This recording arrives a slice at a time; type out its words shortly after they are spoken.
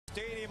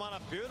game on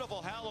a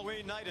beautiful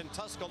Halloween night in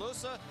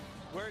Tuscaloosa,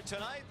 where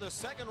tonight the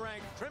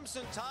second-ranked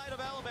Crimson Tide of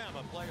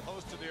Alabama play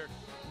host to their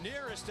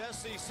nearest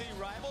SEC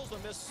rivals, the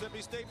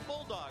Mississippi State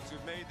Bulldogs,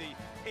 who've made the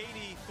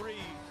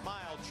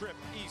 83-mile trip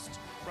east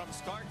from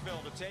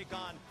Starkville to take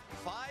on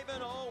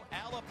 5-0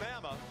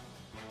 Alabama.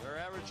 They're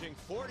averaging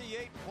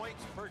 48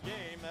 points per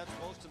game. That's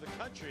most of the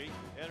country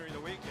entering the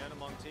weekend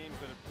among teams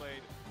that have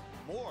played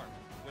more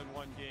than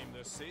one game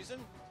this season.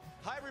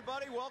 Hi,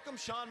 everybody. Welcome.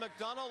 Sean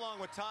McDonough along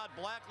with Todd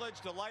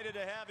Blackledge. Delighted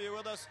to have you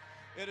with us.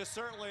 It is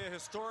certainly a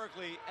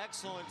historically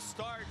excellent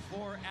start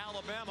for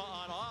Alabama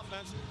on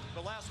offense.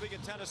 But last week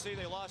in Tennessee,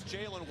 they lost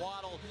Jalen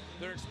Waddle,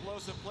 their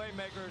explosive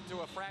playmaker,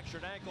 to a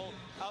fractured ankle,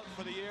 out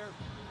for the year.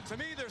 To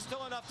me, there's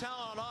still enough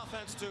talent on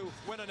offense to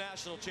win a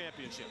national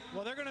championship.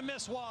 Well, they're going to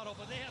miss Waddle,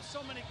 but they have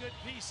so many good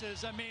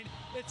pieces. I mean,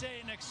 it's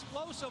an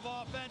explosive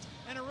offense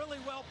and a really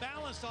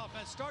well-balanced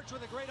offense. Starts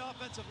with a great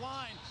offensive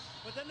line,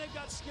 but then they've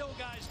got skill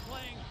guys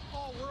playing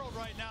all world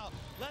right now,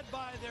 led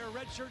by their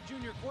redshirt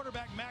junior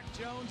quarterback, Mac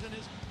Jones, in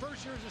his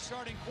first year as a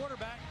starting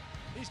quarterback.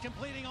 He's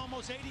completing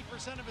almost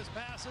 80% of his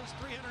passes,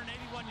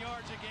 381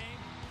 yards a game.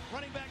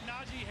 Running back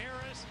Najee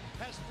Harris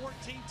has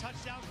 14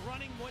 touchdowns,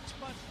 running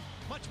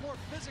much more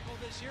physical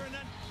this year. And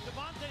then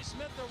Devontae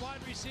Smith, their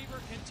wide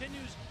receiver,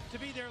 continues to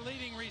be their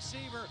leading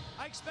receiver.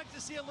 I expect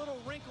to see a little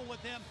wrinkle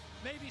with him,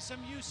 maybe some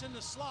use in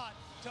the slot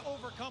to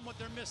overcome what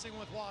they're missing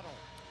with Waddle.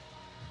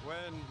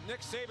 When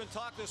Nick Saban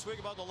talked this week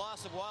about the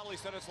loss of Waddle, he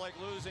said it's like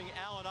losing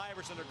Allen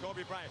Iverson or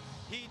Kobe Bryant.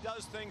 He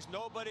does things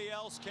nobody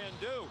else can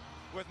do.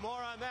 With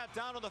more on that,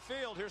 down on the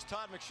field, here's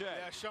Todd McShay.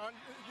 Yeah, Sean,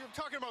 you're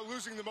talking about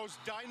losing the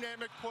most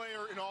dynamic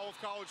player in all of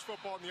college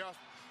football on the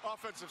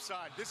offensive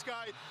side. This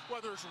guy,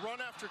 whether it's run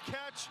after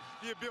catch,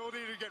 the ability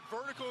to get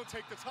vertical and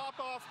take the top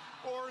off,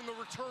 or in the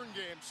return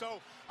game.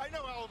 So I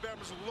know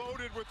Alabama's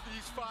loaded with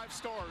these 5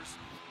 stars,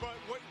 but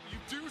what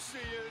you do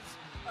see is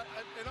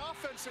an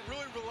offense that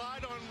really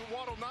relied on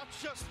Waddle, not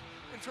just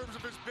in terms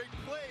of his big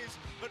plays,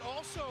 but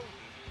also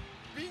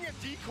being a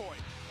decoy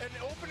and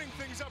opening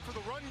things up for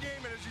the run game.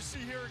 And as you see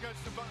here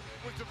against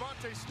with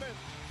Devontae Smith,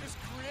 is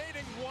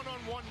creating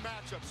one-on-one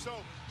matchups. So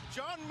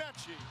John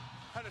Mechie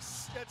had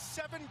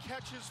 7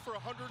 catches for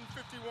 151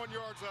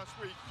 yards last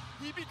week.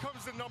 He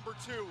becomes the number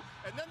 2.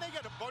 And then they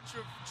get a bunch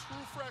of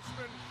true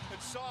freshmen and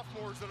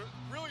sophomores that are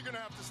really going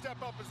to have to step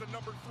up as the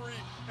number 3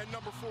 and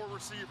number 4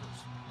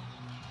 receivers.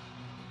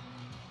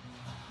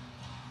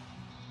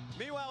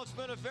 Meanwhile, it's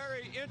been a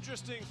very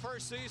interesting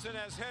first season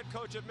as head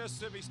coach at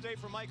Mississippi State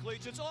for Mike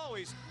Leach. It's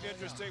always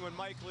interesting when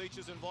Mike Leach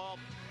is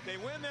involved. They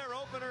win their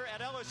opener at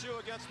LSU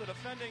against the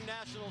defending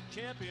national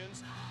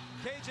champions.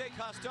 KJ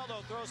Costello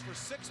throws for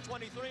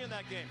 623 in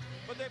that game,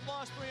 but they've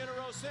lost 3 in a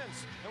row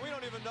since. And we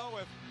don't even know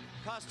if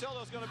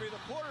Costello's going to be the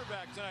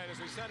quarterback tonight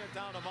as we send it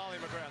down to Molly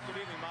McGrath.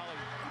 Good evening, Molly.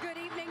 Good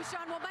evening,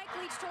 Sean. Well, Mike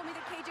Leach told me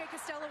that KJ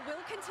Costello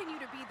will continue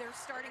to be their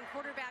starting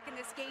quarterback in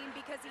this game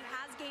because he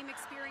has game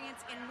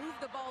experience and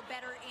moved the ball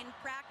better in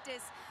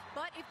practice.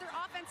 But if their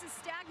offense is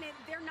stagnant,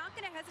 they're not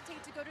going to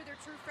hesitate to go to their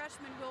true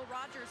freshman, Will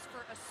Rogers,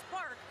 for a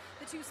spark.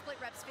 The 2 split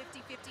reps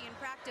 50-50 in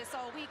practice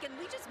all week. And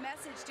Leach's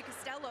message to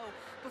Costello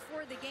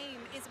before the game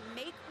is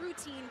make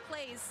routine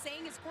plays,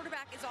 saying his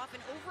quarterback is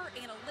often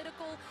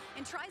over-analytical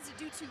and tries to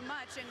do too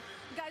much. And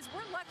guys,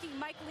 we're lucky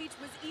Mike Leach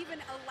was even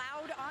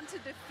allowed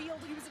onto the field.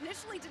 He was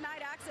initially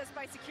denied access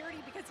by security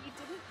because he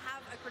didn't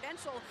have a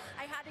credential.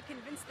 I had to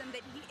convince them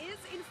that he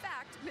is, in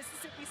fact,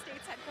 Mississippi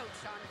State's head coach,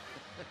 Sean.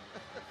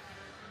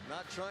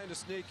 Not trying to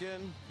sneak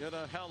in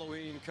a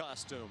Halloween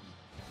costume.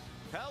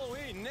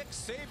 Halloween, Nick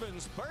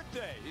Saban's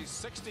birthday. He's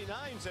 69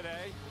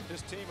 today.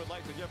 His team would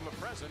like to give him a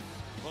present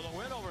with a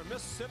win over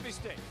Mississippi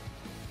State.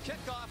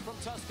 Kickoff from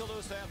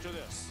Tuscaloosa after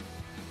this.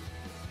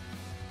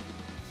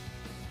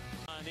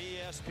 On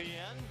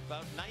ESPN,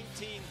 about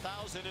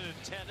 19,000 in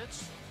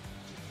attendance,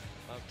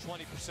 about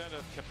 20%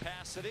 of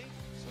capacity,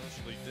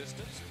 socially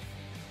distanced.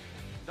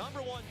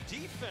 Number 1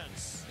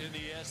 defense in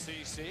the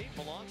SEC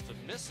belongs to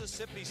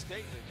Mississippi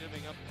State. They're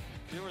giving up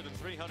fewer than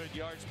 300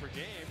 yards per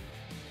game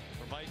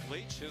for Mike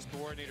Leach, his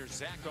coordinator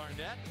Zach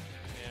Arnett,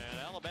 and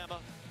Alabama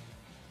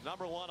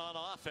number 1 on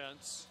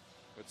offense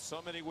with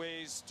so many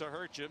ways to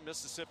hurt you.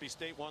 Mississippi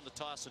State won the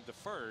toss and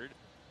deferred,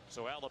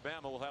 so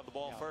Alabama will have the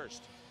ball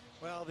first.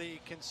 Well, the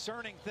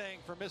concerning thing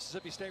for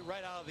Mississippi State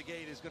right out of the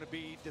gate is going to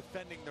be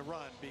defending the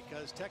run,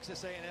 because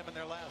Texas A&M in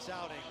their last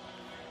outing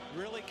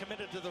really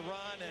committed to the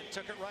run and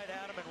took it right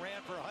at them and ran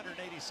for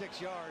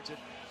 186 yards. And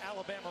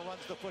Alabama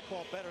runs the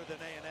football better than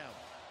A&M.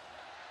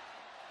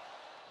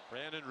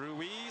 Brandon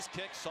Ruiz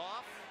kicks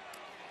off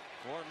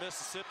for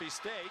Mississippi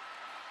State.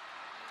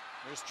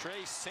 There's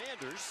Trey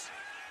Sanders.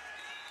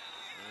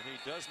 And he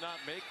does not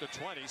make the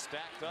 20,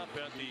 stacked up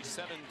at the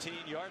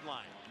 17-yard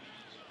line.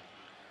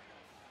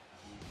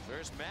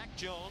 There's Mac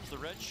Jones, the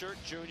redshirt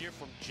junior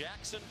from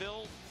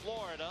Jacksonville,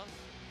 Florida,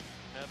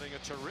 having a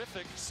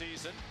terrific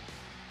season.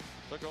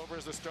 Took over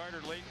as the starter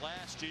late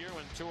last year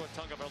when Tua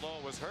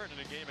Tagovailoa was hurt in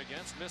a game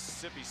against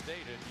Mississippi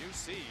State. And you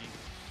see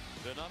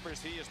the numbers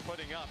he is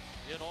putting up.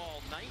 In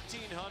all,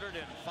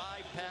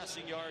 1,905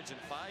 passing yards in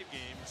 5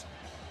 games,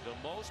 the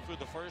most through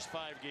the first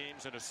 5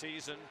 games in a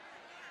season.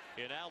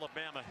 in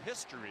Alabama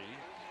history,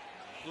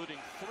 including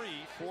 3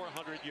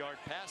 400-yard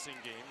passing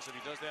games. If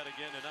he does that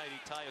again tonight, he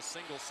tie a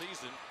single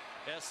season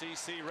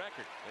SEC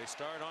record. They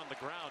start on the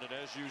ground, and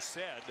as you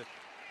said,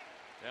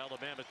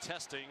 Alabama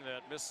testing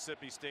that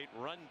Mississippi State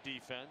run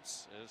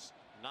defense as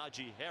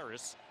Najee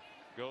Harris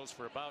goes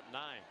for about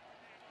 9.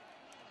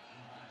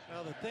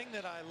 Well, the thing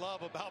that I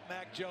love about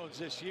Mac Jones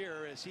this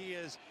year is he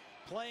is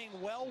playing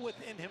well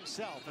within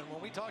himself. And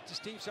when we talked to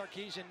Steve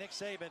Sarkisian, Nick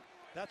Saban,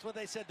 that's what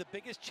they said the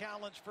biggest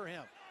challenge for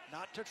him.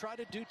 Not to try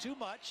to do too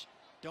much.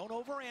 Don't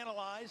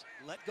overanalyze.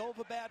 Let go of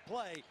a bad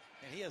play.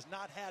 And he has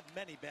not had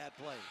many bad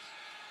plays.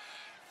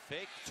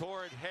 Fake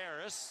toward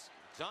Harris.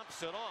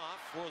 Dumps it off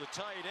for the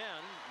tight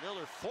end,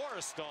 Miller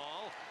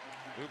Forrestall,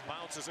 who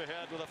bounces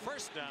ahead with a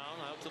first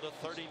down out to the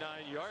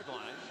 39-yard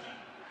line.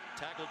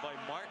 Tackled by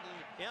Martin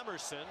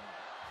Emerson.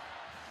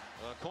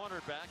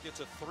 Cornerback. It's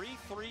a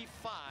 3-3-5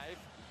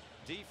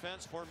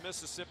 defense for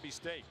Mississippi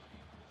State.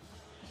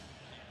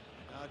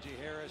 Najee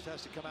Harris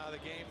has to come out of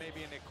the game.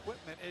 Maybe an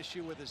equipment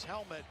issue with his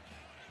helmet.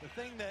 The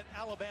thing that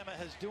Alabama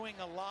is doing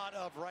a lot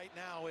of right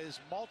now is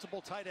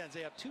multiple tight ends.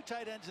 They have 2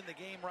 tight ends in the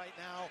game right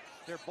now.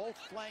 They're both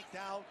flanked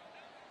out.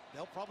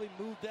 They'll probably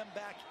move them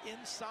back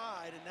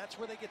inside, and that's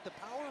where they get the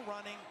power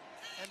running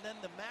and then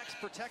the max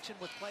protection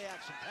with play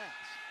action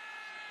pass.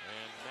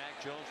 And Mac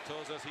Jones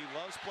tells us he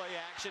loves play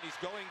action. He's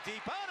going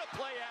deep out of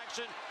play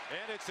action,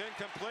 and it's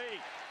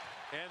incomplete.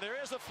 And there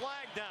is a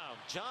flag down.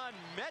 John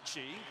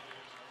Mechie,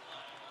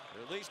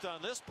 at least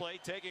on this play,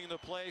 taking the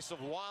place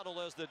of Waddle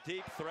as the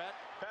deep threat.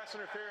 Pass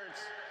interference,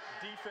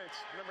 defense,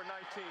 number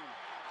 19.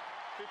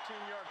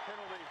 15-yard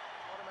penalty,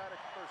 automatic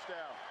first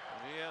down.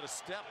 And he had a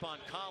step on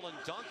Colin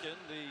Duncan,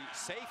 the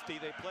safety.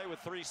 They play with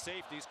 3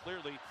 safeties,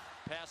 clearly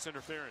pass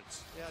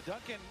interference. Yeah,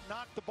 Duncan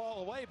knocked the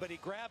ball away, but he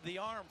grabbed the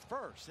arm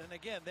first. And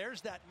again,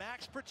 there's that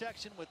max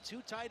protection with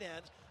 2 tight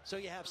ends. So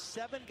you have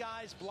 7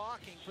 guys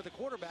blocking for the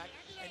quarterback,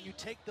 and you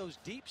take those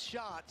deep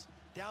shots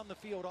down the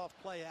field off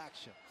play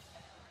action.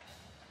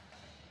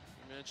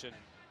 You mentioned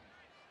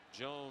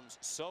Jones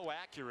so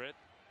accurate.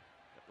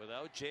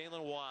 Without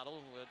Jalen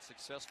Waddle, who had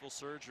successful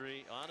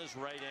surgery on his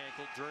right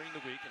ankle during the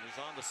week and is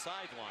on the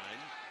sideline.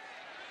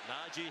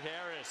 Najee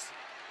Harris,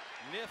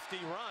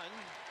 nifty run.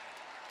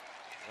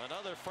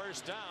 Another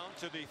first down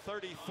to the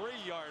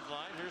 33-yard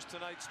line. Here's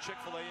tonight's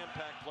Chick-fil-A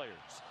impact players.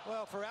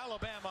 Well, for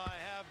Alabama, I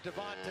have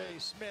Devontae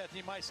Smith.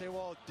 You might say,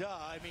 well, duh.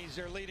 I mean, he's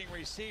their leading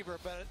receiver.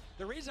 But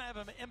the reason I have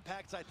him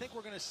impacts, I think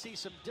we're going to see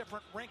some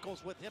different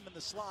wrinkles with him in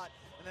the slot.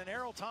 And then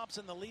Errol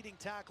Thompson, the leading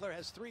tackler,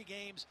 has 3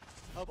 games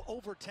of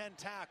over 10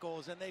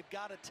 tackles. And they've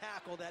got to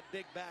tackle that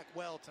big back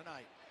well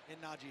tonight in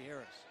Najee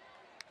Harris.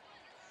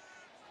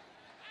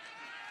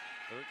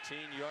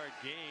 13-yard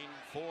gain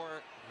for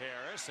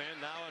Harris,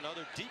 and now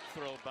another deep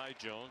throw by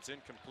Jones,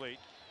 incomplete,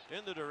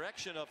 in the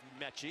direction of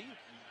Mechie,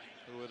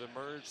 who had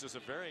emerged as a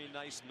very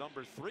nice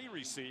number 3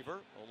 receiver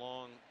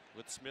along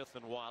with Smith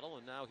and Waddle,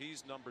 and now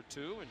he's number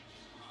 2. And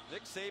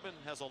Nick Saban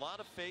has a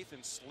lot of faith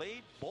in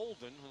Slade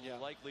Bolden, who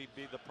will likely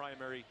be the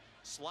primary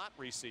slot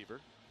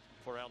receiver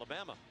for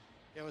Alabama.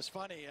 It was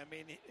funny. I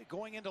mean,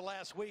 going into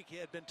last week, he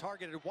had been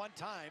targeted 1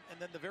 time,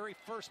 and then the very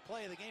first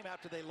play of the game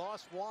after they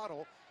lost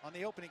Waddle on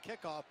the opening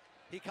kickoff,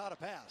 he caught a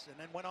pass and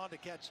then went on to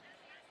catch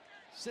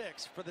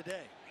 6 for the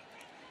day.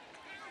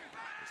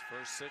 His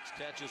first 6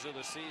 catches of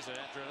the season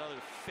after another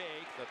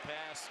fake. The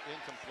pass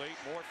incomplete.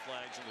 More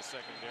flags in the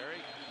secondary.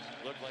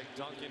 Looked like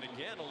Duncan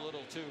again a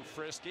little too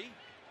frisky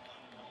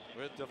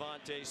with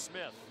Devontae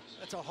Smith.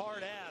 That's a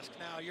hard ask.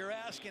 Now you're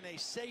asking a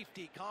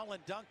safety,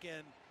 Colin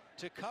Duncan,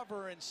 to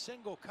cover in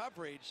single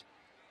coverage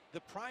the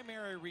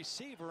primary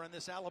receiver in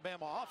this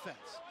Alabama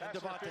offense, and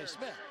Devontae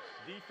Smith.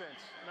 Defense,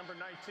 number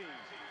 19.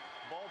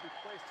 Ball be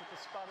placed at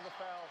the spot of the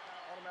foul,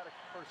 automatic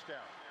first down.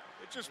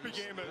 It just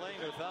became playing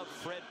without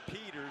Fred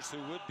Peters, who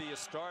would be a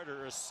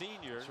starter, a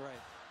senior. That's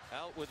right.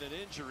 Out with an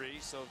injury,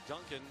 so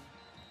Duncan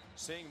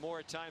seeing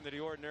more time than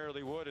he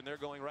ordinarily would, and they're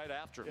going right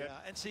after him. Yeah,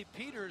 and see,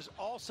 Peters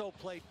also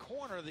played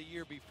corner the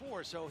year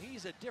before, so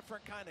he's a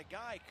different kind of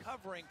guy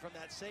covering from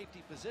that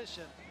safety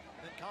position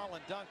than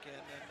Colin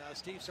Duncan. And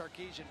Steve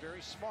Sarkisian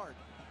very smart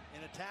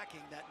in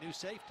attacking that new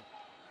safety.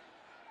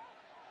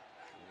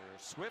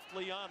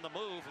 Swiftly on the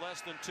move,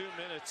 less than 2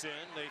 minutes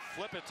in. They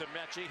flip it to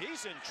Mechie.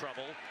 He's in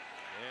trouble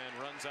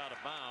and runs out of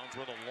bounds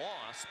with a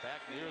loss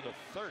back near the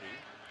 30.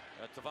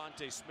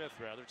 Devontae Smith,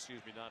 rather, excuse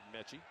me, not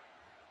Mechie.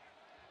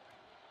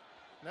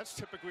 And that's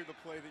typically the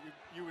play that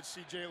you would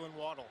see Jalen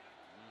Waddle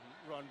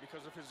run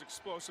because of his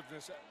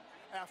explosiveness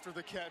after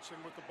the catch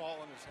and with the ball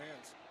in his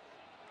hands.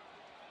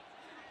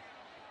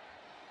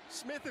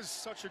 Smith is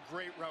such a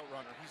great route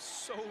runner. He's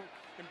so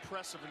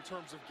impressive in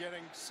terms of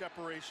getting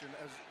separation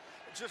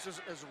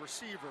as a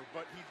receiver,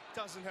 but he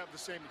doesn't have the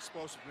same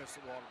explosiveness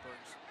that Waddle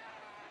brings.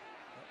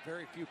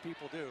 Very few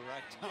people do,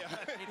 right?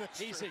 Yeah,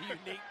 he's a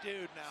unique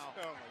dude now.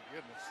 Oh my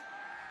goodness.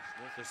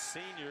 Smith, a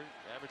senior,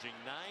 averaging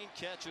 9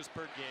 catches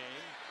per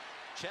game.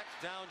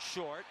 Checked down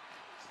short.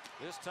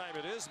 This time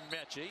it is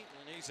Mechie,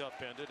 and he's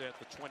upended at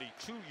the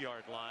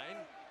 22-yard line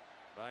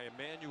by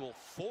Emmanuel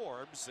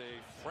Forbes,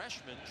 a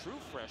freshman, true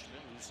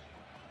freshman, who's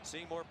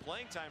seeing more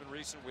playing time in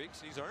recent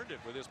weeks. He's earned it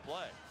with his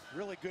play.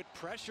 Really good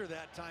pressure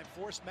that time.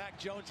 Forced Mac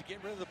Jones to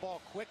get rid of the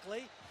ball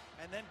quickly.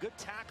 And then good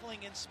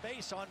tackling in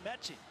space on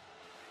Mechie.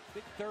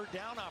 Big third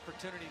down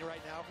opportunity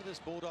right now for this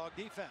Bulldog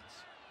defense.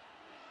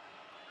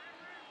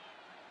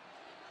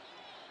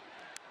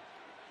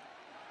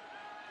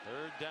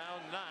 Third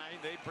down 9.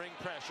 They bring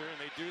pressure, and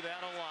they do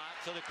that a lot.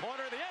 To the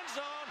corner of the end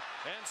zone,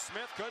 and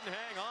Smith couldn't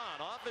hang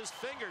on. Off his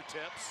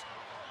fingertips.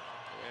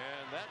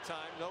 And that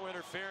time, no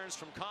interference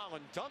from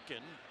Colin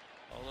Duncan.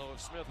 Although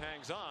if Smith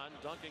hangs on,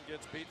 Duncan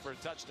gets beat for a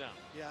touchdown.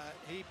 Yeah,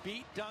 he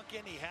beat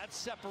Duncan. He had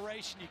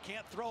separation. You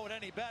can't throw it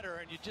any better,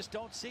 and you just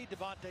don't see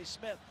Devontae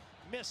Smith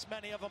miss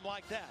many of them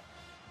like that.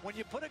 When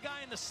you put a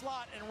guy in the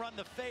slot and run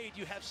the fade,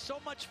 you have so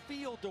much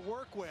field to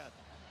work with.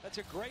 That's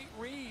a great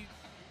read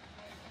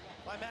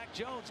by Mac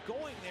Jones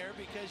going there,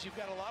 because you've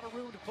got a lot of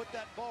room to put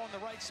that ball in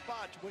the right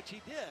spot, which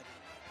he did.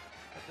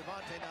 But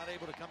Devontae not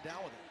able to come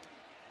down with it.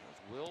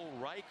 There's Will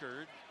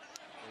Reichard,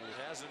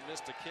 who hasn't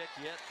missed a kick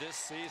yet this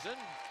season,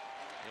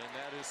 and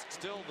that is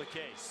still the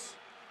case.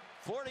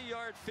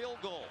 40-yard field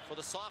goal for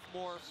the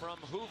sophomore from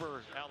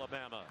Hoover,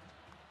 Alabama.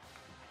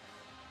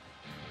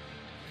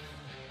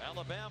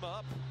 Alabama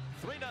up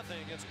 3-0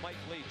 against Mike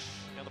Leach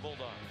and the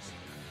Bulldogs.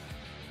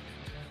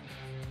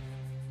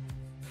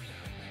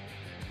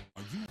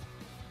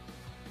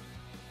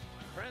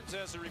 Friends,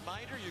 as a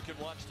reminder, you can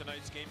watch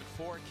tonight's game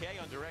in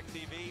 4K on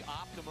DirecTV,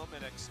 Optimum,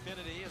 and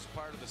Xfinity as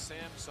part of the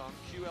Samsung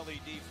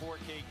QLED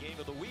 4K Game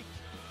of the Week.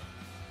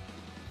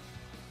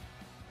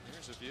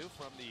 Here's a view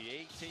from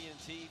the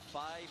AT&T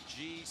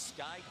 5G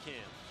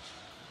Skycam.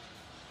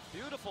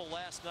 Beautiful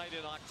last night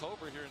in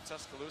October here in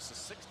Tuscaloosa,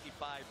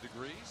 65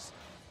 degrees.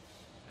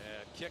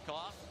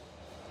 Kickoff,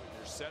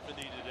 there's 70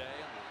 today,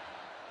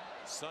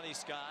 sunny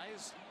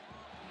skies.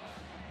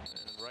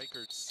 And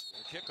Reichard's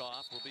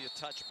kickoff will be a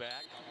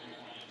touchback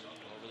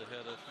over the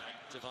head of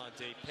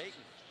Devontae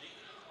Payton.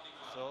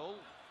 So,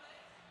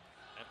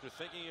 after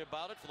thinking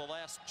about it for the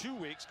last 2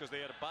 weeks, because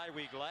they had a bye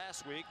week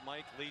last week,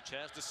 Mike Leach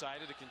has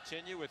decided to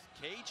continue with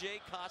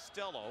KJ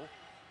Costello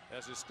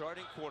as his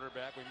starting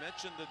quarterback. We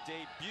mentioned the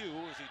debut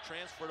as he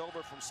transferred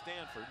over from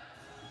Stanford.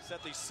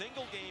 Set the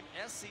single-game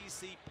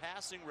SEC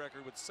passing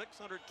record with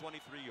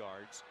 623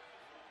 yards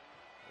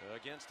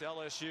against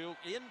LSU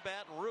in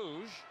Baton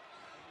Rouge.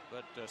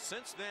 But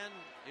since then,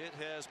 it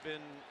has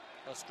been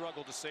a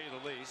struggle, to say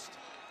the least.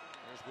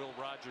 There's Will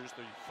Rogers,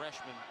 the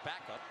freshman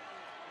backup.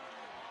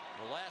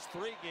 The last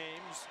 3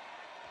 games,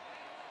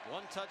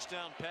 1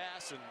 touchdown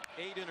pass and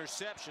 8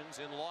 interceptions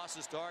in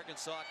losses to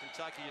Arkansas,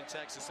 Kentucky, and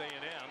Texas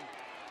A&M.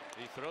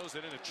 He throws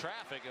it into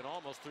traffic and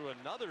almost threw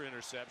another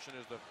interception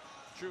as the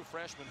true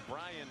freshman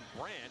Brian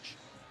Branch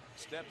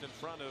stepped in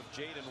front of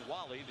Jaden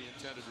Wally, the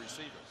intended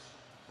receiver.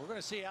 We're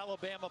going to see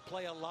Alabama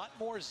play a lot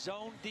more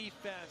zone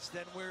defense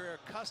than we're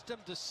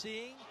accustomed to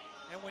seeing.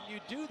 And when you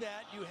do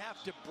that, you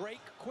have to break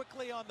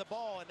quickly on the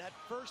ball. And that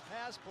first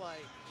pass play,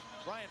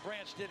 Brian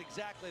Branch did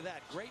exactly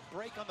that. Great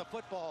break on the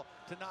football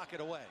to knock it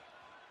away.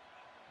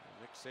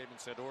 Nick Saban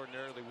said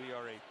ordinarily we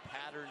are a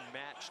pattern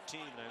match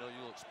team. And I know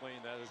you'll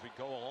explain that as we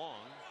go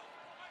along.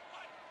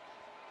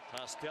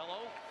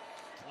 Costello,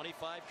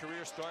 25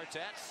 career starts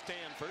at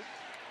Stanford.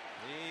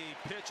 He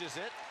pitches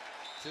it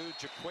to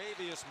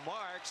Jaquavius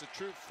Marks, a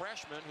true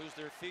freshman who's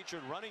their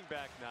featured running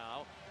back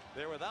now.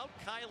 They're without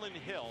Kylan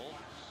Hill,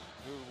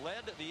 who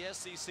led the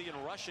SEC in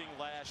rushing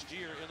last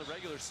year in the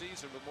regular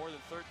season with more than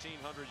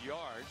 1,300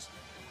 yards.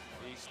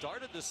 He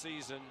started the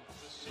season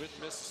with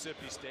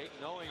Mississippi State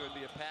knowing it would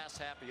be a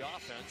pass-happy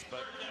offense,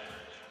 but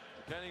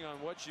depending on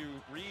what you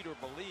read or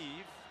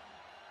believe,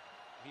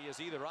 he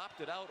has either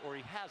opted out or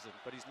he hasn't.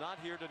 But he's not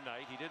here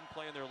tonight. He didn't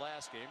play in their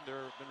last game.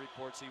 There have been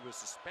reports he was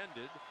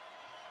suspended.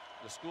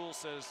 The school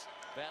says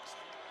that's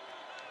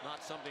not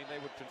something they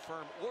would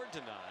confirm or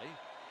deny.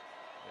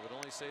 They would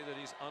only say that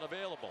he's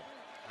unavailable.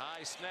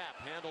 High snap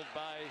handled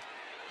by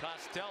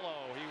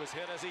Costello. He was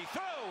hit as he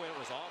threw. It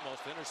was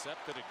almost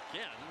intercepted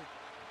again.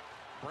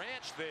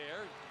 Branch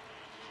there.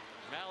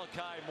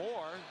 Malachi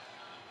Moore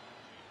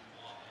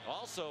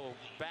also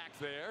back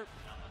there.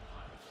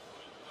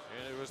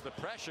 And it was the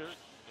pressure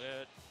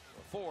that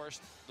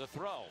forced the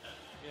throw.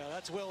 Yeah,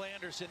 that's Will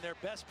Anderson, their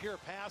best pure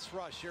pass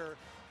rusher.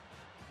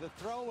 The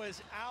throw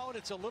is out.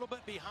 It's a little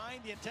bit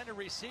behind the intended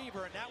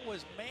receiver, and that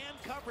was man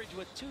coverage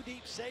with 2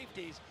 deep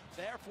safeties.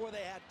 Therefore,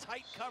 they had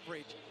tight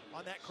coverage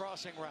on that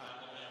crossing route.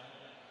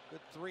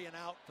 Good 3 and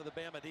out for the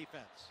Bama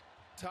defense.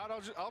 Todd,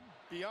 I'll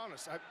be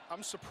honest.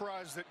 I'm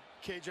surprised that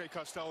KJ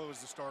Costello is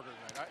the starter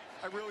tonight.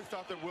 I really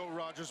thought that Will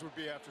Rogers would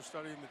be after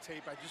studying the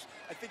tape.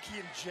 I think he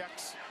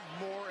injects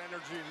more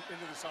energy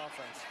into this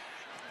offense.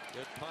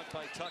 Good punt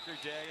by Tucker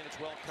Day, and it's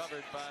well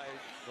covered by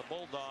the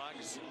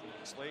Bulldogs.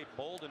 Slade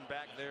Bolden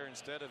back there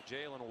instead of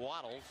Jalen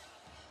Waddle.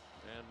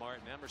 And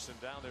Martin Emerson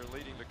down there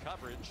leading the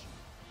coverage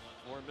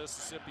for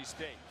Mississippi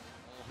State.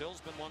 Well,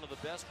 Hill's been one of the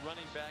best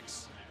running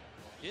backs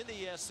in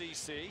the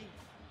SEC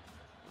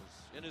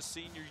in his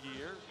senior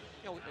year.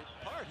 You know, in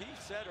part he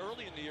said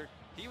early in the year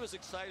he was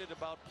excited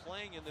about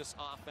playing in this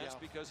offense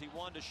because he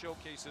wanted to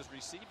showcase his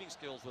receiving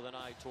skills with an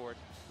eye toward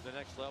the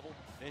next level,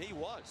 and he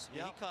was. He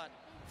caught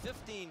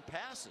 15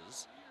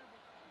 passes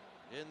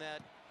in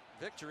that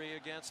victory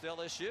against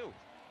LSU.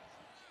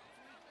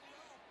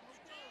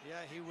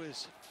 Yeah, he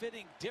was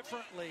fitting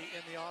differently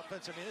in the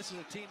offense. I mean, this is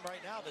a team right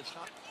now that's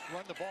not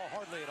run the ball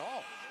hardly at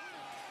all.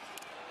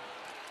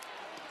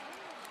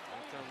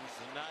 Here comes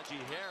Najee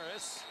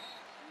Harris,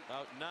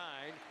 about 9.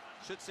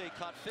 Should say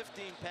caught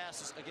 15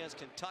 passes against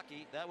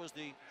Kentucky. That was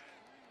the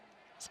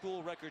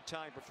school record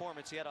time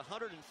performance. He had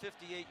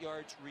 158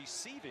 yards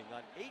receiving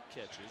on 8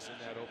 catches in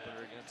that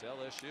opener against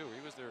LSU. He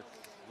was their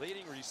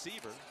leading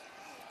receiver.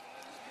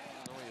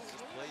 Even though he had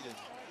just played in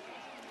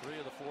 3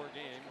 of the 4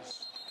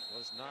 games,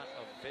 was not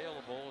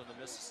available in the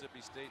Mississippi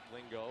State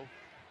lingo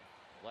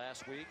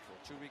last week or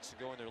 2 weeks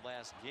ago in their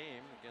last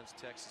game against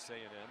Texas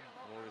A&M,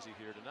 nor is he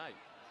here tonight.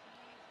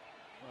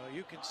 Well,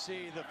 you can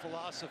see the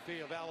philosophy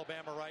of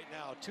Alabama right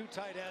now. 2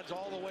 tight ends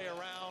all the way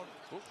around.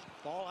 Oop.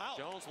 Ball out.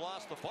 Jones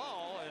lost the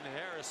ball, and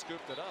Harris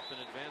scooped it up and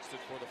advanced it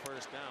for the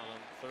first down on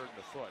 3rd and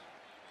a foot.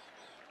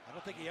 I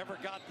don't think he ever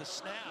got the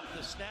snap.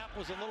 The snap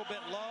was a little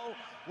bit low.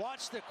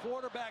 Watch the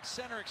quarterback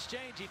center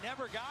exchange. He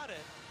never got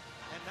it.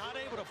 And not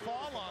able to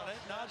fall on it.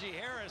 Najee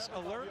Harris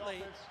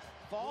alertly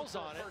falls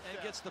on it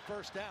and gets the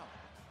first down.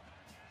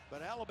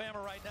 But Alabama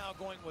right now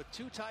going with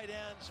 2 tight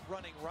ends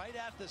running right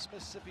at this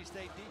Mississippi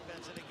State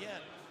defense. And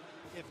again,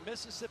 if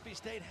Mississippi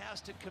State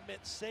has to commit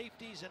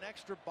safeties and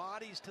extra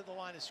bodies to the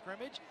line of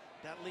scrimmage,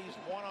 that leaves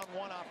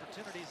one-on-one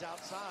opportunities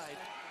outside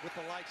with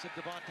the likes of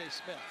Devontae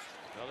Smith.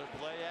 Another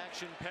play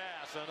action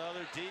pass,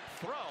 another deep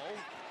throw.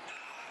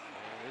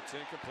 And it's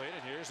incomplete,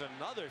 and here's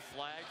another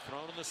flag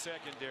thrown in the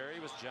secondary.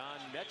 It was John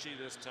Mechie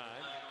this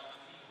time,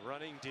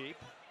 running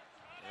deep.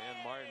 And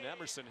Martin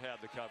Emerson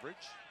had the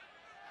coverage.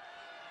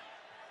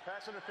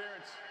 Pass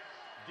interference,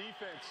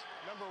 defense,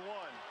 number 1,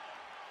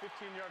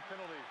 15-yard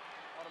penalty,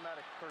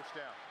 automatic first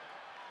down.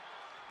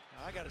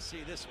 Now, I got to see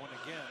this one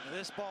again.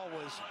 This ball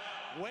was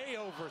way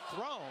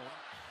overthrown.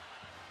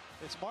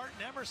 It's Martin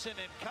Emerson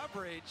in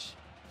coverage.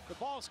 The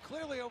ball's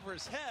clearly over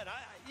his head.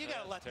 You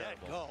got to let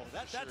that go.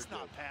 That's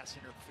not pass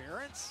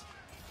interference.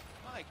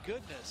 My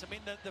goodness. I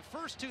mean, the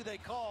first 2 they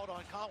called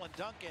on Colin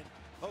Duncan,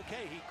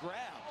 okay, he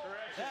grabbed.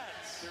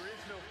 There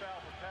is no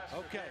foul for pass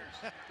interference.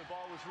 The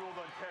ball was ruled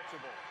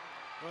uncatchable.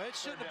 Well, it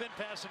shouldn't have been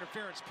pass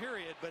interference,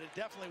 period, but it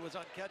definitely was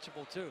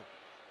uncatchable, too.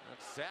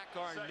 That's Zach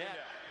Arnett,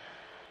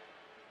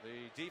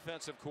 the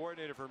defensive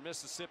coordinator for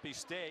Mississippi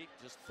State,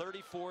 just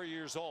 34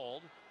 years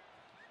old.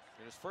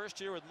 In his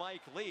first year with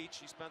Mike Leach,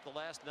 he spent the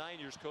last 9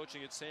 years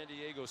coaching at San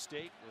Diego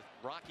State with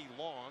Rocky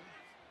Long.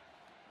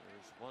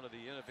 There's one of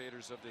the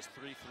innovators of this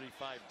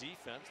 3-3-5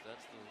 defense.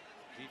 That's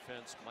the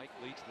defense Mike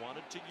Leach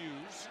wanted to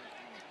use.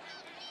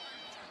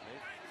 They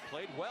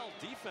played well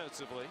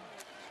defensively.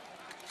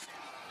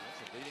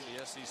 Leading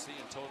the SEC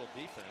in total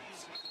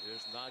defense.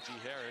 Here's Najee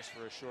Harris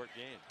for a short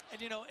game.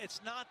 And you know, it's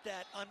not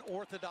that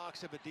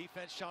unorthodox of a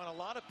defense, Sean. A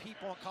lot of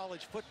people in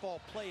college football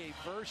play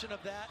a version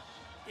of that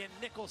in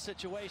nickel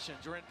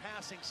situations or in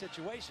passing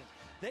situations.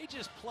 They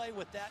just play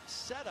with that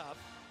setup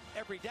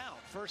every down,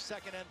 1st,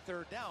 2nd, and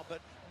 3rd down.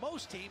 But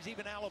most teams,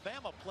 even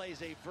Alabama,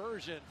 plays a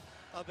version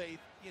of a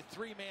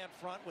 3-man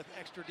front with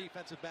extra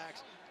defensive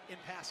backs in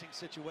passing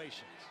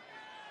situations.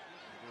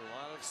 A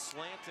lot of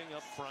slanting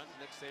up front.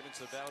 Nick Saban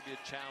said that would be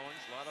a challenge.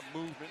 A lot of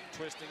movement,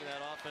 twisting in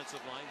that offensive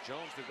line.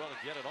 Jones did well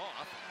to get it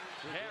off.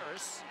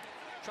 Harris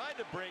tried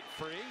to break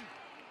free,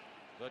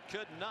 but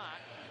could not.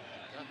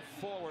 Got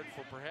forward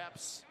for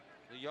perhaps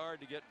the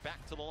yard to get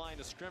back to the line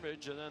of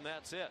scrimmage, and then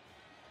that's it.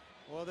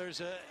 Well, there's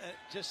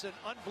just an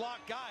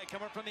unblocked guy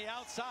coming from the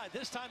outside.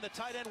 This time the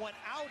tight end went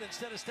out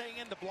instead of staying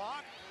in the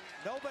block.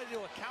 Nobody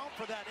to account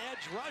for that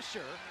edge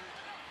rusher.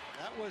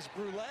 That was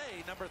Brule,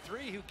 number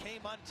 3, who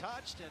came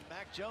untouched, and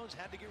Mac Jones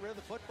had to get rid of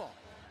the football.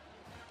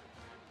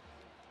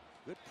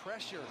 Good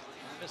pressure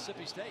on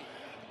Mississippi State.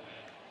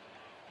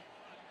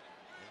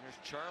 And here's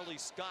Charlie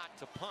Scott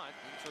to punt.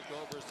 He took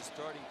over as the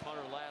starting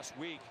punter last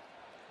week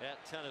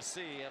at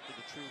Tennessee after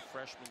the true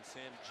freshman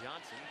Sam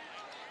Johnson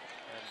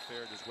hadn't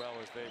fared as well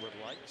as they would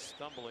like.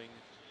 Stumbling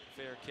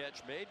fair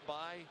catch made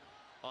by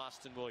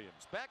Austin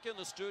Williams. Back in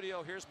the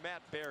studio, here's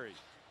Matt Berry.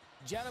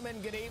 Gentlemen,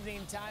 good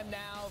evening. Time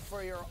now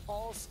for your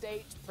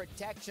All-State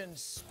Protection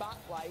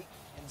Spotlight.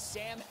 And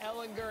Sam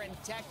Ehlinger in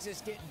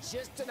Texas get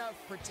just enough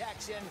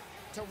protection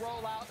to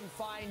roll out and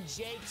find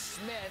Jake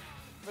Smith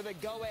for the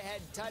go-ahead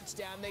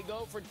touchdown. They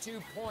go for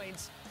 2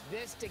 points.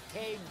 This to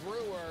Cade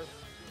Brewer.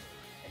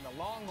 And the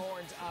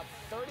Longhorns up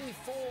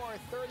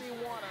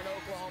 34-31 on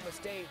Oklahoma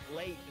State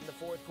late in the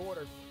 4th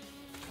quarter.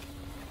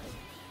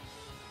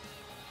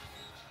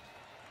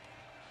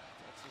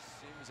 Texas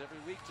seems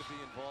every week to be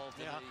involved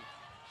in the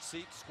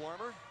seat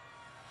squirmer.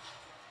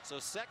 So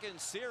 2nd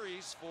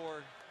series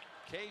for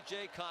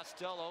KJ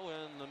Costello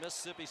and the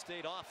Mississippi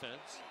State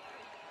offense.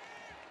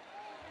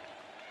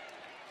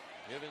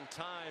 Given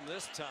time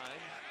this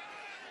time.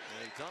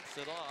 And he dumps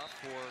it off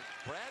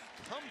for Brad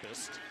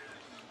Cumbest,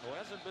 who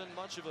hasn't been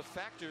much of a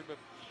factor, but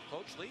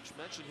Coach Leach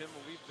mentioned him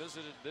when we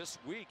visited this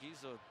week.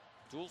 He's a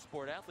dual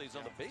sport athletes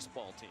on the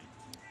baseball team.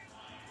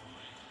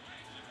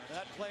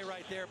 That play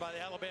right there by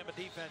the Alabama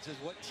defense is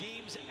what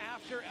teams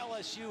after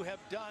LSU have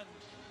done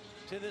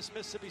to this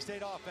Mississippi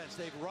State offense.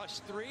 They've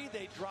rushed 3,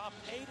 they dropped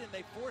 8, and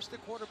they forced the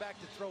quarterback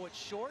to throw it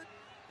short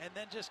and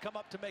then just come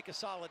up to make a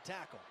solid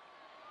tackle.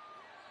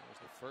 There's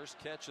the first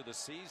catch of the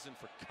season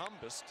for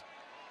Cumbest,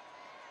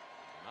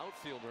 an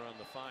outfielder on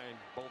the fine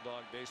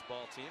Bulldog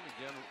baseball team.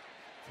 Again,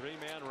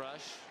 3-man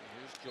rush.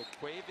 Here's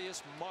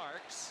Jo'quavious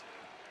Marks,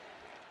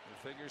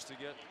 who figures to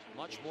get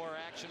much more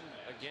action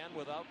again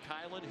without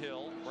Kylan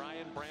Hill.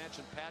 Brian Branch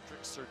and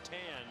Patrick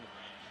Surtain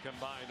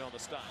combined on the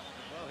stop.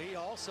 Well, he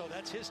also,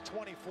 that's his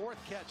 24th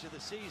catch of the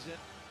season.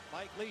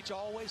 Mike Leach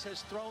always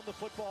has thrown the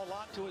football a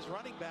lot to his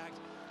running backs.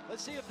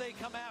 Let's see if they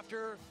come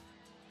after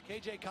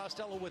KJ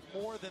Costello with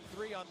more than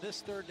 3 on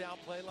this 3rd down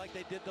play like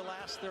they did the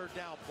last 3rd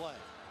down play.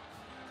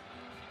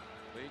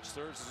 Leach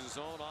serves as his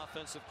own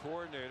offensive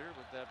coordinator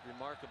with that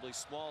remarkably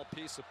small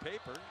piece of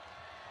paper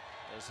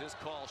as his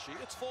call sheet.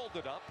 It's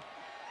folded up.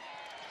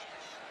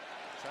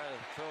 Try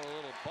to throw a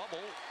little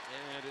bubble,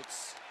 and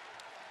it's,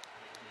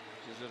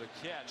 is it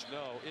a catch?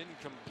 No,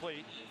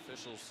 incomplete.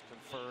 Officials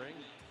conferring.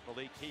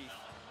 Malik Heath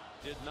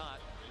did not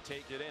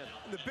take it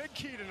in. The big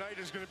key tonight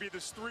is going to be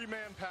this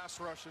 3-man pass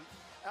rush. And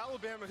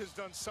Alabama has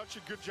done such a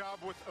good job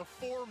with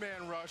a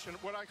 4-man rush and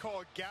what I call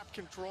a gap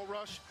control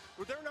rush,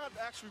 where they're not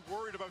actually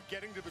worried about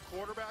getting to the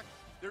quarterback.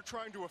 They're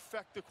trying to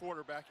affect the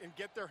quarterback and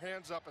get their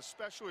hands up,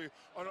 especially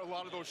on a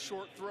lot of those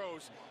short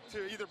throws,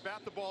 to either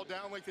bat the ball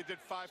down like they did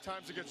 5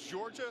 times against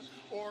Georgia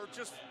or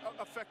just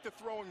affect the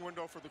throwing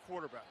window for the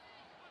quarterback.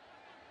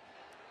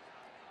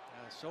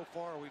 So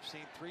far, we've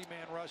seen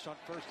 3-man rush on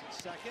 1st and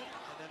 2nd,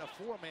 and then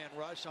a 4-man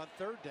rush on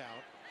 3rd down.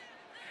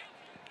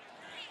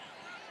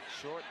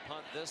 Short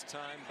punt this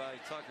time by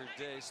Tucker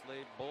Day.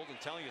 Slade Bolden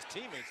telling his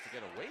teammates to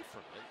get away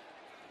from it.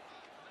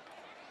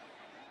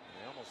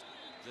 They almost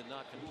did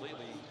not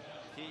completely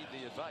heed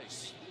the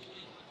advice.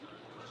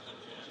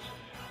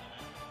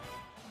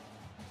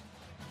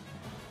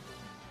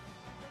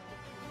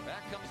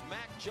 Back comes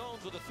Mac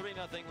Jones with a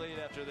 3-0 lead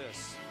after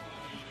this.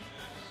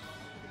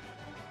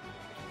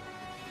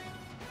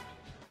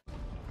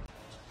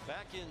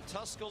 Back in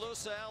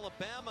Tuscaloosa,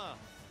 Alabama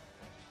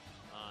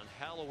on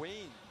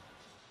Halloween.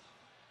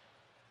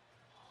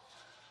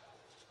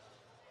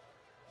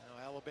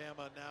 Now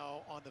Alabama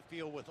now on the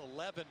field with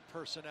 11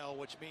 personnel,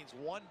 which means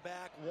 1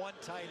 back, 1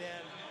 tight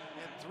end,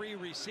 and 3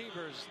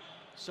 receivers.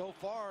 So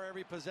far,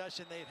 every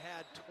possession they've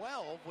had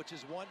 12, which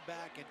is 1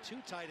 back and 2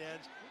 tight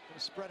ends. Going to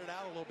spread it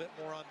out a little bit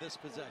more on this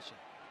possession.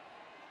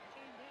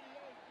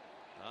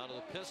 Out of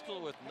the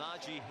pistol with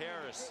Najee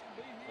Harris,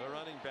 the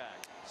running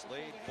back.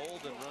 Slade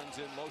Bolden runs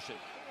in motion.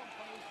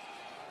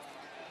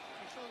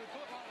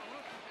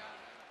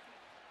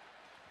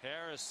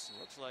 Harris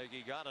looks like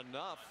he got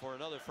enough for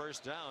another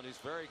 1st down. He's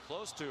very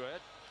close to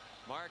it.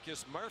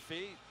 Marcus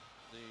Murphy,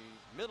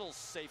 the middle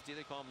safety,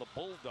 they call him the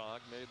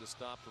Bulldog, made the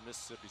stop for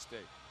Mississippi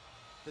State.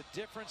 The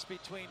difference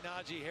between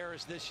Najee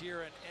Harris this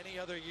year and any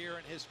other year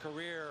in his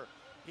career,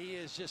 he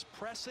is just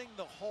pressing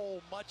the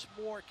hole much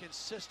more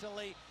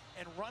consistently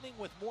and running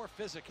with more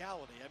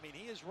physicality. I mean,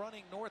 he is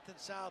running north and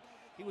south.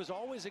 He was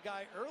always a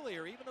guy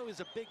earlier, even though he's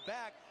a big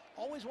back,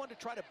 always wanted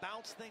to try to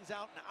bounce things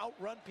out and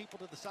outrun people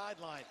to the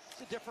sideline.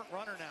 He's a different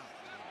runner now.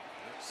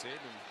 Saban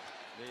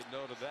made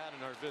note of that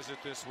in our visit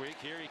this week.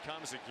 Here he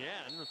comes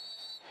again.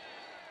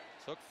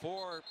 Took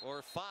 4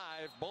 or 5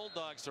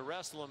 Bulldogs to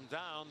wrestle him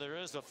down. There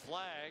is a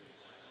flag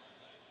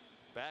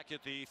back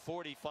at the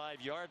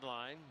 45-yard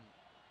line.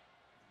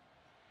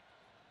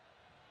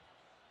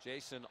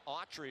 Jason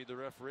Autry, the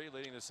referee,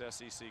 leading this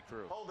SEC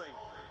crew. Holding,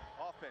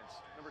 offense,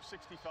 number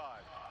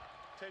 65.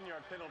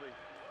 10-yard penalty,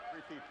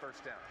 repeat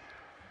 1st down.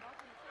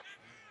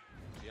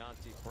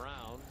 Deontay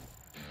Brown.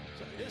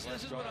 So this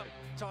is what I'm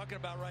talking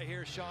about right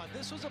here, Sean.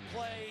 This was a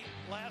play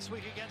last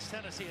week against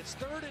Tennessee. It's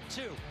 3rd and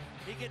 2.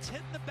 He gets hit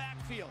in the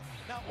backfield.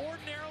 Now,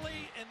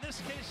 ordinarily, in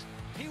this case,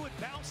 he would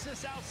bounce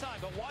this outside.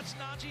 But watch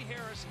Najee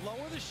Harris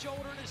lower the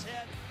shoulder in his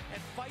head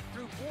and fight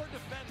through 4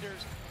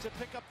 defenders to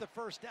pick up the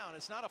 1st down.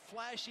 It's not a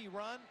flashy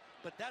run,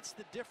 but that's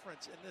the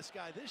difference in this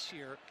guy this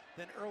year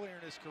than earlier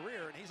in his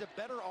career. And he's a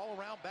better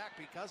all-around back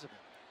because of it.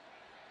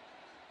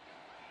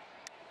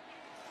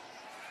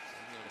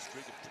 On a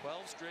streak of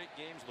 12 straight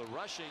games, the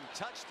rushing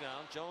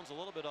touchdown. Jones a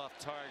little bit off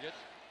target.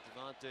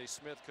 Devontae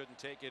Smith couldn't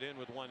take it in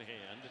with 1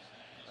 hand.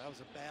 That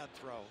was a bad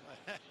throw.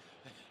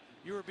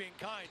 You were being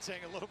kind,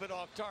 saying a little bit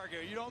off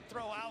target. You don't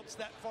throw outs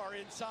that far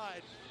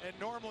inside and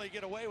normally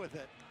get away with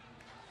it.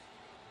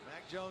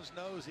 Mac Jones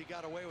knows he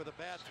got away with a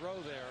bad throw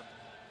there.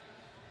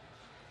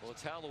 Well,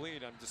 it's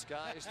Halloween. I'm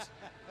disguised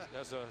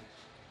as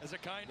a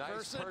kind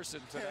nice person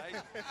tonight.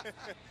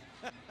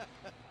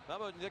 How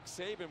about Nick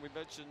Saban? We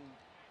mentioned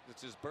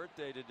it's his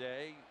birthday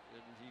today,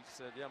 and he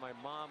said, yeah, my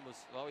mom was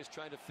always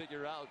trying to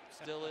figure out,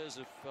 still is,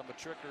 if I'm a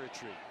trick or a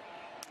treat.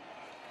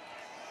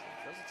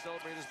 Doesn't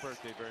celebrate his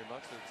birthday very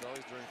much, but it's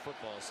always during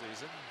football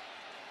season.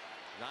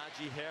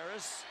 Najee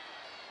Harris,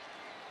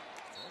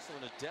 also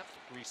an adept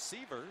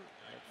receiver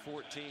at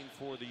 14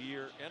 for the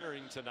year,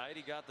 entering tonight.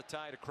 He got the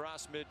tie to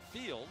cross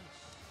midfield.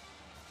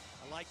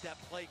 I like that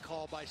play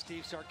call by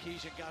Steve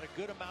Sarkisian. Got a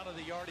good amount of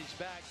the yardage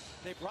back.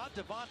 They brought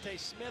DeVonta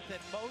Smith in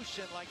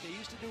motion like they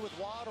used to do with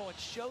Waddle and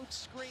showed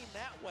screen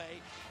that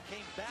way.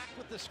 Came back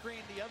with the screen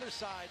the other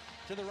side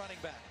to the running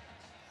back.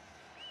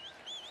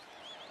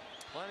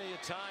 Plenty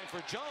of time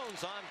for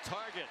Jones on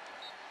target.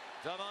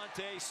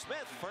 DeVonta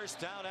Smith, first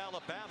down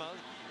Alabama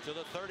to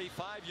the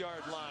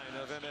 35-yard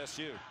line of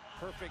MSU.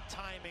 Perfect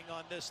timing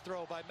on this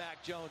throw by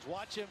Mac Jones.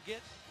 Watch him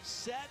get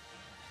set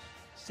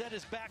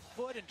his back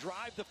foot and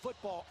drive the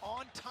football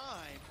on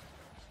time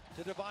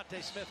to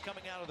DeVonta Smith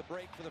coming out of the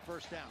break for the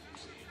first down.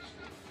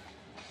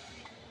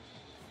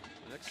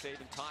 Nick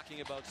Saban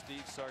talking about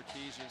Steve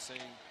Sarkisian,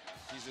 saying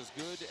he's as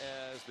good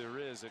as there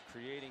is at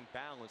creating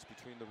balance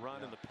between the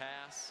run and the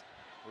pass.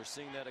 We're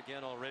seeing that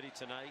again already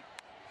tonight.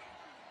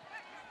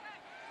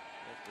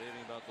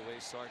 Raving about the way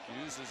Sark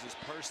uses his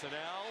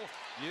personnel,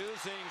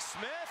 using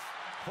Smith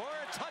for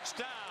a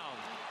touchdown.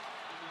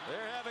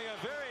 They're having a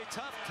very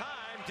tough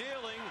time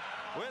dealing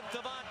with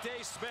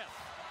DeVonta Smith.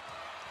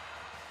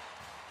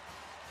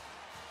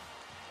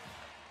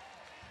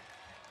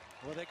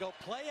 Well, they go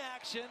play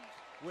action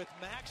with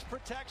max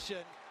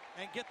protection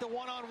and get the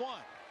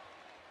one-on-one.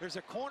 There's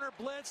a corner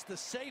blitz. The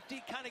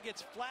safety kind of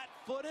gets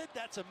flat-footed.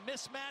 That's a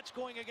mismatch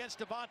going against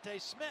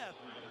DeVonta Smith.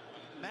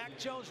 Mac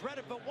Jones read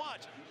it, but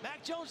watch.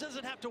 Mac Jones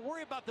doesn't have to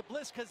worry about the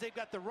blitz because they've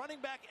got the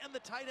running back and the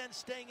tight end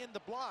staying in the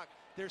block.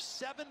 There's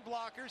 7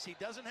 blockers. He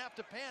doesn't have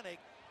to panic.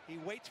 He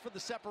waits for the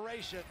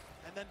separation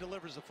and then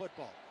delivers the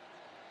football.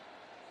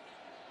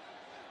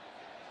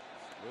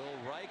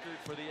 Will Reichert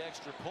for the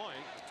extra point.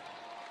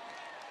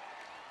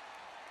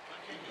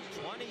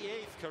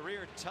 28th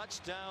career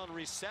touchdown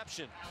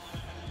reception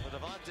for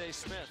DeVonta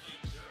Smith.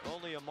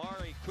 Only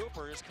Amari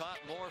Cooper has caught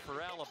more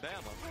for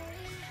Alabama.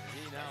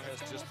 He now has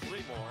just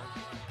 3 more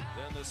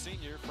than the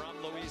senior from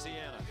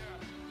Louisiana.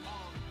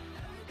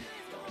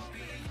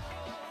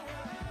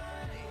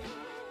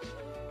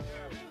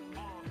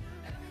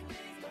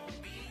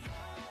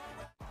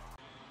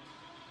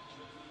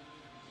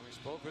 We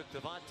spoke with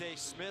DeVonta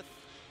Smith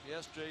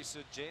yesterday.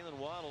 Said Jalen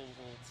Waddle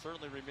will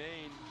certainly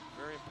remain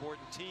a very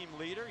important team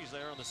leader. He's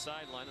there on the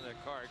sideline in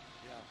that cart.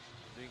 Yeah.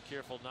 Being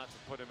careful not to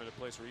put him in a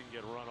place where he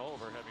can get run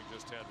over, having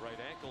just had right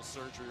ankle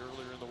surgery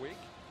earlier in the week.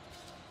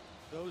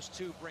 Those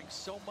two bring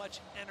so much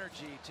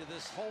energy to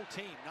this whole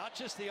team, not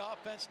just the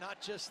offense,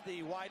 not just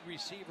the wide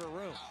receiver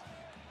room.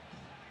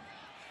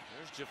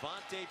 There's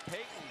Javonte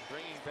Payton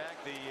bringing back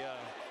the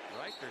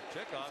Reichert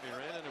kickoff. He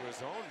ran into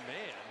his own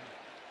man,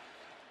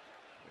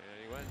 and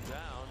he went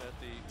down at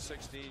the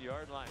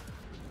 16-yard line.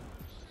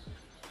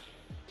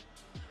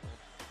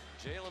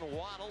 Jalen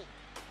Waddle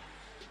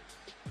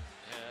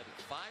had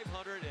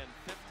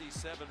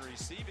 557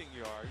 receiving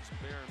yards.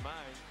 Bear in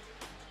mind,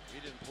 he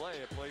didn't play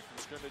from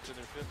scrimmage in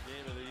their 5th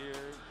game of the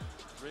year.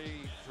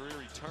 3 career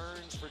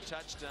returns for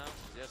touchdowns.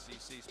 The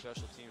SEC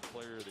Special Teams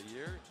Player of the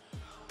Year.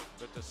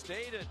 But the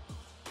state at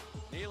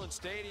Neyland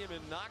Stadium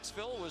in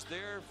Knoxville was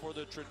there for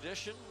the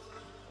tradition.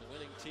 The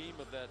winning team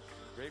of that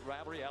great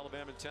rivalry,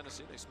 Alabama and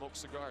Tennessee. They smoked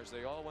cigars.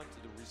 They all went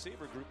to the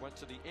receiver group, went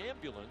to the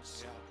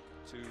ambulance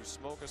to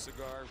smoke a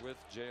cigar with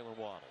Jalen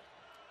Waddle.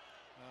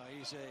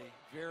 He's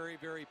a very,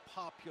 very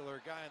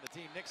popular guy on the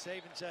team. Nick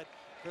Saban said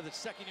for the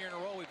 2nd year in a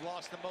row, we've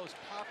lost the most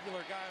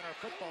popular guy on our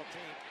football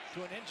team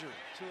to an injury,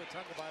 Tua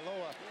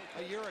Tagovailoa,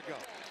 a year ago.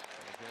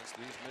 Against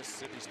these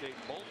Mississippi State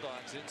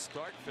Bulldogs in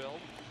Starkville,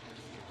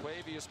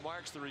 Quavius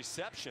marks the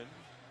reception.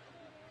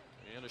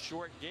 And a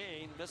short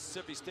gain.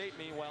 Mississippi State,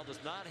 meanwhile, does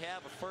not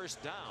have a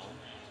first down.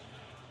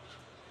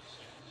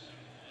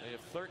 They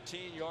have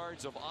 13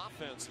 yards of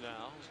offense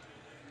now.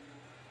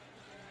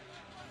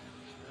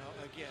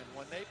 Again,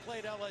 when they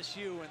played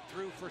LSU and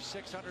threw for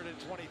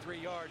 623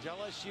 yards,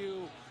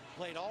 LSU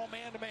played all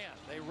man-to-man.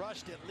 They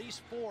rushed at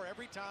least 4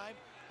 every time,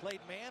 played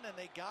man, and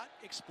they got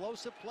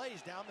explosive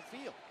plays down the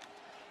field.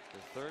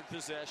 Their 3rd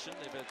possession,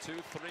 they've had 2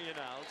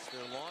 3-and-outs.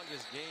 Their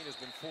longest gain has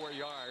been 4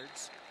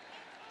 yards.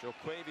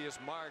 Jo'quavious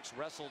Marks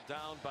wrestled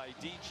down by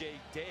DJ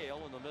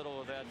Dale in the middle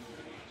of that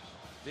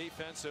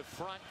defensive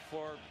front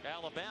for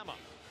Alabama.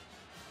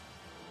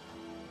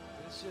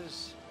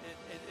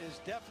 It is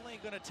definitely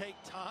going to take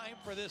time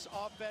for this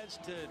offense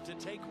to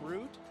take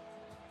root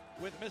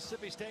with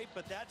Mississippi State,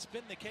 but that's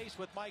been the case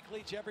with Mike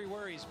Leach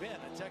everywhere he's been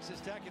at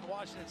Texas Tech and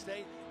Washington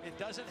State. It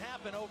doesn't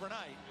happen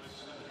overnight.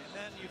 And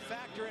then you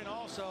factor in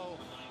also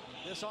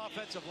this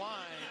offensive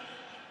line.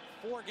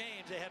 4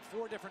 games, they had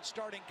 4 different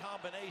starting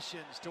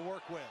combinations to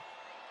work with.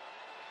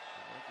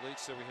 Mike Leach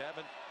said we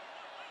haven't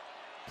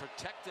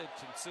protected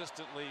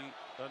consistently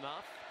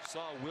enough.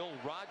 Saw Will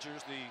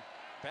Rogers, the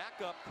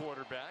backup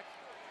quarterback.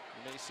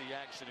 You may see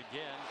action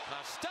again.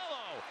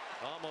 Costello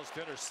almost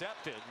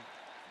intercepted,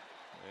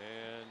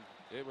 and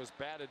it was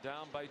batted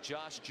down by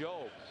Josh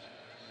Jobe.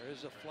 There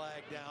is a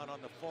flag down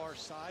on the far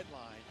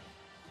sideline.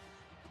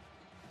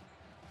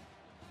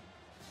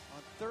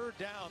 On 3rd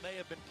down, they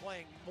have been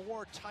playing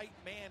more tight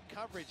man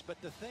coverage,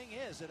 but the thing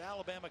is that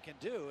Alabama can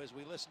do, as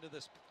we listen to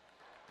this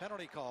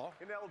penalty call.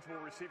 Ineligible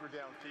receiver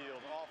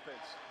downfield,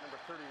 offense number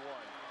 31.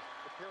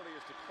 The penalty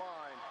is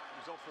declined.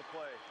 Results for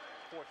play,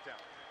 4th down.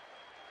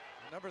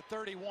 Number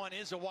 31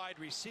 is a wide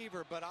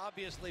receiver, but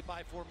obviously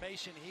by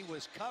formation he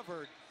was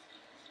covered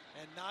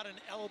and not an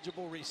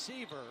eligible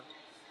receiver.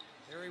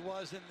 There he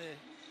was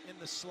in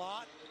the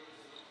slot.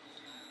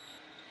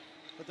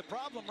 But the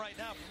problem right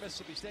now for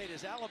Mississippi State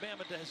is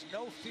Alabama has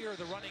no fear of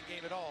the running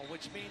game at all,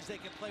 which means they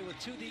can play with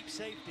 2 deep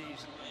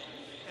safeties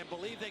and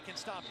believe they can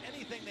stop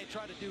anything they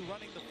try to do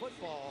running the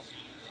football.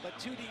 But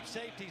 2 deep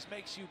safeties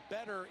makes you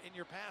better in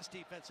your pass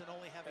defense than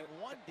only having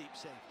 1 deep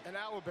safety. And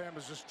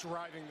Alabama's just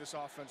driving this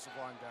offensive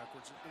line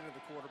backwards into the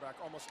quarterback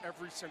almost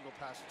every single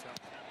pass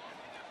attempt.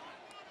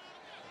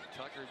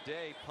 Tucker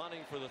Day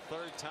punting for the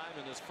 3rd time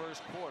in this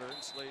first quarter.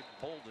 And Slade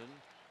Bolden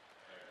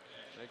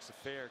makes a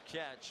fair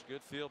catch.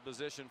 Good field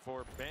position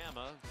for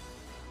Bama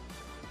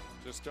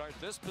to start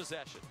this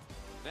possession.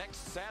 Next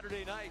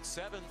Saturday night,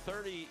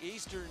 7:30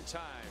 Eastern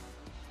time.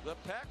 The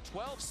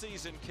Pac-12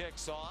 season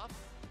kicks off.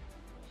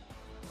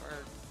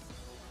 Our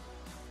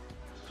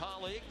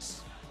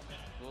colleagues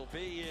will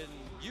be in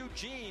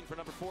Eugene for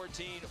number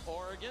 14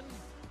 Oregon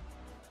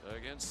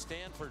against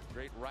Stanford.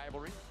 Great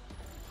rivalry.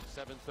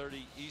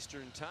 7:30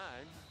 Eastern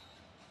time.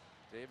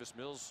 Davis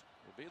Mills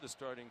will be the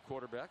starting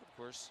quarterback. Of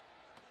course,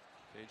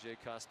 KJ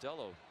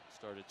Costello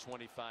started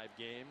 25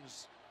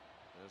 games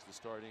as the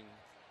starting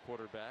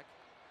quarterback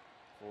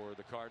for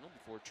the Cardinal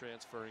before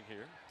transferring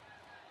here.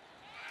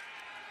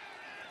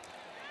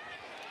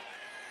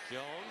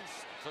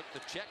 Jones took the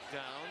check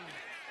down,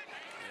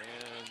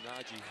 and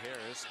Najee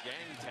Harris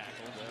gang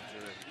tackled after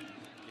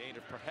a gain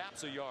of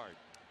perhaps a yard.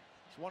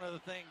 It's one of the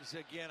things,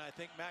 again, I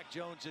think Mac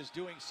Jones is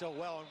doing so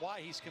well and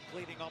why he's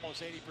completing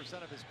almost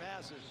 80% of his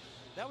passes.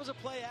 That was a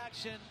play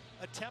action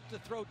attempt to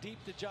throw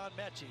deep to John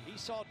Mechie. He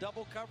saw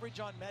double coverage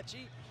on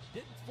Mechie,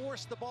 didn't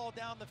force the ball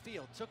down the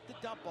field, took the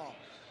dump off,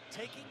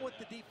 taking what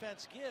the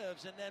defense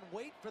gives and then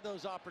wait for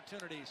those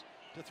opportunities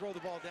to throw the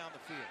ball down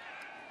the field.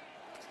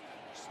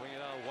 Swinging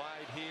out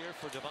wide here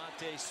for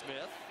Devontae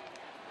Smith.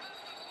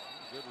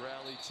 Good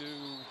rally to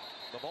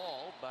the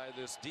ball by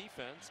this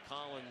defense.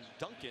 Colin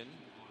Duncan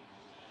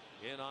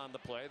in on the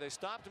play. They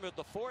stopped him at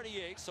the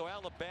 48, so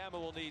Alabama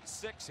will need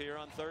 6 here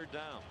on 3rd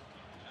down.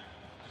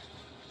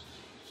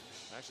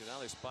 Actually, now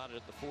they spotted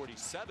at the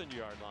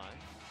 47-yard line.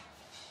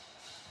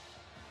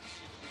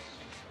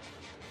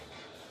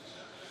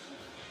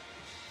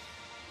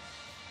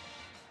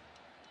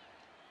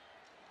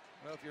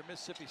 Well, if you're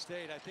Mississippi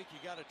State, I think you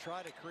got to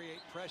try to create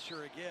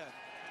pressure again.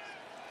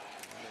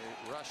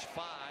 They rush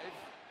 5.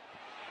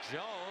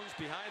 Jones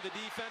behind the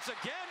defense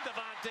again.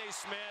 Devontae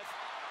Smith.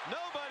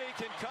 Nobody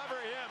can cover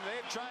him.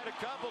 They've tried a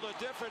couple of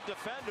different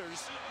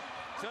defenders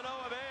to no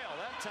avail.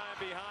 That time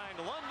behind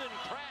London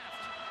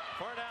Kraft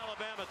for an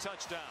Alabama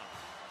touchdown.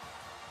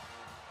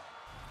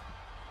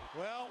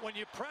 Well, when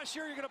you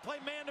pressure, you're going to play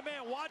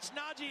man-to-man. Watch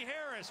Najee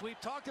Harris.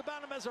 We've talked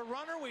about him as a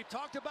runner. We've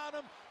talked about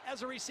him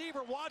as a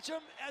receiver. Watch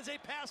him as a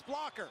pass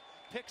blocker.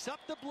 Picks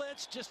up the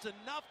blitz just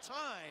enough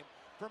time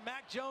for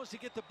Mac Jones to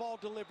get the ball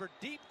delivered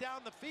deep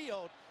down the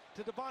field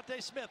to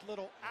Devontae Smith.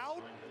 Little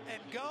out and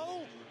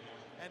go.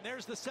 And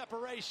there's the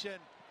separation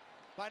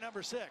by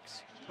number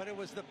 6. But it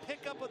was the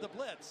pickup of the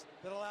blitz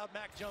that allowed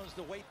Mac Jones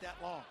to wait that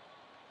long.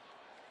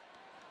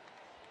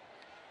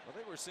 I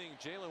think we're seeing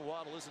Jalen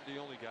Waddle isn't the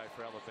only guy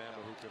for Alabama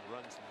who can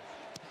run some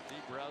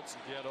deep routes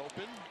and get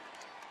open.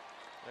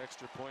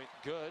 Extra point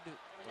good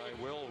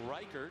by Will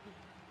Reichard.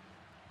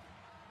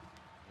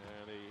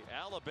 And the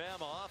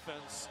Alabama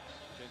offense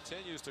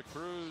continues to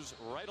cruise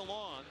right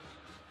along.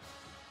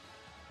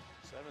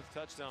 7th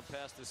touchdown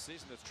pass this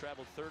season that's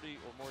traveled 30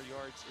 or more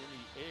yards in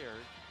the air.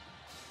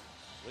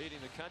 Leading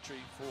the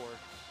country for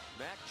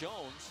Mac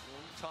Jones.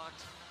 We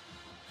talked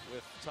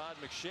with Todd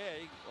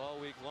McShay all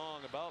week long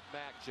about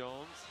Mac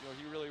Jones.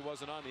 He really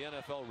wasn't on the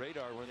NFL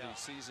radar when the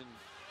season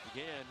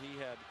began. He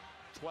had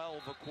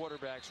 12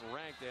 quarterbacks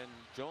ranked, and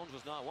Jones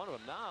was not one of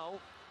them. Now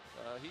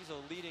he's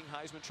a leading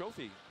Heisman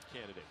Trophy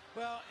candidate.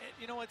 Well,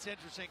 you know what's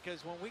interesting,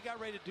 because when we got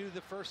ready to do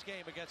the first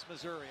game against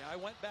Missouri, I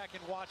went back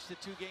and watched the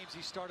 2 games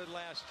he started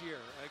last year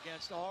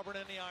against Auburn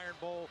in the Iron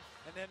Bowl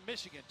and then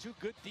Michigan, 2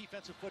 good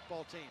defensive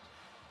football teams.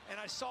 And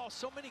I saw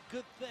so many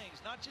good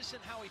things, not just in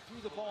how he threw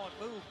the ball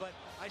and moved, but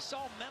I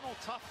saw mental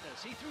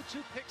toughness. He threw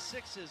 2 pick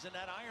sixes in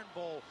that Iron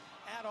Bowl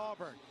at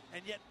Auburn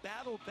and yet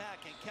battled back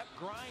and kept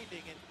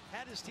grinding and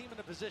had his team in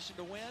a position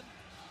to win.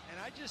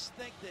 And I just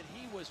think that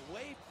he was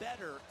way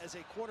better as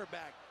a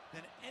quarterback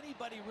than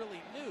anybody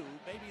really knew,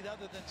 maybe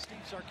other than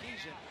Steve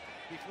Sarkisian,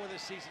 before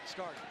this season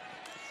started.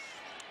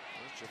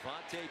 There's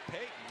Javonte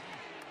Payton,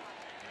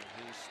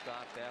 and he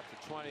stopped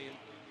after 20. And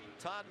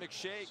Todd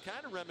McShay,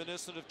 kind of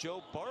reminiscent of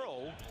Joe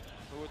Burrow,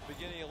 who at the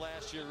beginning of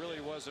last year really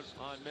wasn't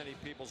on many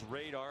people's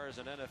radar as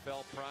an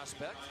NFL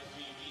prospect.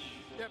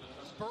 Yeah,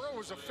 Burrow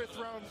was a fifth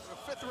round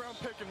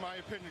pick in my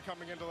opinion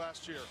coming into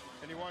last year,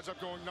 and he winds up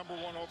going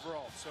 #1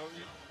 overall. So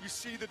you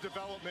see the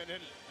development,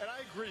 and I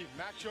agree.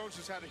 Mac Jones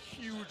has had a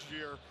huge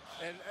year,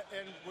 and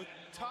what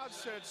Todd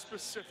said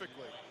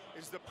specifically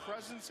is the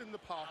presence in the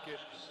pocket,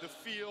 the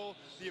feel,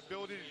 the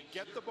ability to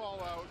get the ball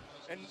out,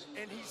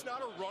 and he's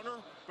not a runner,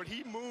 but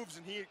he moves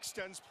and he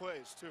extends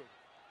plays too.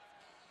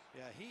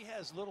 Yeah, he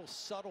has little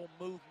subtle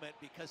movement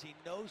because he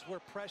knows where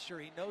pressure,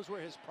 he knows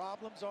where his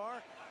problems are,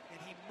 and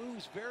he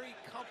moves very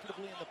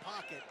comfortably in the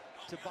pocket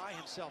to buy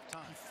himself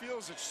time. He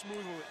feels it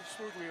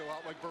smoothly a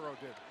lot like Burrow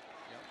did.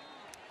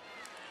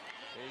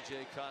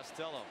 KJ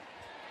Costello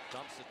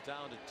dumps it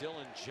down to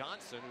Dylan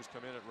Johnson, who's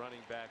come in at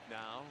running back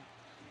now.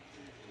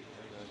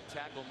 And a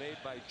tackle made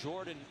by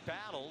Jordan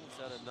Battle.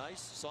 He's had a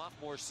nice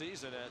sophomore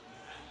season at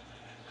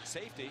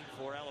safety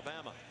for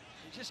Alabama.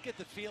 You just get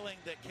the feeling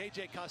that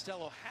KJ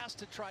Costello has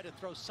to try to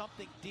throw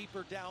something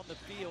deeper down the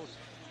field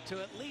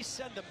to at least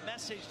send a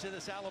message to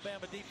this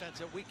Alabama defense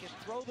that we can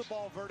throw the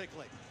ball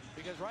vertically.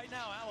 Because right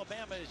now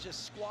Alabama is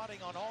just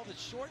squatting on all the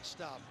short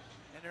stuff,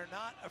 and they're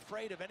not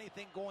afraid of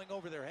anything going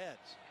over their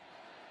heads.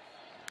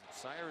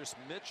 Cyrus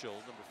Mitchell,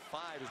 number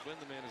 5, as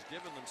Windham has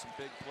given them some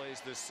big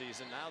plays this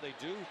season. Now they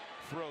do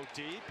throw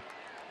deep,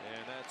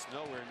 and that's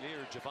nowhere near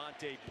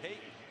Javonte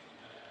Payton.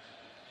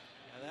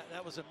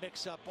 That was a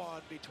mix-up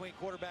on between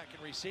quarterback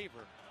and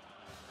receiver,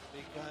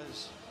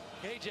 because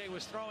KJ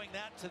was throwing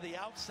that to the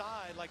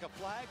outside like a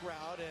flag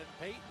route, and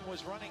Payton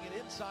was running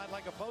it inside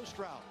like a post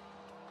route.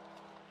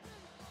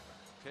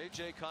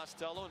 KJ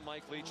Costello and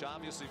Mike Leach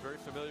obviously very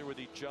familiar with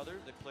each other.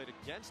 They played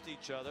against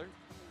each other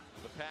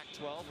in the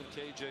Pac-12 when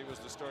KJ was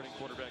the starting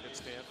quarterback at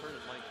Stanford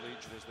and Mike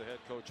Leach was the head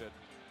coach at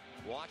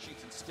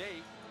Washington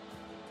State.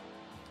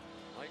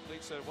 Mike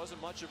Leach said it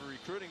wasn't much of a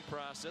recruiting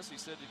process. He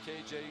said to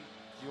KJ,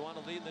 "You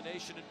want to lead the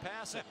nation in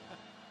passing?"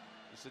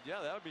 He said, "Yeah,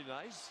 that would be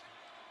nice."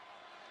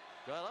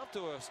 Got up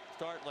to a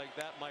start like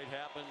that might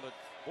happen, but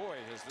boy,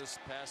 has this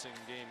passing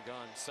game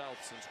gone south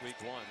since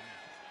week 1.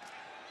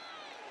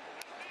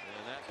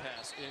 And that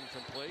pass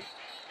incomplete.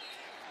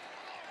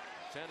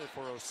 Intended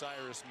for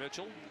Osiris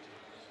Mitchell.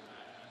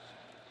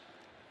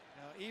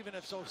 Now, even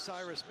if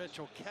Osiris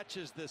Mitchell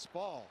catches this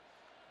ball,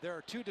 there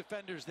are 2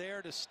 defenders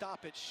there to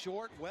stop it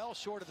short, well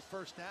short of the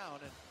first down.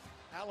 And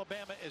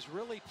Alabama is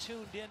really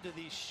tuned into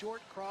these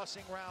short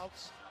crossing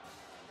routes,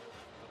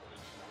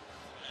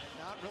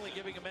 not really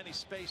giving him any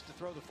space to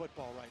throw the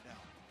football right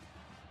now.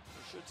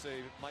 I should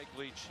say Mike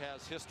Leach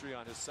has history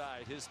on his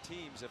side. His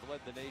teams have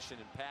led the nation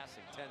in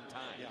passing 10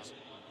 times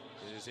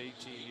in his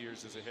 18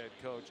 years as a head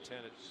coach, 10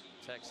 at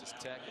Texas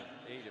Tech and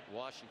 8 at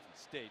Washington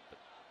State. But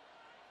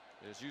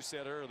as you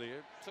said earlier,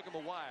 it took him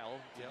a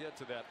while to get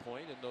to that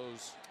point in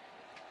those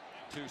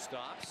 2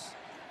 stops.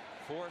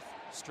 4th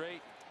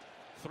straight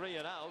 3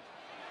 and out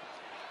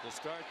to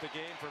start the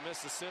game for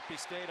Mississippi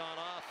State on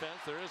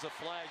offense. There is a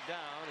flag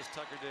down as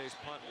Tucker Day's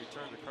punt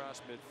returned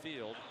across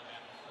midfield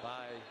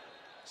by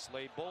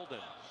Slade Bolden.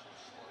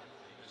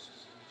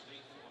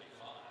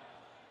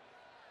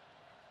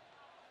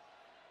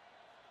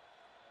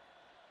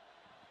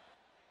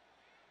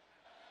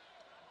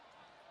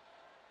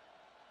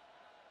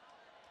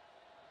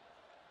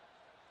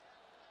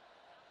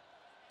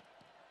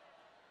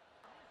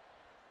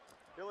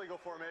 Illegal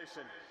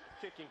formation,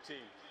 kicking team.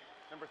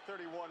 Number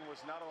 31 was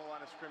not on the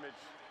line of scrimmage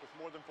with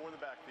more than 4 in the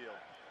backfield.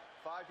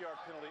 5-yard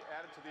penalty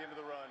added to the end of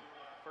the run.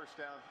 First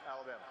down,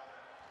 Alabama.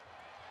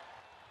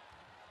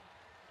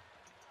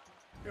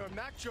 You know,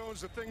 Mac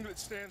Jones, the thing that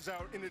stands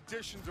out in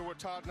addition to what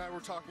Todd and I were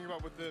talking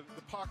about with the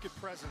pocket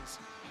presence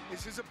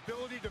is his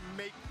ability to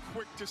make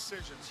quick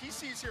decisions. He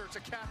sees here it's a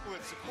cat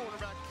blitz, a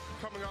quarterback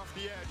coming off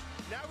the edge.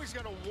 Now he's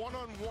got a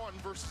one-on-one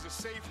versus a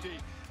safety,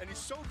 and he's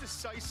so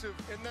decisive.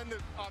 And then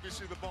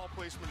obviously the ball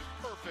placement is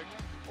perfect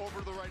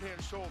over the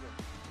right-hand shoulder.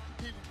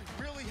 He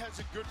really has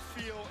a good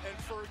feel, and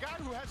for a guy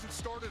who hasn't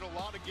started a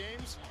lot of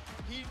games,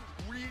 he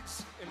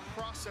reads and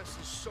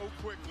processes so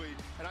quickly,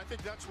 and I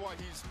think that's why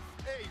he's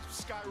A,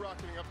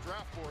 skyrocketing up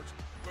draft boards,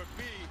 but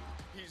B,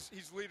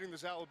 he's leading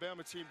this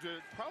Alabama team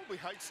to probably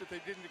heights that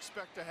they didn't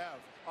expect to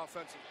have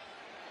offensively.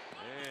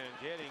 And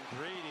getting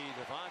greedy,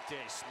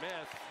 Devontae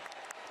Smith.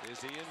 Is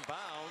he in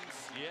bounds?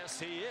 Yes,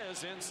 he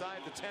is inside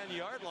the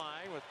 10-yard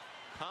line with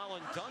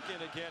Colin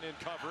Duncan again in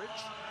coverage.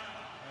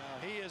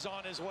 He is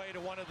on his way to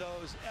one of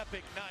those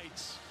epic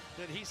nights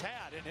that he's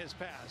had in his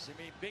past.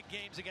 I mean, big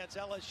games against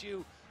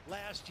LSU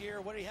last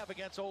year. What did he have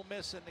against Ole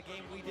Miss in the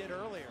game we did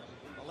earlier?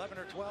 11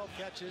 or 12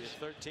 catches.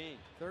 13.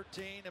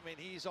 13. I mean,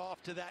 he's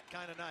off to that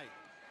kind of night.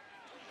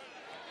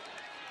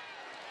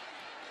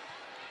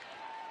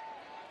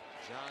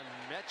 John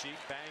Mechie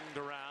banged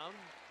around.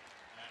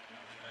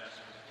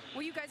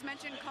 Well, you guys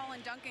mentioned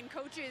Colin Duncan.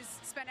 Coaches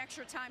spent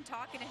extra time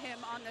talking to him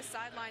on the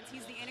sidelines.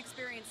 He's the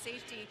inexperienced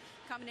safety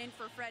coming in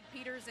for Fred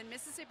Peters. And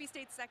Mississippi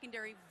State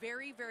secondary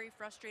very, very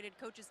frustrated.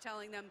 Coaches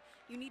telling them,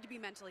 you need to be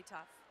mentally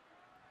tough.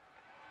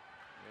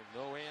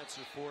 And no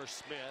answer for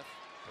Smith.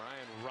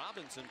 Brian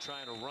Robinson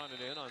trying to run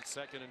it in on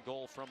 2nd and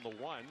goal from the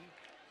 1.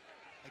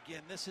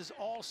 Again, this is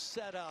all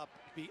set up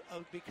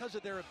because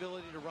of their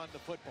ability to run the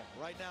football.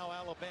 Right now,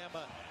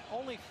 Alabama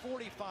only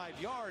 45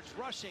 yards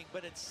rushing,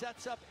 but it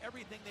sets up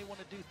everything they want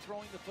to do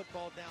throwing the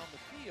football down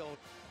the field.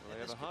 Well, they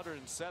have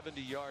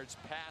 170 yards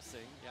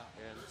passing,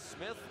 and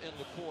Smith in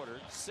the quarter,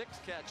 6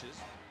 catches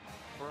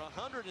for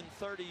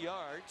 130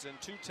 yards and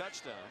 2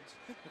 touchdowns.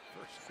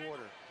 First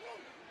quarter.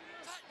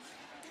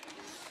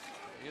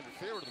 He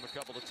interfered with him a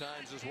couple of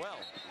times as well.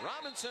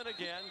 Robinson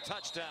again,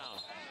 touchdown.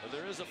 But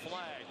there is a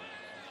flag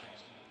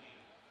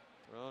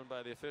thrown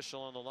by the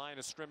official on the line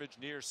of scrimmage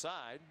near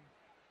side.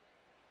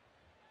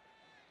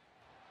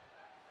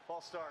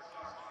 False start,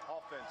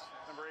 offense,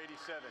 number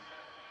 87,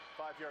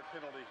 5-yard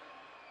penalty,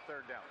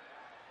 3rd down.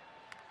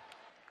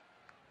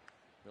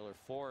 Miller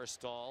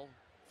Forrestall,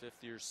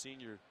 5th-year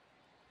senior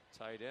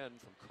tight end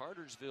from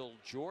Cartersville,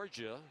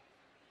 Georgia,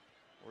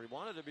 where he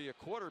wanted to be a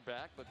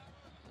quarterback, but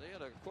they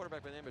had a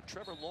quarterback by the name of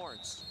Trevor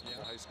Lawrence on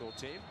the high school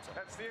team. So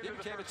That's the end he of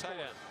the became a first tight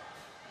quarter. end.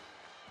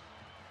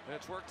 And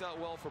it's worked out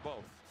well for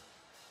both.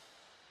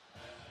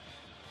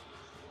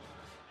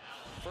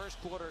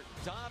 First quarter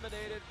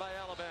dominated by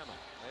Alabama.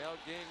 They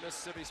outgained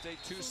Mississippi State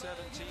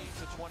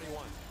 217-21.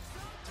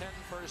 10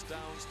 first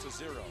downs to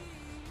 0.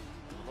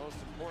 The most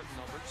important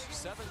numbers,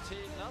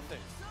 17-0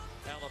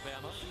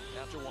 Alabama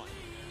after 1.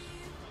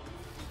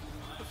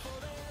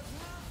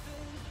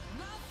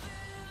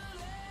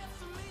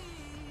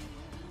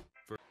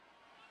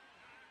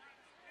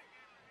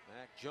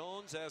 Mac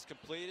Jones has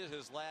completed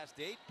his last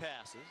 8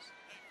 passes.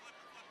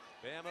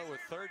 Bama with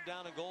 3rd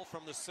down and goal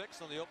from the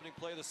 6 on the opening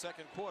play of the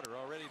 2nd quarter,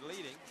 already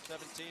leading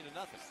 17-0.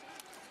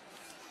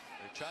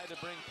 They tried to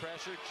bring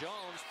pressure.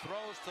 Jones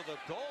throws to the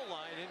goal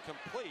line,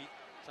 incomplete.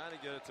 Trying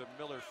to get it to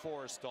Miller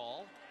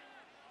Forrestall.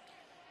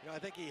 You know, I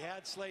think he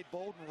had Slade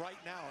Bolden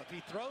right now. If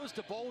he throws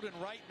to Bolden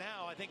right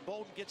now, I think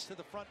Bolden gets to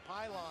the front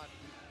pylon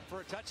for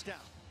a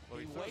touchdown. Well,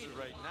 he throws it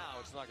right now.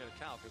 It's not going to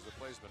count because the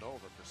play's been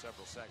over for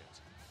several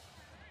seconds.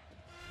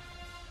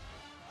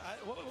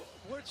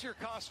 What's your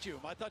costume?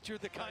 I thought you were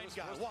the kind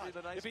guy. What?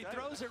 Nice if he guy.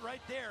 throws it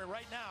right there,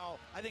 right now,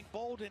 I think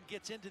Bolden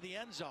gets into the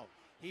end zone.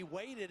 He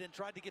waited and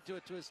tried to get to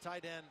it to his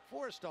tight end,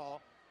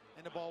 Forrestall,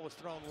 and the ball was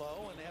thrown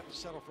low, and they have to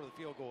settle for the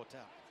field goal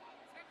attempt.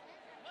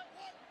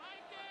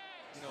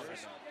 You know what I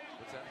know.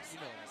 What's that? You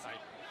know what I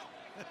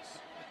know.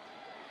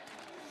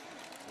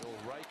 Will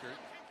Reichert.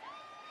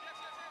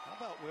 How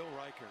about Will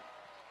Reichert?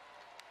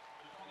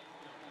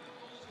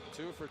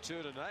 2 for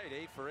 2 tonight,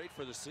 8 for 8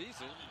 for the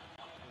season.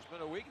 There's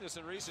been a weakness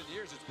in recent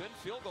years. It's been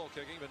field goal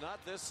kicking, but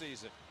not this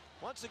season.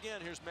 Once again,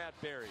 here's Matt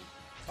Berry.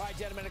 All right,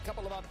 gentlemen, a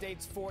couple of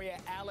updates for you.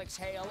 Alex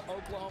Hale,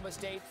 Oklahoma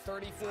State,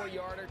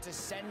 34-yarder to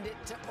send it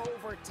to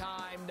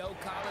overtime. No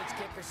college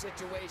kicker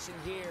situation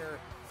here.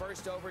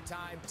 First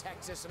overtime,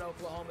 Texas and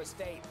Oklahoma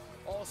State.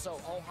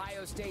 Also,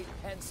 Ohio State,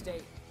 Penn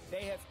State.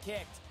 They have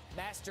kicked.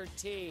 Master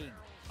Teague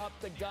up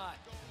the gut.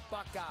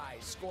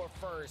 Buckeyes score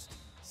first,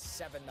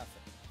 7-0. Another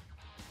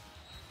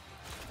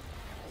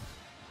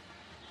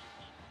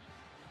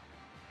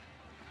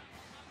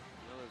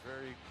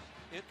very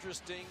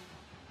interesting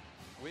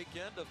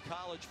weekend of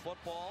college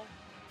football.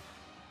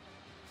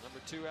 Number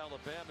 2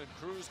 Alabama in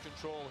cruise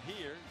control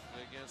here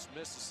against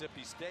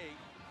Mississippi State.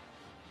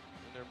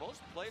 In their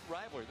most played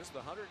rivalry. This is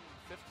the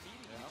 105th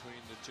meeting between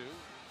the two.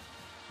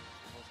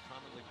 The most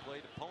commonly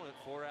played opponent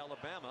for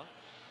Alabama.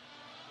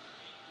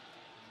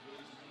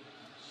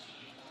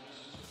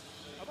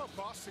 How about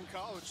Boston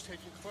College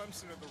taking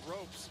Clemson at the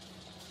ropes?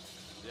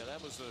 Yeah,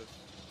 that was a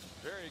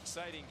very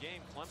exciting game.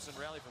 Clemson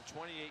rallied from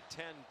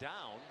 28-10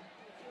 down.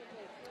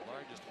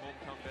 Largest home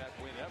comeback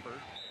win ever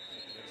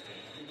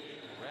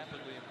against a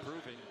rapidly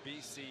improving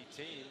BC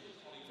team.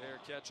 Fair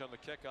catch on the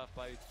kickoff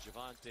by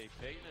Javonte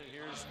Payton. And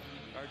here's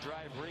our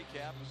drive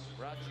recap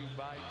brought to you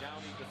by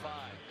Downey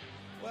Defy.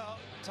 Well,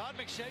 Todd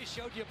McShay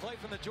showed you a play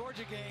from the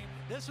Georgia game.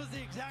 This was the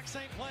exact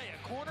same play,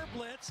 a corner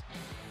blitz,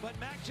 but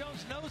Mac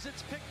Jones knows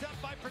it's picked up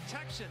by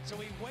protection, so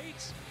he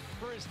waits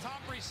for his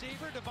top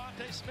receiver,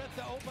 Devontae Smith,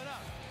 to open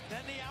up.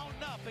 Then the out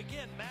and up.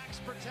 Again, Mac's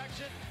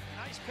protection.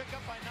 Nice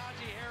pickup by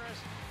Najee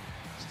Harris.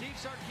 Steve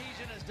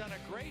Sarkisian has done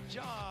a great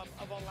job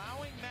of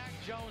allowing Mac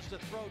Jones to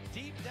throw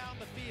deep down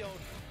the field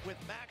with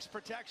Mac's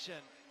protection,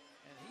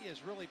 and he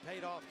has really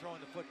paid off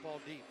throwing the football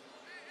deep.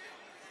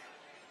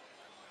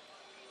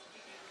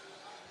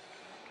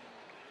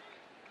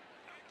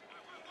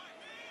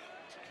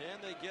 Can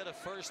they get a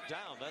first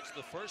down? That's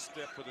the first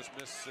step for this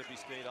Mississippi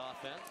State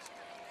offense.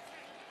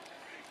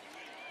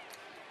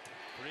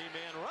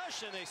 3-man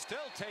rush, and they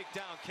still take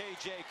down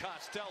KJ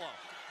Costello.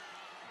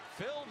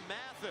 Phil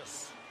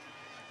Mathis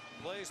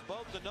plays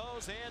both the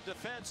nose and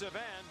defensive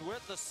end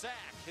with the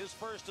sack, his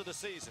first of the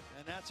season.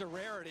 And that's a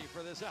rarity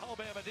for this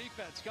Alabama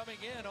defense. Coming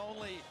in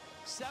only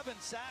 7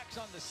 sacks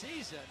on the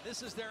season.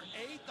 This is their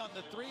 8th on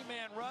the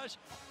 3-man rush,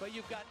 but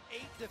you've got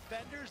 8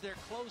 defenders. They're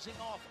closing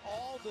off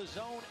all the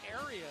zone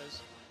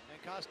areas, and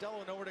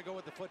Costello nowhere to go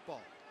with the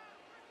football.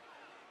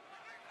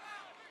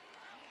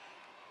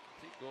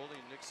 Pete Golding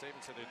and Nick Saban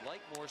said they'd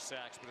like more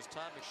sacks, but as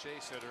Todd McShay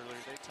said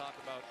earlier, they talk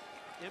about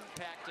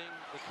impacting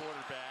the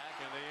quarterback,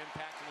 and they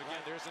impact him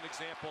again. There's an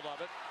example of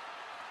it.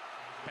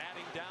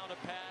 batting down a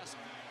pass,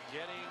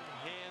 getting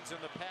hands in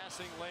the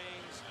passing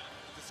lanes,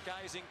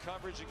 disguising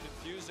coverage and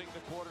confusing the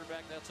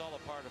quarterback. That's all a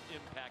part of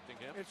impacting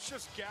him. It's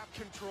just gap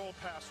control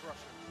pass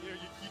rushing. You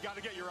know, you got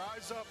to get your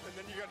eyes up, and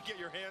then you got to get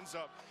your hands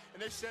up.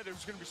 And they said it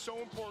was going to be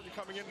so important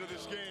coming into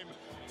this game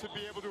to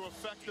be able to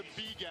affect the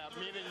B gap,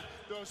 meaning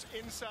those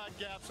inside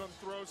gaps on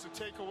throws to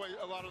take away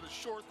a lot of the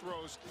short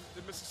throws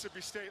that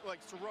Mississippi State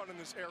likes to run in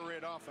this air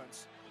raid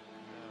offense.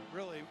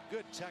 Really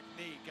good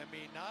technique. I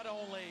mean, not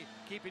only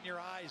keeping your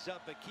eyes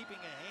up, but keeping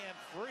a hand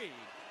free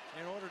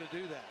in order to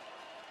do that.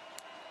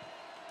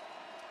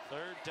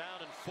 3rd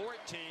down and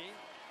 14.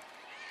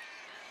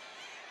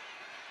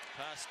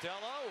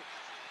 Costello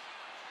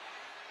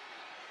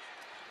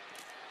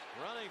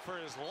running for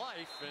his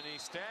life, and he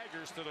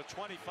staggers to the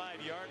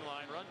 25-yard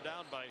line, run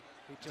down by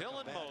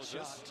Dylan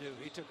Moses.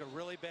 He took a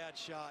really bad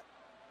shot.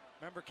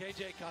 Remember,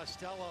 KJ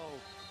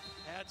Costello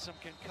had some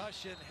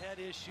concussion head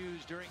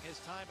issues during his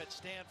time at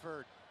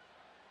Stanford,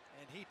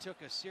 and he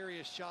took a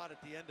serious shot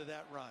at the end of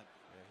that run.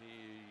 Yeah, he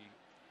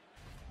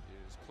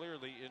is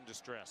clearly in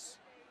distress.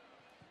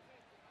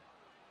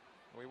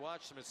 We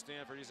watched him at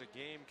Stanford. He's a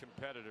game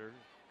competitor.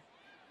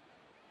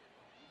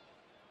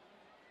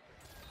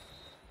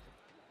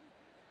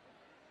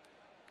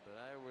 But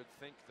I would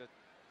think that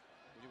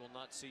we will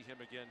not see him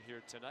again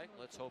here tonight.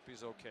 Let's hope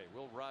he's okay.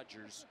 Will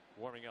Rogers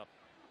warming up.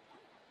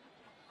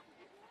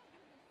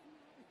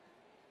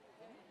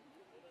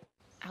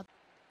 The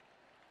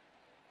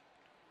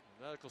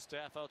medical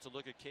staff out to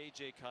look at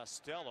KJ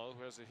Costello,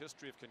 who has a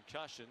history of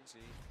concussions.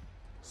 He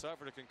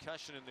suffered a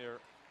concussion in their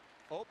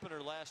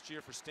opener last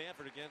year for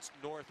Stanford against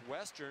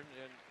Northwestern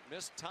and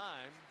missed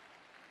time.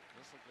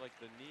 This looked like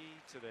the knee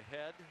to the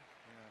head.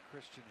 Yeah,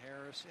 Christian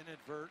Harris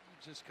inadvertent,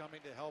 just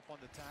coming to help on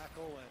the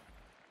tackle, and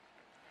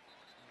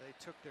they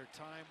took their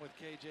time with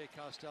KJ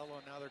Costello,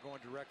 and now they're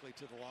going directly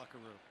to the locker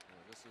room.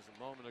 Yeah, this is a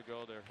moment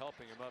ago. They're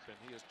helping him up, and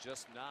he is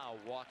just now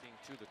walking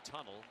to the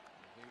tunnel.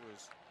 He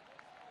was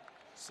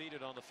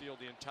seated on the field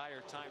the entire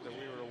time that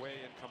we were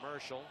away in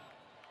commercial.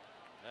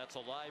 That's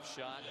a live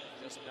shot,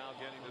 just now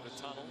getting to the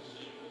tunnel.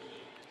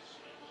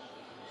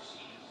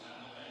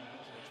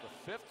 It's the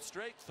 5th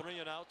straight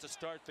 3-and-out to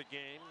start the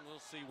game.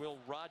 We'll see Will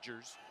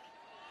Rogers,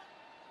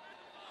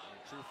 a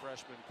true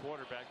freshman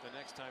quarterback, the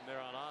next time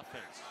they're on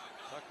offense.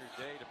 Tucker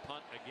Day to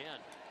punt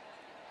again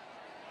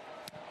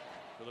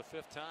for the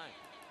 5th time.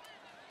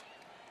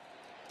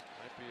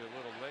 Might be a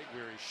little leg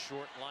weary.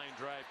 Short line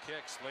drive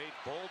kick. Slade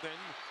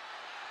Bolden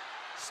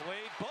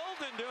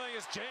doing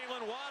his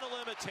Jalen Waddle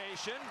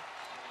imitation.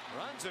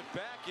 Runs it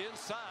back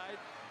inside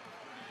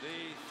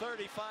the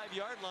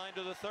 35-yard line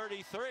to the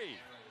 33.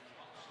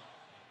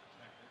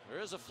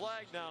 There is a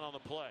flag down on the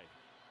play.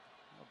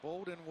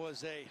 Bolden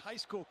was a high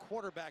school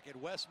quarterback at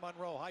West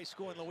Monroe High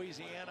School in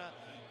Louisiana.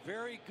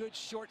 Very good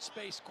short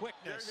space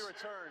quickness. There's the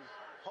return.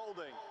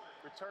 Holding.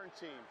 Return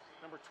team.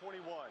 Number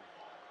 21.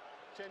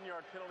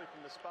 10-yard penalty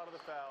from the spot of the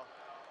foul.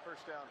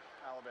 1st down,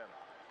 Alabama.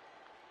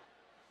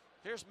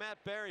 Here's Matt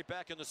Barry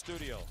back in the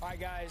studio. All right,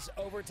 guys,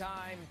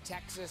 overtime,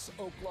 Texas,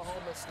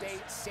 Oklahoma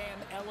State. Sam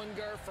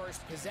Ehlinger,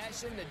 first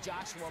possession to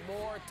Joshua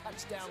Moore,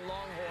 touchdown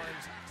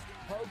Longhorns.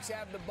 Pokes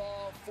have the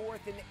ball,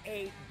 4th and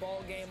 8,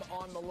 ball game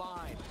on the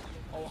line.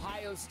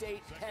 Ohio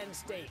State, Penn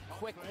State,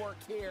 quick work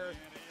here.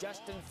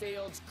 Justin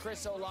Fields,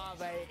 Chris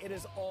Olave. It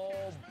is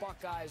all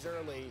Buckeyes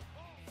early,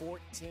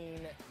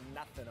 14-0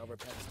 over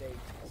Penn State.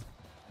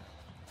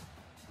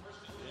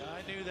 Yeah,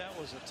 I knew that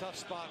was a tough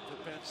spot for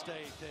Penn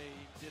State. They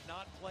did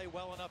not play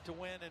well enough to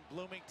win in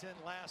Bloomington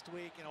last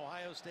week, and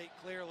Ohio State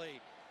clearly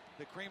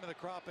the cream of the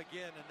crop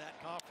again in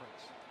that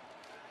conference.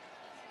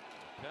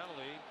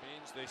 Penalty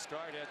means they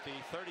start at the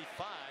 35.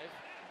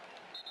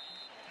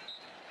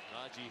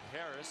 Najee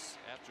Harris,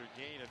 after a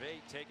gain of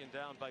 8, taken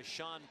down by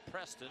Sean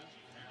Preston,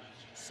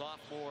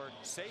 sophomore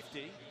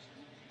safety.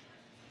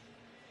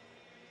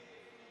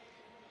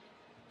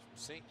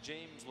 St.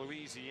 James,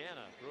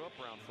 Louisiana. Grew up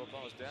around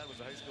football. His dad was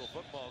a high school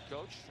football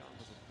coach. Sean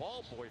was a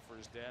ball boy for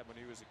his dad when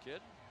he was a kid.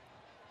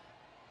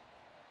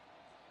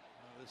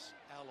 This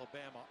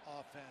Alabama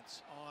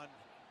offense on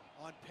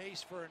pace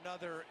for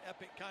another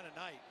epic kind of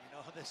night. You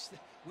know,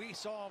 we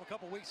saw him a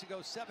couple weeks ago,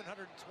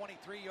 723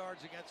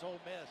 yards against Ole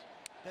Miss,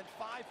 then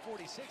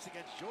 546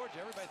 against Georgia.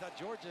 Everybody thought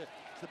Georgia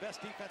is the best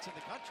defense in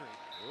the country.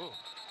 Ooh.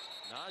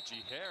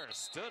 Najee Harris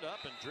stood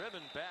up and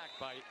driven back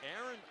by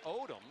Aaron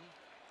Odom.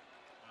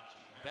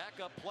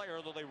 Backup player,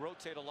 although they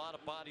rotate a lot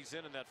of bodies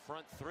in that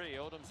front 3.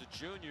 Odom's a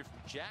junior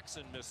from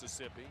Jackson,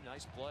 Mississippi.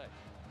 Nice play.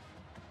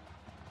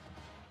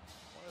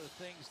 One of the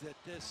things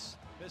that this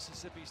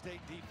Mississippi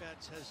State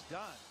defense has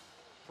done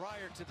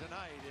prior to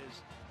tonight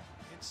is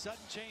in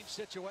sudden change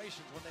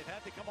situations when they've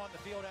had to come on the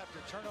field after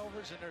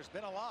turnovers, and there's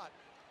been a lot,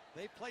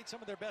 they've played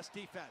some of their best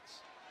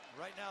defense.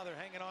 Right now they're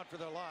hanging on for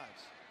their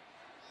lives.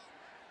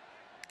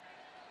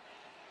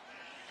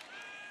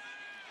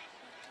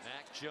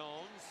 Mac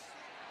Jones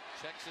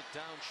checks it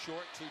down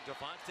short to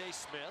Devontae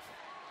Smith.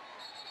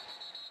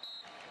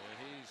 And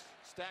he's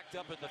stacked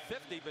up at the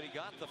 50, but he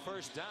got the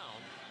 1st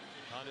down.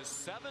 on his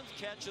 7th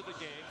catch of the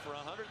game for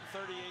 138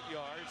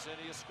 yards, and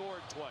he has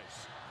scored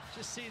twice.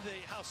 Just see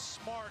how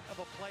smart of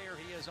a player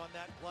he is on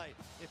that play.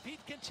 If he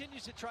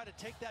continues to try to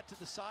take that to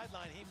the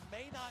sideline, he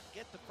may not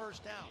get the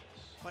first down.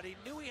 But he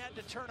knew he had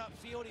to turn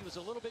upfield. He was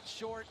a little bit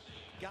short,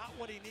 got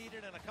what he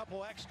needed and a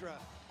couple extra.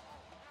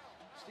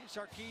 Steve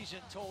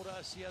Sarkisian told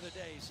us the other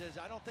day, he says,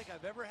 I don't think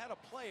I've ever had a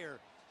player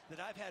that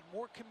I've had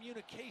more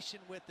communication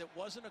with that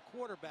wasn't a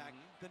quarterback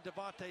than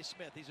Devontae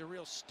Smith. He's a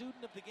real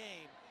student of the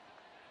game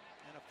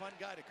and a fun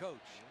guy to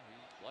coach.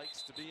 He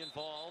likes to be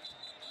involved.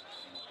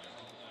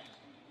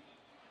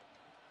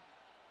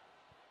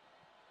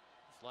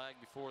 Flag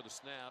before the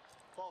snap.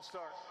 False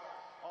start.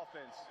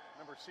 Offense,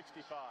 number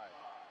 65.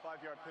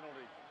 5-yard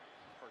penalty.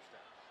 First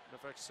down. In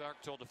fact,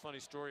 Sark told a funny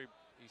story.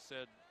 He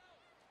said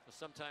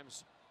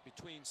sometimes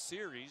between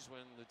series,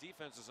 when the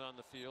defense is on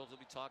the field, he'll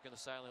be talking to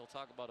silent. He'll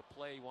talk about a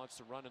play he wants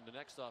to run in the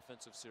next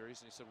offensive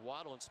series. And he said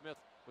Waddle and Smith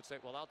would say,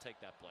 well, I'll take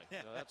that play. You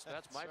know, that's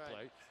my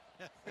right.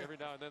 play. Every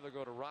now and then they'll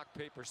go to rock,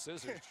 paper,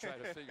 scissors to try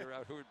to figure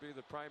out who would be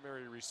the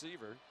primary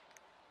receiver.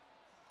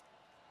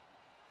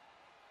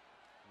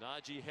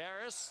 Najee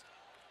Harris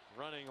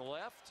running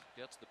left,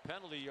 gets the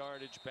penalty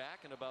yardage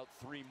back and about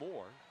 3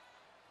 more.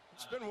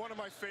 It's been one of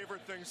my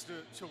favorite things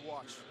to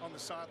watch on the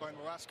sideline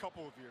the last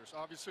couple of years.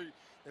 Obviously,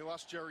 they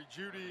lost Jerry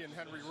Jeudy and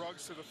Henry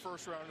Ruggs to the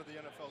first round of the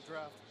NFL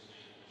draft.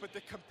 But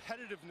the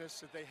competitiveness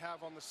that they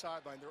have on the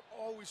sideline, they're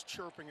always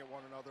chirping at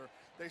one another.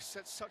 They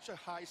set such a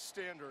high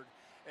standard.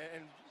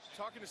 And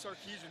talking to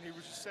Sarkisian, he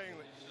was just saying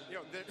that, you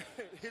know, that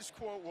his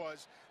quote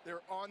was,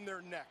 they're on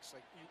their necks.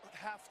 Like, you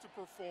have to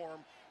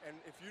perform, and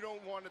if you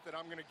don't want it, then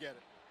I'm going to get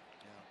it.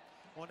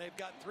 When they've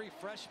got 3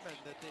 freshmen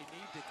that they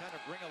need to kind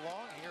of bring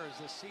along here as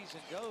this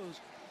season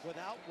goes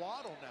without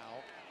Waddle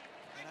now.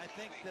 And I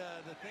think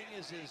the thing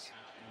is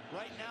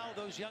right now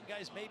those young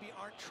guys maybe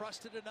aren't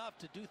trusted enough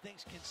to do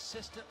things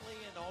consistently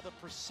and all the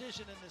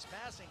precision in this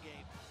passing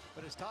game.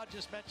 But as Todd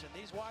just mentioned,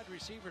 these wide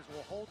receivers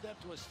will hold them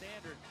to a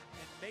standard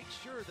and make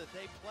sure that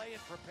they play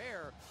and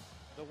prepare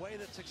the way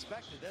that's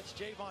expected. That's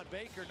Javon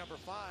Baker, number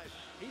 5.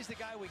 He's the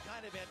guy we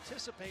kind of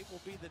anticipate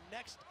will be the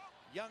next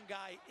young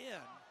guy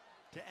in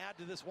to add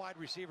to this wide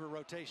receiver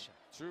rotation.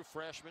 True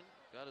freshman,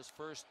 got his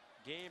first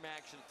game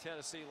action at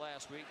Tennessee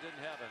last week,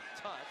 didn't have a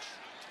touch.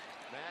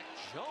 Mac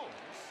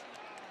Jones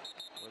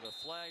with a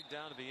flag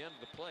down to the end of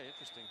the play.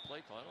 Interesting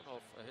play call. I don't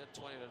know if ahead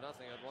 20-0,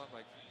 I'd want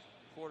my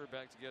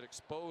quarterback to get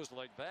exposed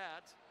like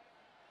that.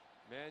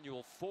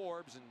 Manuel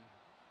Forbes and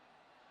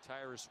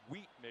Tyrus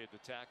Wheat made the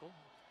tackle.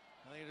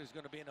 I think there's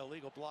going to be an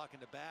illegal block in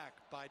the back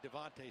by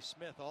Devontae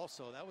Smith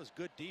also. That was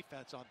good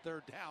defense on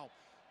 3rd down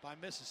by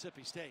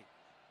Mississippi State.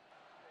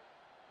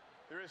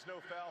 There is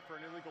no foul for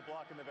an illegal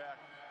block in the back.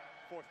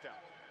 4th down.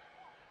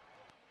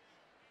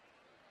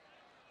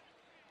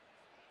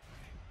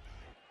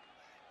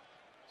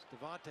 It's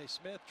Devontae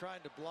Smith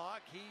trying to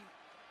block. He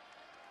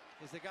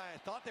is the guy I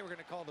thought they were going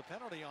to call the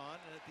penalty on.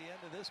 And at the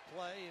end of this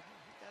play, he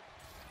got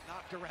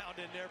knocked around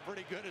in there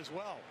pretty good as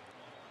well.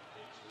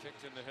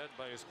 Kicked in the head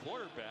by his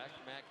quarterback,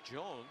 Mac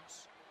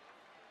Jones.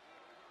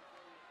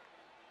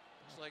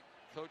 Looks like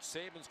Coach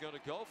Saban's going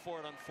to go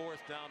for it on 4th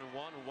down and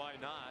 1. Why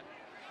not?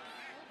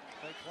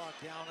 Play clock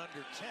down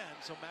under 10,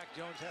 so Mac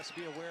Jones has to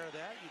be aware of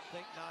that. You'd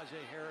think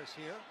Najee Harris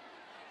here.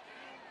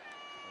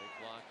 Play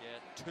clock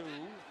at 2,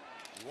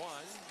 1.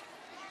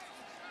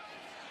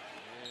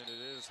 And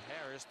it is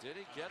Harris.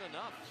 Did he get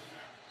enough?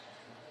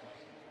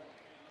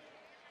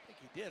 I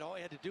think he did. All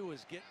he had to do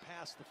was get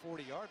past the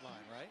 40-yard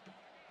line, right?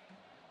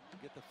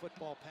 Get the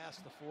football past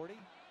the 40. I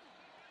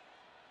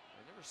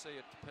never say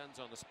it depends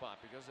on the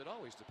spot, because it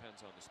always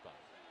depends on the spot.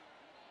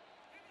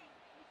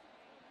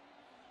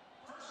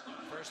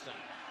 First down.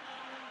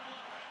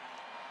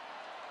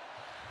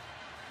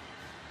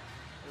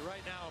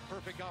 Right now, a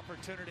perfect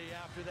opportunity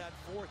after that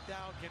 4th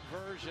down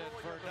conversion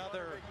for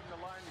another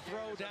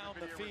throw down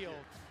the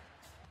field.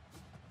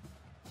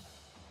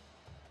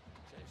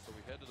 Okay, so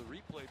we head to the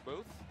replay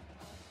booth.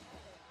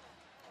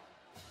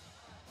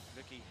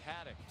 Mickey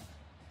Haddock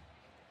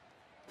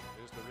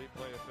is the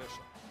replay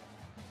official.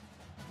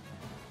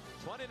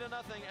 20-0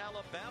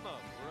 Alabama.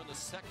 We're in the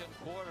 2nd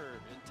quarter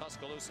in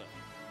Tuscaloosa.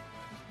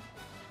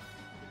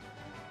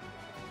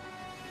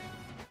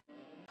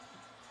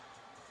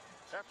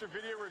 After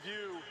video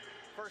review,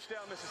 first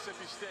down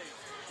Mississippi State.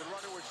 The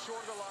runner was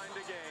short of the line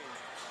to gain.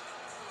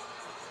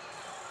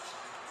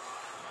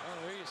 Well,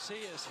 there you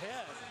see his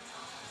head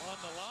on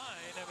the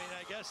line. I mean,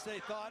 I guess they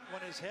thought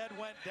when his head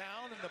went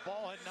down and the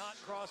ball had not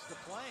crossed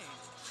the plane.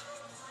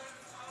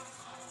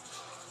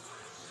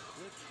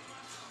 Good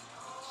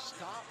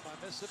stop by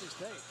Mississippi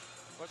State.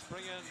 Let's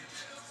bring in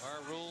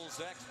our rules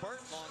expert,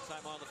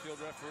 longtime on the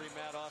field referee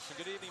Matt Austin.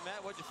 Good evening,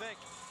 Matt. What'd you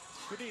think?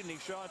 Good evening,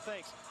 Sean.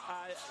 Thanks.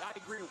 I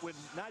agree. When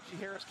Najee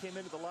Harris came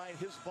into the line,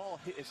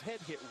 his head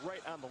hit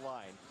right on the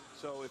line.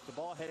 So if the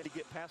ball had to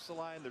get past the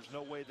line, there's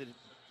no way that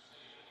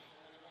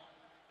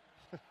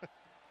it...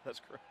 That's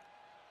correct.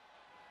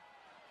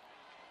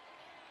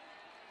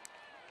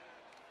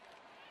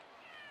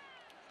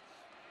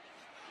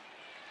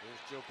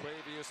 Here's Joe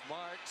Quavius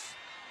Marks.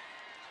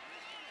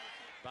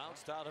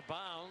 Bounced out of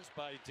bounds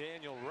by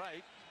Daniel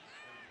Wright.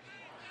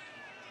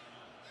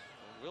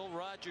 Will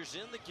Rogers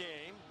in the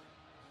game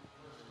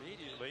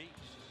immediately.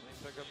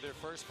 They pick up their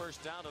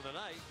first down of the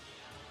night.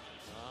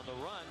 On the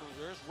run,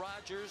 there's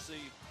Rogers, the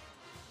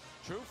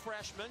true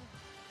freshman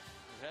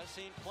who has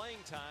seen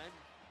playing time.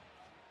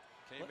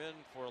 Came in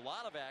for a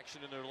lot of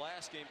action in their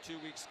last game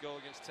 2 weeks ago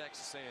against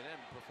Texas A&M.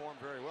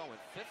 Performed very well. Went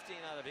 15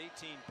 out of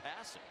 18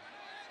 passing.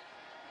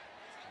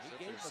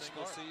 He gave a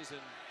single season,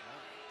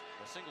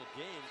 a single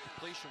game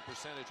completion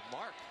percentage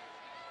mark.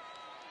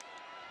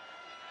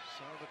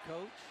 Son of a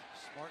coach,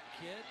 smart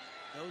kid,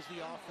 knows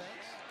the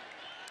offense.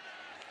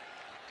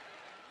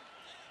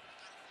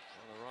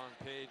 On the wrong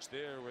page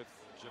there with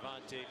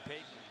Javonte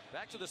Payton.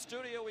 Back to the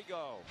studio we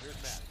go. Here's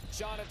Matt.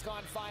 Sean, it's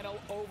gone final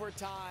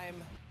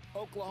overtime.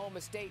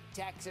 Oklahoma State,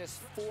 Texas,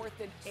 4th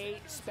and 8.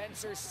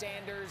 Spencer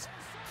Sanders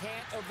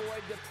can't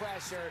avoid the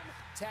pressure.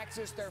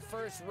 Texas, their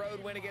first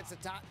road win against a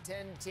top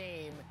 10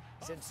 team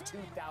since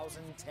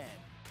 2010.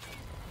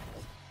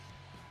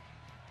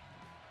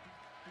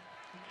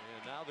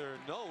 And now there are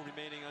no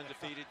remaining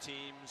undefeated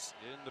teams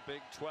in the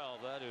Big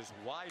 12. That is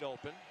wide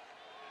open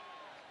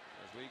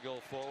as we go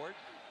forward.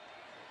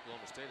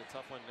 Oklahoma State, a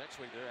tough one next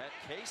week. They're at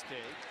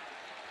K-State.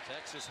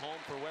 Texas home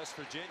for West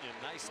Virginia.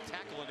 Nice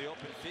tackle in the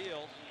open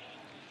field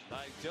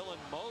by Dylan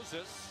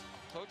Moses.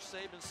 Coach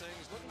Saban saying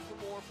he's looking for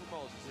more from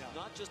Moses. It's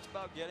not just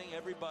about getting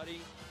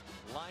everybody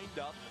lined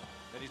up,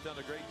 and he's done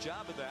a great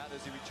job of that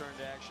as he returned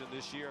to action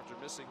this year after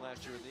missing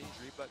last year with the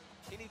injury, but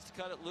he needs to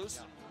cut it loose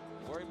and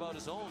worry about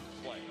his own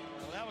play.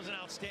 Well, that was an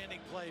outstanding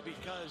play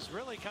because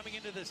really coming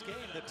into this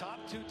game, the top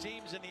 2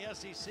 teams in the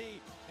SEC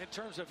in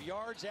terms of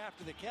yards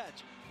after the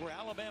catch were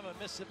Alabama and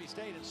Mississippi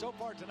State, and so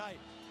far tonight,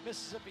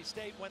 Mississippi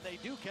State, when they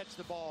do catch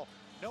the ball,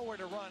 nowhere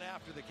to run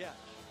after the catch.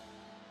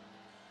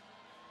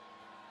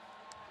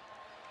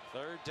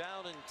 3rd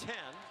down and 10.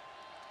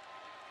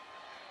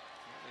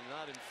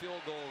 Not in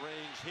field goal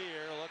range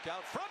here. Look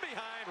out from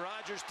behind.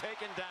 Rogers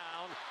taken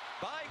down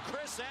by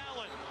Chris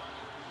Allen.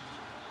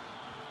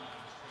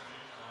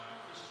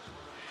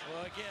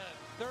 Well, again,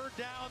 3rd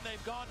down.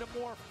 They've gone to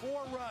more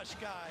 4 rush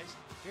guys.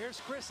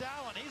 Here's Chris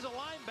Allen. He's a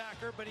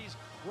linebacker, but he's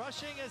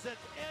rushing as an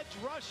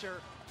edge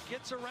rusher.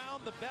 Gets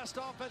around the best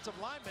offensive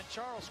lineman,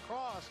 Charles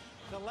Cross,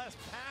 the left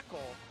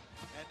tackle,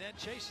 and then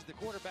chases the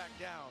quarterback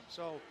down.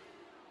 So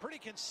pretty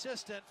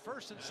consistent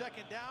 1st and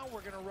 2nd down.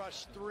 We're going to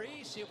rush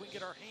 3, see if we can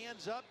get our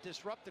hands up,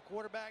 disrupt the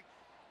quarterback.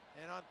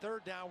 And on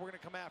 3rd down, we're going to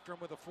come after him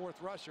with a 4th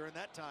rusher. And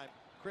that time,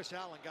 Chris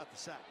Allen got the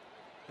sack.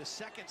 The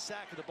 2nd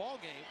sack of the ball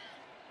game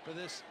for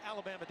this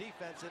Alabama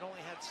defense that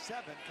only had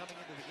 7 coming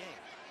into the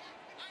game.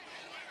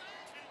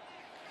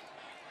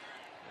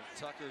 And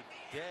Tucker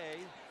Day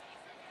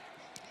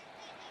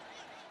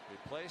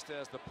replaced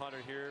as the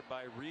punter here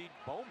by Reed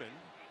Bowman.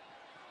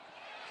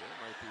 They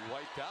might be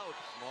wiped out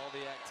from all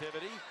the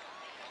activity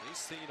he's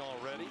seen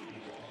already.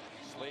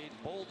 Slade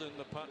Bolden,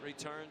 the punt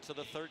return to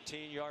the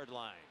 13-yard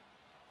line.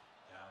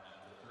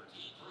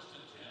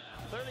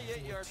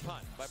 38-yard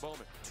punt by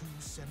Bowman. 2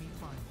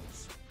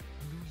 semifinals.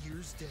 New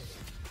Year's Day.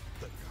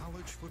 The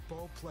college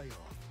football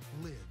playoff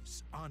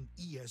lives on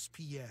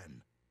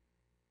ESPN.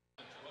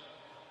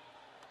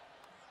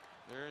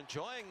 They're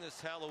enjoying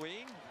this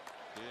Halloween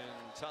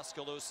in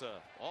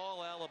Tuscaloosa.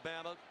 All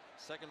Alabama,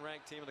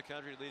 2nd-ranked team in the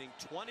country, leading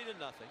 20-0.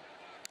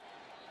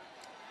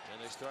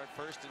 And they start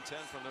 1st and 10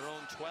 from their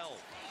own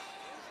 12.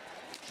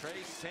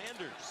 Trey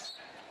Sanders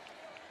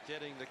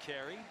getting the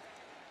carry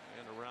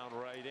and around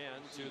right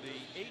end to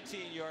the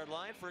 18-yard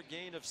line for a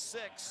gain of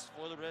 6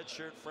 for the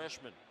redshirt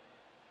freshman.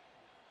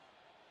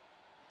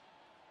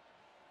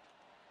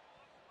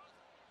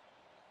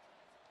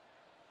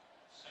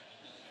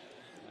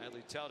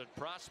 Highly touted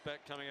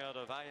prospect coming out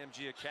of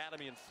IMG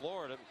Academy in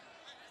Florida.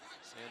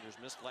 Sanders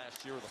missed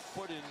last year with a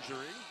foot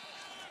injury.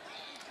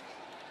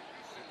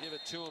 We'll give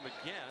it to him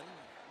again.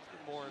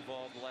 More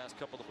involved the last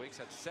couple of weeks.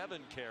 Had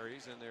 7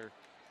 carries in their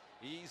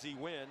easy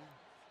win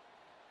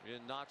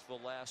in Knoxville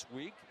last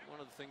week. One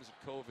of the things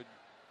that COVID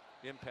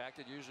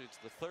impacted. Usually it's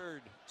the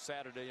 3rd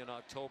Saturday in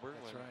October.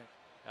 That's when right.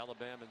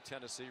 Alabama and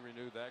Tennessee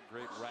renewed that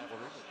great rivalry.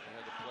 They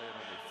had to play it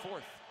on the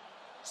 4th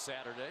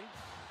Saturday.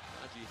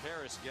 Najee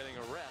Harris getting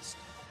a rest.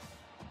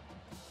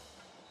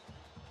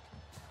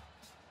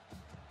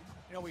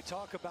 You know, we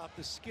talk about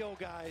the skill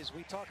guys.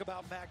 We talk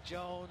about Mac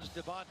Jones,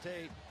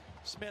 Devontae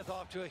Smith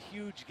off to a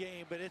huge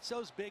game, but it's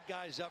those big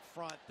guys up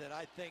front that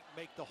I think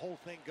make the whole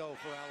thing go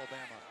for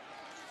Alabama.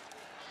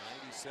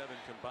 97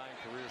 combined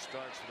career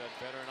starts for that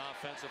veteran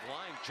offensive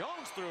line.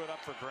 Jones threw it up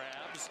for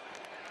grabs.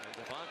 And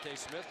Devontae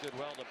Smith did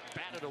well to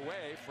bat it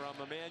away from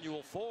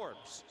Emmanuel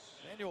Forbes.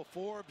 Emmanuel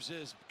Forbes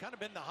has kind of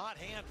been the hot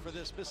hand for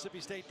this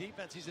Mississippi State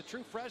defense. He's a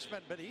true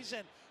freshman, but he's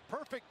in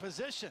perfect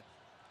position.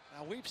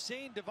 Now, we've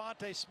seen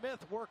Devontae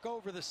Smith work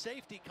over the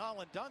safety,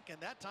 Colin Duncan.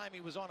 That time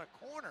he was on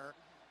a corner.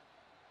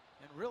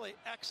 And really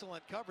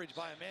excellent coverage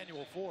by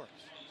Emmanuel Forbes.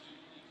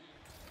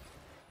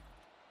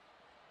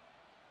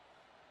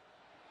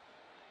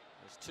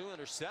 There's 2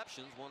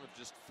 interceptions, one of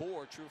just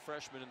 4 true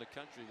freshmen in the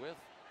country with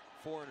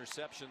 4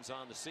 interceptions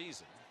on the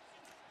season.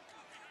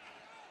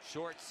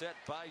 Short set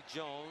by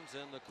Jones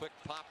and the quick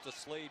pop to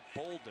Slade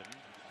Bolden.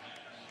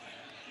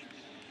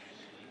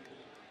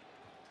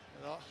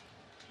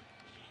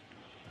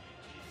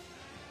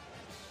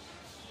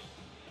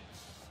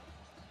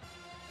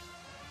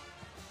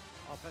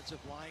 Offensive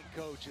line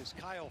coach is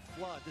Kyle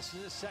Flood. This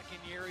is his second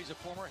year. He's a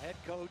former head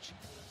coach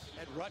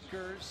at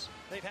Rutgers.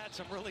 They've had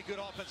some really good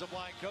offensive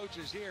line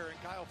coaches here,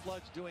 and Kyle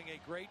Flood's doing a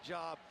great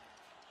job.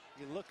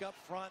 You look up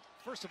front.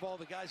 First of all,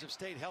 the guys have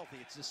stayed healthy.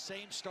 It's the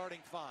same starting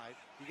five.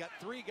 You got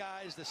three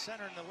guys, the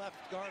center and the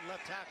left guard,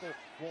 left tackle,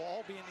 will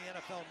all be in the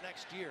NFL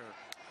next year.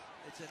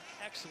 It's an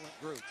excellent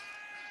group.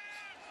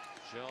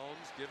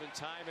 Jones given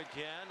time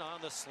again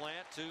on the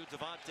slant to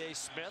Devontae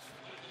Smith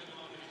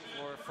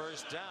for a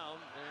first down.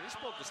 And he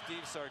spoke to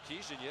Steve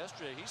Sarkisian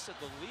yesterday. He said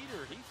the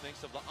leader he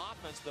thinks of the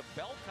offense, the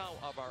bell cow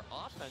of our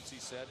offense, he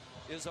said,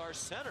 is our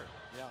center,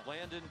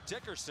 Landon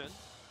Dickerson.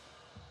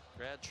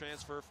 Grad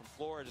transfer from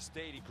Florida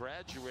State. He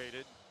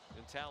graduated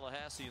in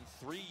Tallahassee in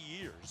 3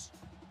 years.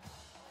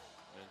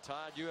 And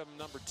Todd, you have him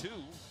number 2 in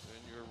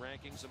your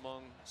rankings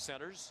among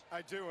centers.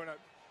 I do, and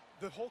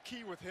the whole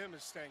key with him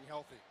is staying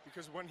healthy,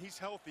 because when he's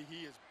healthy,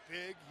 he is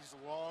big, he's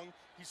long,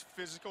 he's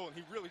physical, and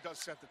he really does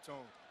set the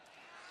tone.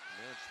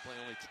 Managed to play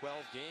only 12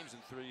 games in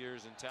 3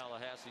 years in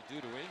Tallahassee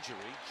due to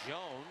injury.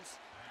 Jones,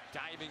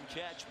 diving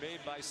catch made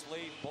by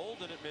Slade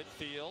Bolden at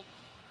midfield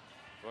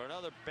for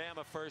another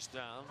Bama first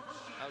down.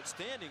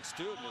 Outstanding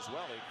student as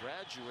well. He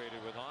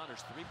graduated with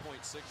honors,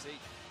 3.68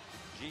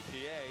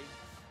 GPA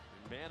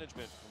in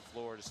management from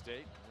Florida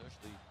State. There's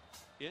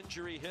the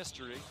injury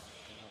history.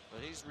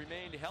 But he's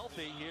remained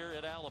healthy here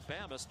at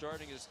Alabama,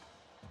 starting his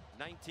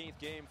 19th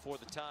game for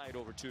the Tide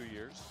over 2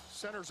 years.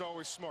 Center's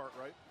always smart,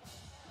 right?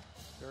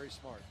 Very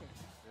smart.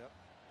 Yep,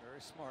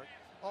 very smart.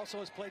 Also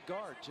has played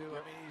guard too.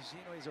 I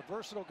mean, he's a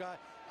versatile guy.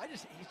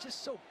 He's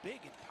just so big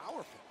and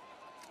powerful.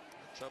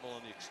 Trouble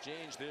on the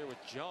exchange there with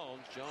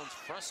Jones. Jones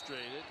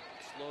frustrated,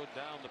 slowed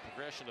down the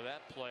progression of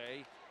that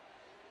play.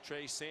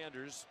 Trey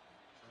Sanders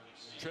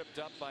tripped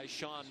up by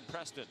Sean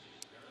Preston.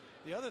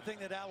 The other thing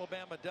that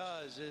Alabama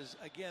does is,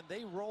 again,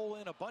 they roll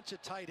in a bunch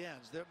of tight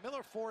ends.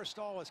 Miller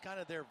Forristall is kind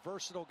of their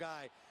versatile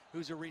guy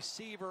who's a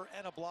receiver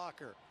and a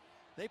blocker.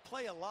 They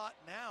play a lot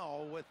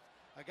now with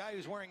a guy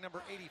who's wearing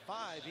number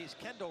 85. He's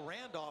Kendall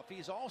Randolph.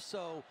 He's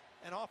also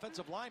an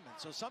offensive lineman.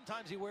 So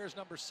sometimes he wears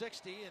number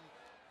 60 and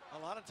a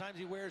lot of times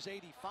he wears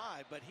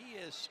 85, but he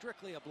is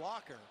strictly a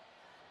blocker.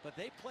 But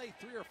they play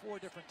 3 or 4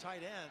 different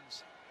tight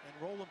ends and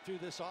roll them through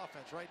this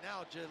offense. Right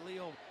now,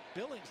 Jaleel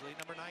Billingsley,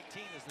 number 19,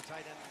 is the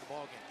tight end in the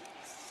ballgame.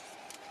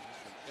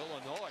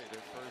 Illinois,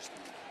 their first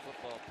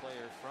football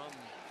player from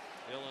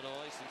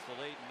Illinois since the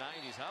late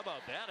 90s. How about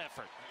that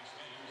effort?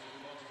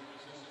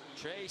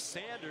 Trey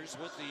Sanders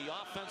with the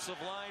offensive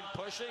line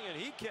pushing,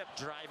 and he kept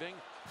driving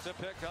to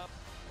pick up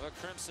a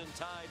Crimson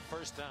Tide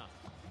first down.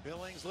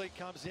 Billingsley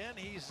comes in.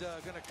 He's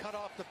going to cut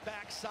off the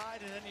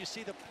backside, and then you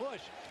see the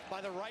push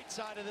by the right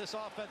side of this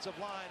offensive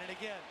line. And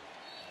again,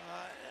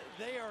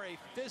 they are a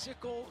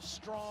physical,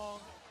 strong,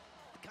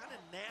 kind of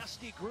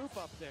nasty group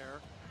up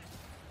there,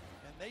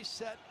 and they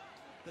set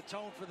the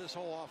tone for this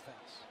whole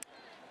offense.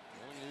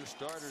 One new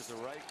starters, the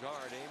right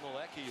guard,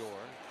 Emil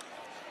Ekiyor.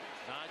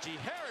 Najee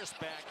Harris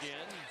back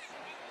in.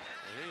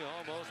 And he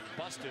almost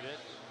busted it.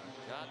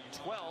 Got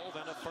 12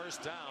 and a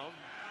first down.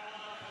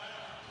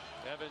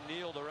 Evan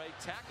Neal, the right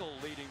tackle,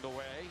 leading the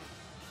way.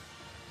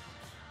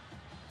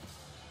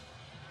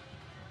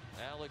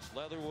 Alex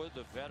Leatherwood,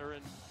 the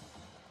veteran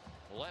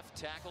left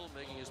tackle,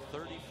 making his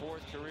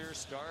 34th career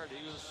start.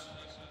 He was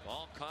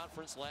all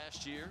conference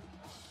last year.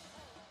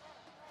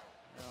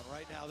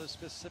 Right now, this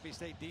Mississippi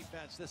State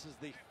defense, this is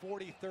the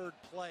 43rd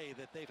play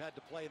that they've had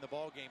to play in the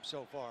ball game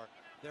so far.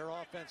 Their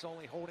offense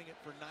only holding it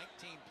for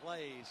 19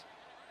 plays.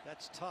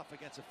 That's tough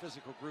against a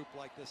physical group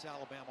like this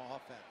Alabama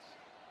offense.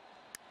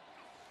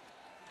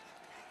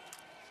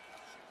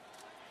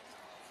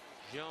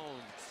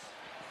 Jones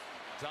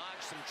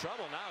dodged some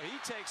trouble. Now he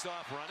takes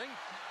off running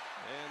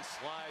and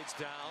slides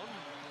down.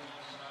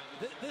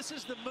 This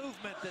is the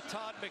movement that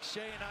Todd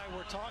McShay and I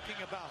were talking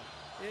about.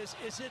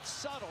 Is it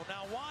subtle?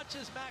 Now watch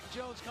as Mac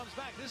Jones comes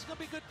back. This is going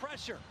to be good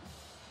pressure.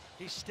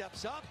 He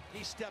steps up,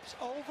 he steps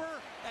over,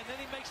 and then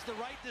he makes the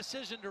right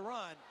decision to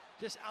run.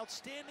 Just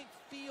outstanding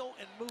feel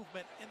and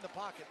movement in the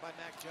pocket by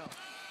Mac Jones.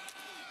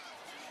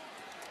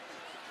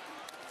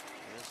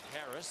 Here's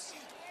Harris.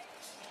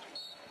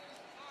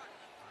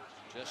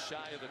 Just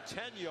shy of the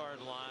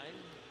 10-yard line.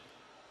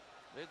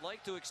 They'd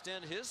like to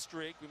extend his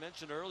streak. We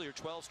mentioned earlier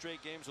 12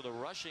 straight games with a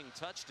rushing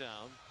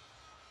touchdown.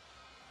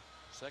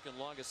 Second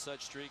longest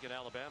such streak in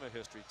Alabama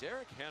history.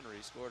 Derrick Henry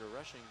scored a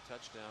rushing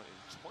touchdown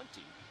in 20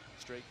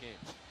 straight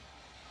games.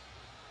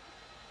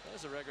 That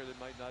is a record that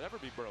might not ever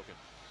be broken.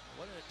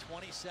 Wasn't it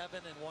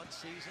 27 in one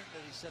season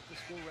that he set the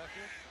school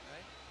record?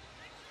 Right?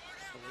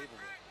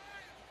 Unbelievable.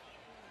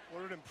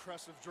 What an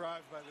impressive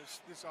drive by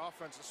this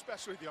offense,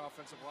 especially the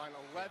offensive line.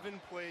 11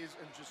 plays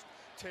and just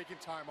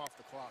taking time off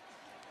the clock.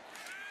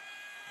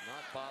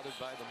 Not bothered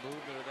by the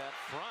movement of that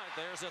front.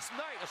 There's a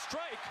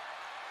strike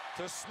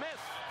to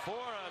Smith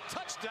for a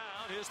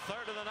touchdown, his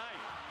third of the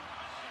night.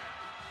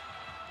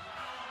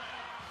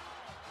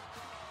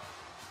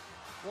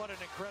 What an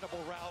incredible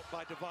route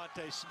by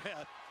DeVonta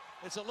Smith.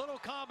 It's a little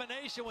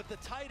combination with the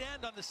tight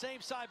end on the same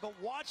side, but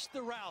watch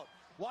the route.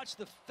 Watch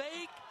the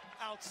fake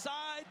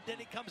outside, then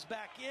he comes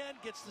back in,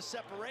 gets the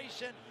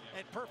separation,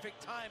 and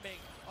perfect timing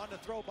on the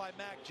throw by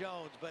Mac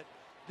Jones. But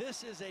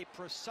this is a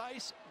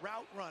precise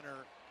route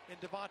runner in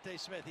DeVonta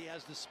Smith. He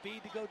has the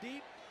speed to go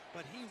deep,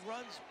 but he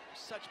runs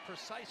such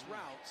precise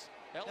routes.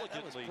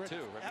 Elegantly,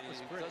 too. I mean,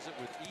 he does it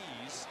with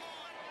ease.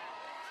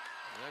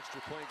 An extra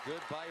point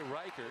good by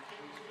Reichert.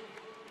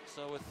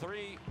 So with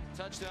 3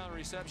 touchdown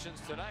receptions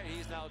tonight,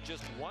 he's now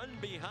just 1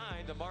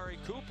 behind Amari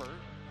Cooper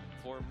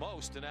for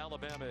most in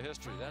Alabama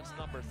history. That's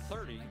number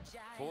 30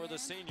 for the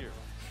senior.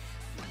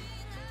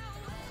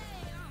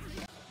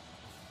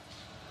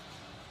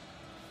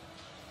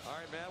 All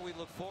right, man, we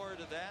look forward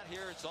to that.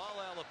 Here it's all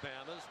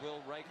Alabama's.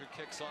 Will Reichert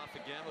kicks off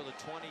again with a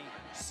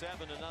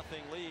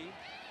 27-0 lead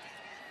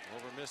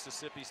over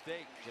Mississippi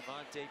State.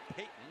 Javonte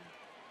Payton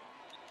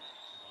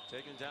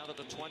taken down to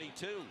the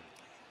 22.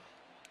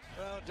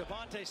 Well,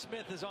 DeVonta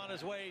Smith is on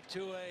his way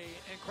to an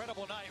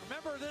incredible night.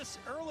 Remember this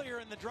earlier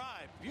in the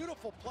drive.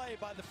 Beautiful play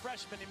by the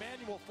freshman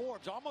Emmanuel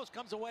Forbes. Almost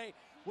comes away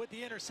with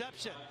the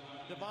interception.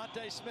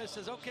 DeVonta Smith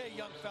says, okay,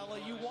 young fella,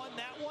 you won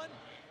that one,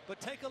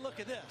 but take a look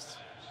at this.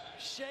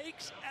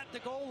 Shakes at the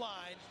goal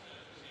line.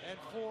 And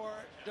for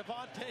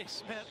DeVonta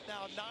Smith,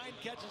 now 9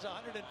 catches,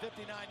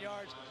 159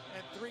 yards,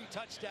 and 3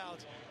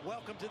 touchdowns.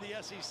 Welcome to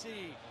the SEC,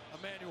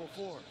 Emmanuel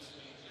Forbes.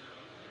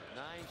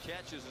 9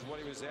 catches is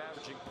what he was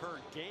averaging per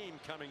game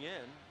coming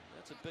in.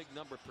 That's a big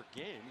number per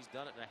game. He's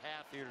done it in a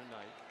half here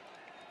tonight.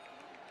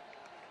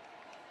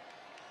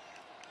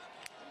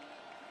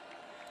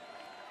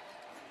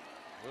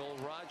 Will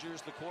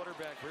Rogers, the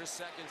quarterback for his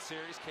second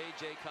series.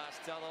 KJ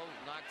Costello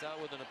knocked out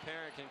with an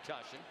apparent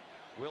concussion.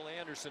 Will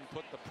Anderson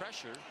put the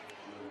pressure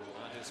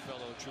on his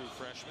fellow true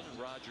freshman, and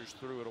Rogers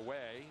threw it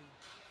away.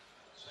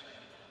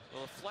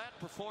 Well, a flat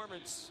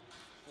performance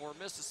for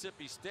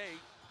Mississippi State.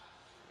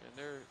 And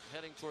they're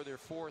heading toward their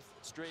 4th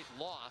straight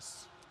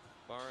loss,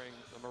 barring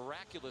a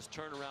miraculous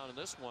turnaround in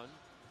this one.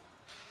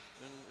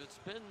 And it's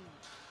been,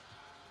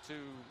 to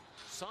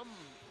some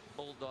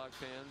Bulldog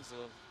fans,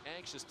 an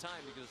anxious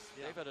time because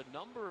they've had a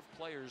number of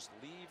players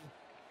leave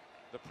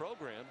the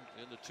program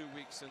in the 2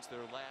 weeks since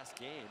their last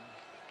game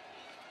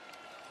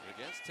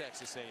against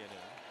Texas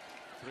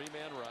A&M.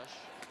 3-man rush.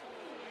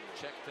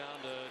 Check down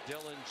to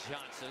Dylan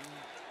Johnson.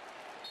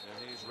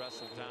 And he's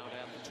wrestled down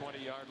at the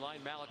 20-yard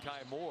line.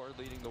 Malachi Moore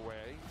leading the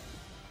way.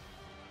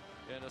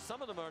 And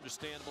some of them are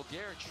understandable.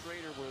 Garrett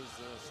Schrader was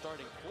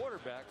starting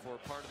quarterback for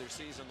a part of their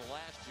season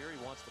last year.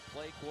 He wants to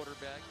play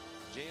quarterback.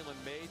 Jalen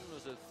Maiden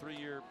was a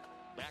 3-year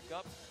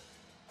backup.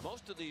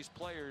 Most of these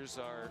players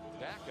are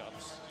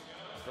backups.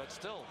 But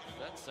still,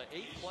 that's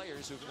 8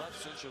 players who've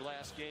left since your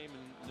last game.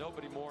 And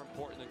nobody more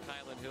important than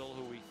Kylan Hill,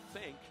 who we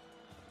think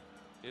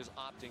is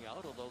opting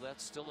out, although that's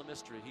still a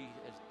mystery. He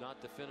has not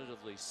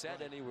definitively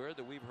said anywhere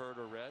that we've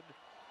heard or read,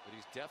 but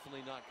he's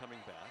definitely not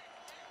coming back.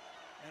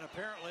 And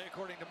apparently,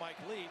 according to Mike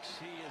Leach,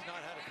 he has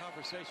not had a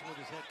conversation with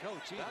his head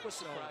coach either. That was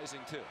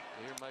surprising, too. To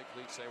hear Mike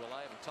Leach say, well,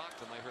 I haven't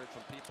talked to him. I heard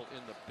from people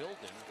in the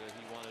building that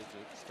he wanted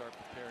to start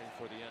preparing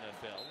for the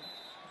NFL.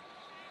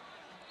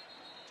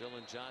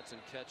 Dylan Johnson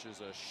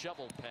catches a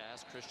shovel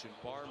pass. Christian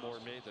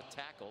Barmore made the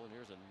tackle, and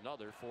here's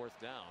another 4th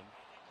down.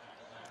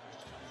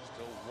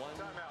 Still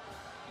 1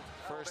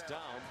 first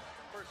down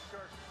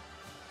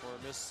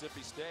for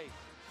Mississippi State.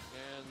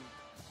 And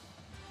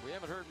we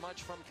haven't heard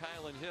much from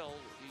Kylan Hill.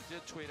 He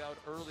did tweet out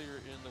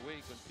earlier in the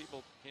week, when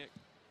people can't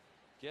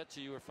get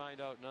to you or find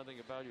out nothing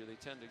about you, they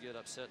tend to get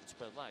upset and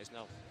spread lies.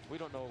 Now, we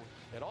don't know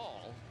at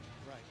all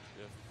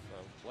if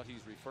what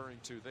he's referring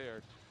to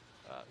there.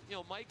 You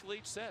know, Mike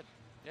Leach said,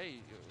 hey,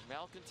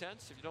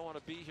 malcontents, if you don't want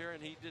to be here,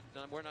 and he did.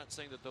 We're not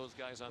saying that those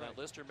guys on that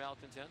list are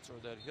malcontents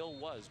or that Hill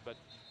was, but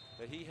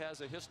that he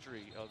has a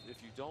history of,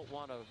 if you don't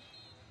want to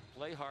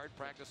play hard,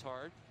 practice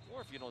hard, or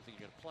if you don't think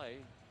you're going to play,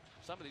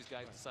 some of these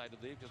guys decide to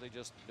leave because they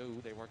just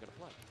knew they weren't going to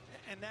play.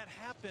 And that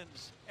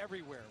happens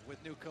everywhere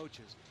with new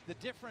coaches. The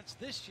difference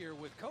this year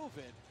with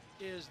COVID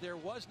is there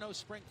was no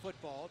spring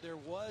football. There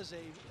was an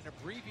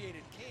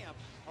abbreviated camp.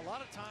 A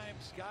lot of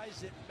times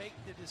guys that make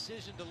the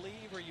decision to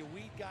leave, or you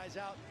weed guys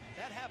out,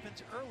 that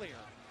happens earlier.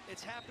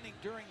 It's happening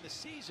during the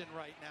season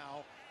right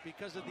now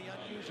because of the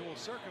unusual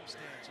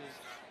circumstances.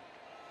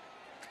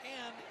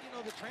 And, you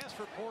know, the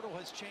transfer portal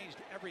has changed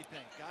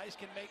everything. Guys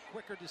can make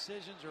quicker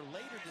decisions or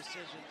later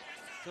decisions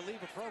to leave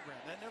a program.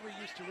 That never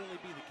used to really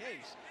be the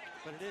case,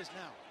 but it is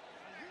now.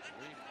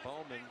 Reed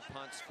Bowman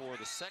punts for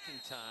the 2nd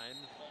time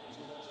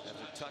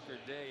after Tucker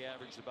Day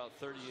averaged about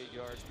 38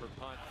 yards per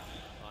punt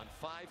on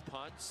 5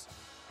 punts.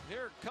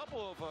 Here are a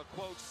couple of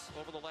quotes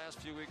over the last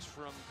few weeks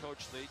from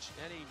Coach Leach.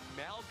 Any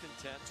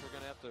malcontents, we're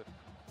going to have to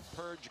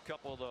purge a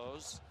couple of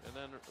those. And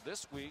then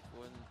this week,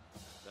 when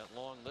that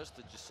long list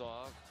that you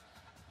saw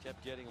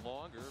kept getting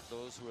longer,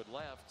 those who had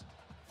left,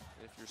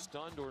 if you're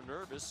stunned or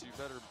nervous, you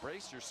better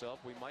brace yourself.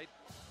 We might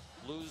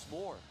lose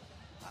more.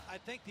 I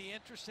think the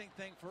interesting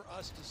thing for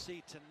us to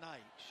see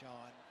tonight,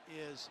 Sean,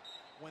 is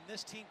when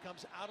this team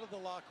comes out of the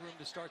locker room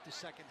to start the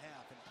second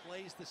half and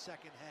plays the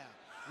second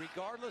half,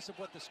 regardless of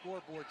what the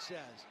scoreboard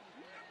says,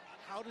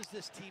 how does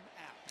this team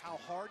act? How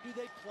hard do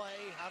they play?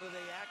 How do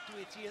they act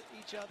to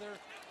each other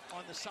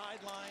on the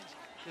sidelines?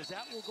 Because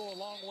that will go a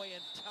long way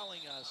in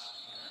telling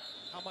us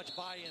how much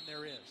buy-in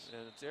there is.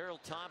 And it's Errol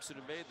Thompson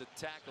who made the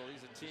tackle.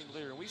 He's a team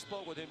leader. And we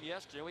spoke with him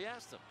yesterday. We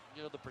asked him,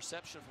 you know, the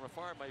perception from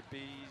afar might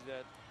be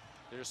that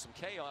there's some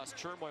chaos,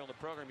 turmoil in the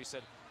program. He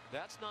said,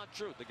 that's not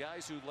true. The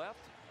guys who left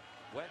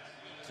went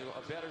to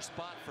a better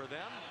spot for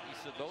them. He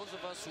said, those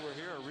of us who are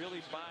here are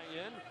really buying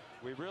in.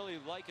 We really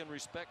like and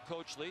respect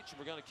Coach Leach, and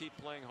we're going to keep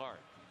playing hard.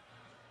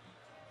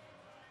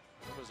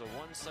 It was a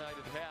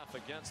one-sided half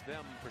against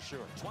them for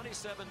sure.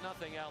 27-0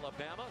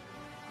 Alabama.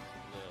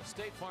 The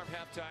State Farm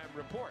halftime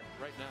report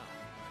right now.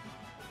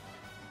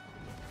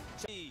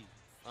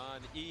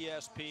 On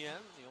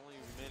ESPN, the only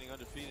remaining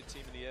undefeated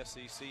team in the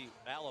SEC,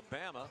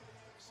 Alabama,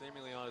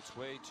 seemingly on its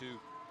way to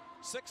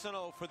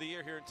 6-0 for the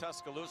year here in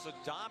Tuscaloosa,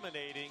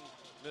 dominating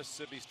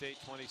Mississippi State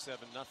 27-0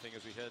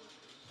 as we head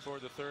for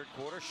the third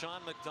quarter.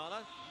 Sean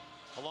McDonough,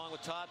 along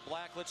with Todd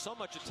Blackledge, so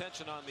much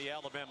attention on the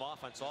Alabama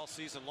offense all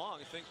season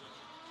long. I think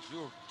you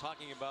were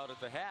talking about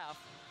at the half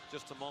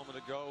just a moment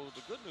ago,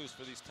 the good news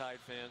for these Tide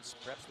fans,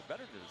 perhaps the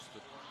better news,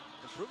 the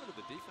improvement of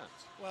the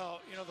defense.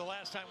 Well, you know, the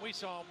last time we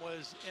saw them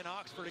was in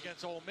Oxford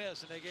against Ole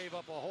Miss, and they gave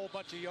up a whole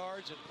bunch of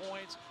yards and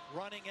points,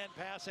 running and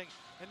passing.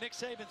 And Nick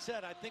Saban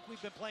said, I think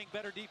we've been playing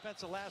better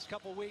defense the last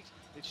couple of weeks.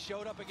 It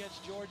showed up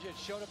against Georgia. It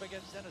showed up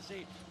against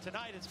Tennessee.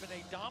 Tonight, it's been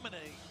a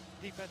dominating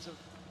defensive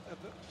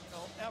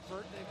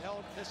effort. They've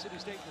held Mississippi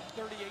State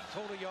to 38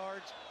 total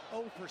yards,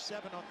 0 for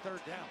 7 on third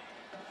down.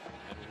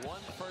 And one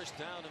first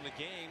down in the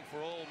game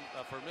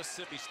for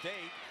Mississippi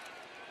State.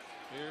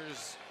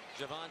 Here's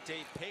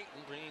Javonte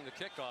Payton bringing the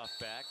kickoff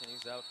back, and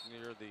he's out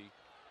near the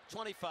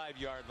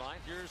 25-yard line.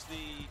 Here's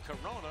the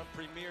Corona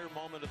premier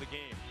moment of the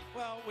game.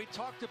 Well, we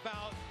talked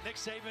about Nick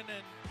Saban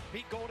and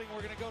Pete Golding.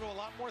 We're going to go to a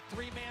lot more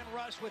three-man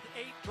rush with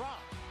 8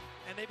 drop.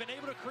 And they've been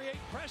able to create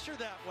pressure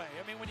that way.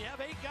 I mean, when you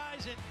have 8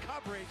 guys in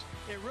coverage,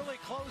 it really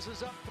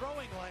closes up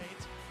throwing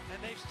lanes.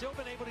 And they've still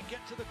been able to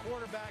get to the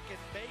quarterback and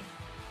make,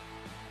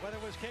 whether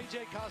it was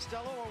KJ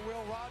Costello or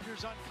Will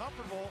Rogers,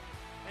 uncomfortable.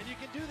 And you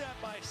can do that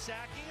by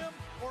sacking them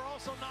or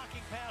also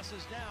knocking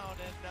passes down.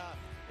 And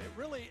it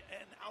really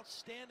an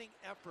outstanding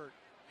effort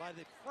by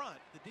the front,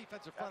 the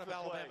defensive front of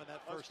Alabama in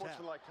that first half.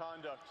 Unsportsmanlike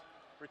conduct.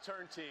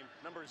 Return team,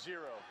 number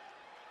 0.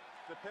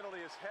 The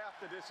penalty is half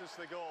the distance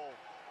to the goal.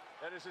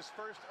 That is his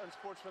first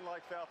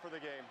unsportsmanlike foul for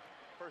the game.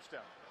 First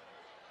down.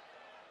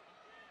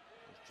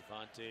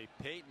 Javonte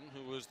Payton,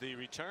 who was the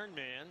return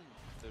man.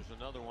 If there's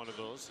another one of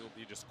those, he'll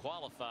be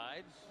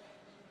disqualified.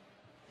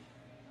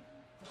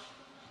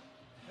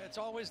 It's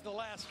always the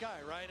last guy,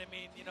 right? I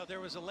mean, you know, there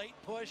was a late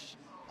push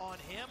on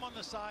him on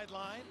the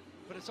sideline,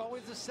 but it's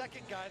always the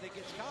second guy that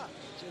gets caught.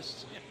 It's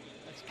just,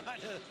 that's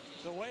kind of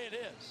the way it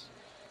is.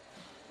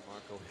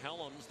 Marco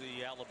Helms,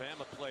 the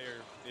Alabama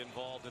player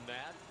involved in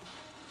that.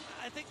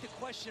 I think the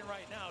question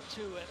right now,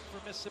 too,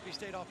 for Mississippi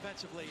State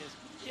offensively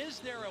is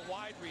there a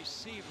wide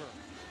receiver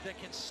that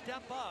can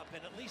step up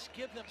and at least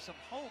give them some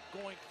hope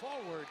going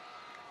forward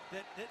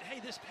that hey,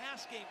 this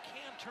pass game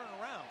can turn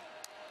around?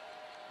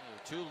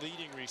 The 2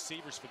 leading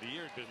receivers for the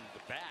year have been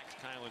the backs.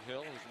 Kylan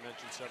Hill, as you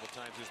mentioned several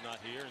times, is not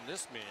here. And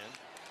this man,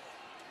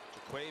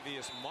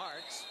 Jaquavius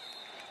Marks.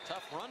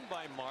 Tough run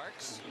by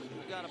Marks.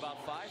 We got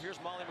about 5.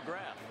 Here's Molly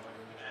McGrath.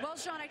 Well,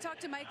 Sean, I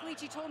talked to Mike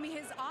Leach. He told me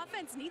his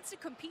offense needs to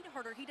compete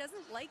harder. He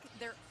doesn't like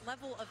their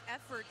level of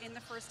effort in the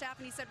first half.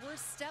 And he said, we're a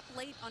step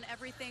late on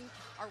everything.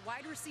 Our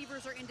wide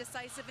receivers are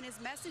indecisive. And his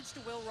message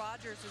to Will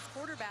Rogers, his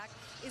quarterback,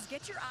 is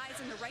get your eyes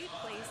in the right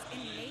place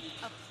and make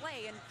a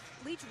play. And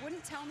Leach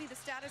wouldn't tell me the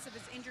status of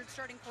his injured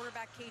starting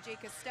quarterback,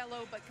 KJ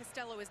Costello, but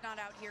Costello is not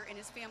out here, and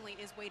his family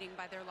is waiting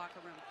by their locker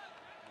room.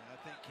 I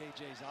think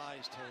KJ's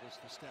eyes told us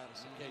the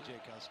status of KJ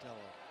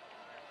Costello.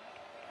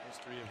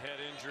 History of head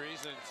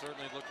injuries, and it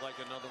certainly looked like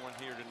another one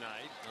here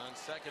tonight. On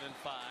 2nd and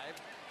 5.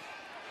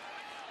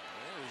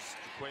 There's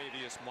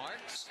Jaquavius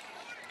Marks.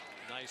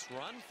 Nice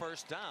run,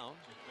 first down.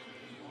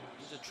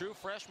 He's a true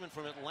freshman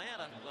from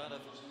Atlanta, out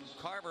of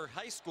Carver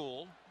High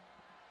School.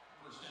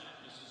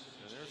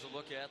 And there's a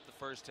look at the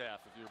first half.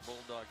 If you're a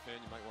Bulldog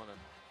fan, you might want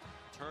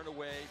to turn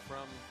away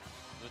from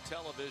the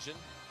television.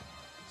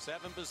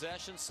 7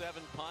 possessions,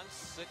 7 punts,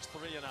 6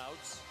 3 and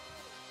outs.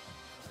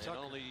 And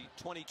only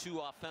 22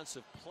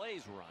 offensive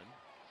plays run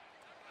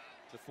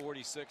to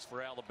 46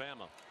 for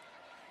Alabama.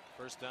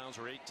 First downs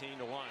are 18-1.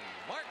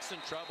 Marks in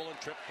trouble and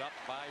tripped up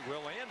by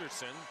Will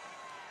Anderson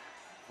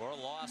for a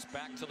loss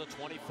back to the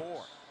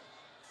 24.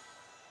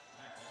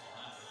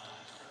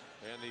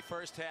 And the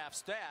first half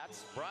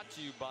stats brought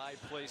to you by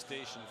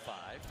PlayStation 5.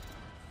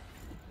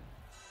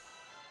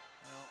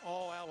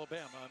 All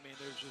Alabama. I mean,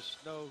 there's just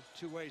no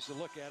 2 ways to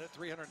look at it.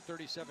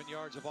 337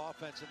 yards of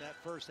offense in that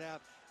first half,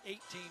 18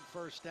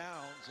 first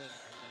downs, and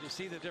you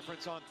see the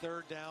difference on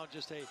third down.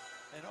 Just an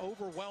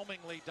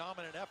overwhelmingly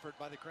dominant effort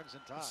by the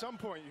Crimson Tide. At some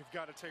point, you've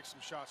got to take some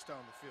shots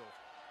down the field.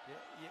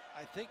 Yeah,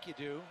 I think you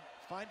do.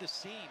 Find a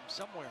seam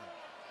somewhere.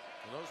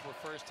 Well, those were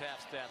first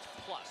half stats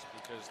plus,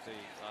 because they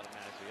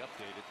automatically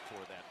updated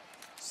for that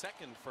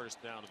second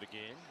first down of the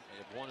game. They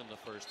had 1 in the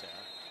first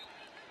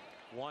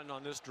half. 1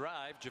 on this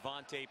drive.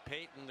 Javonte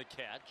Payton the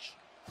catch.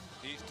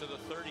 He's to the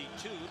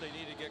 32. They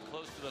need to get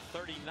close to the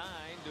 39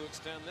 to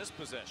extend this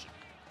possession.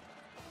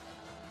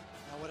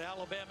 Now, what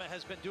Alabama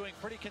has been doing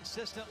pretty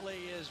consistently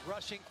is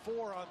rushing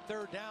 4 on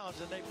third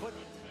downs, and they put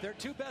their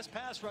 2 best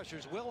pass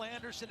rushers, Will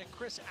Anderson and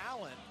Chris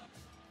Allen,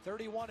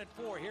 31 and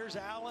 4. Here's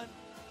Allen.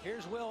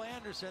 Here's Will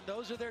Anderson.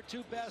 Those are their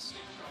 2 best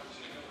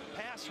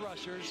pass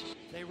rushers.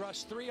 They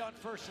rush 3 on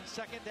first and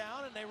second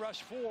down, and they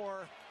rush 4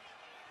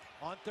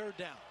 on third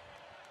down.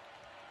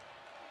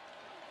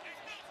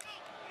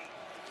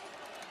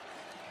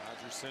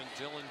 Rodgers sent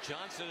Dylan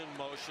Johnson in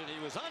motion.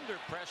 He was under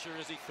pressure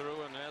as he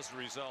threw, and as a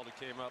result,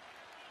 he came up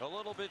a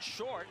little bit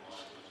short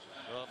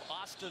of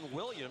Austin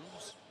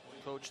Williams.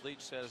 Coach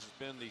Leach says has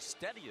been the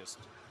steadiest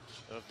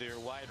of their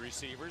wide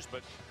receivers,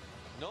 but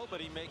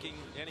nobody making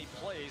any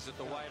plays at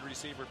the wide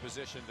receiver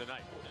position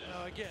tonight.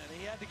 Again,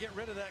 he had to get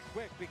rid of that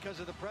quick because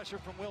of the pressure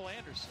from Will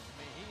Anderson. I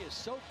mean, he is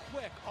so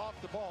quick off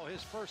the ball,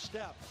 his first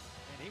step,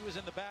 and he was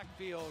in the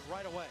backfield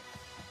right away.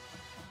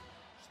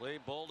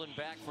 Slade Bolden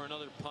back for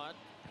another punt.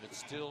 It's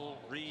still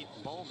Reed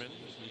Bowman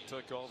who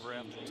took over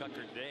after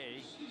Tucker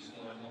Day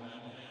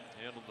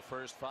handled the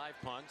first 5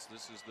 punts.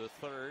 This is the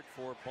 3rd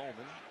for Bowman,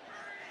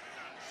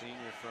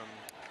 senior from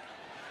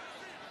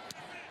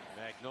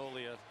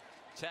Magnolia,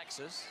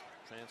 Texas,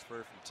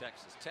 transfer from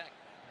Texas Tech.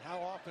 How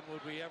often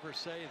would we ever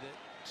say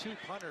that 2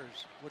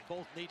 punters would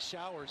both need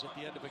showers at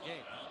the end of a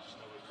game?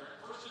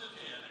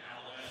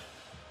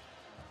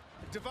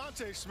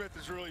 Devontae Smith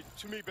has really,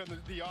 to me, been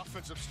the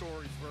offensive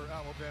story for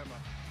Alabama.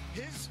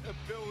 His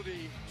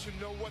ability to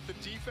know what the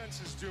defense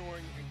is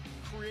doing and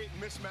create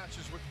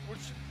mismatches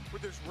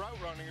with his route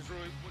running is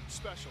really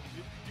special.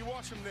 You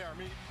watch him there. I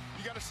mean,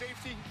 you got a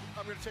safety,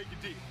 I'm going to take you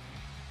deep.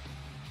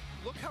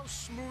 Look how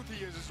smooth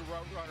he is as a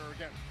route runner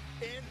again.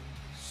 And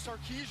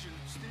Steve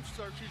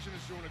Sarkisian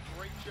is doing a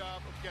great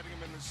job of getting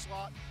him in the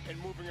slot and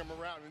moving him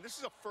around. And this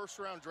is a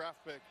first-round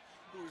draft pick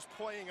who is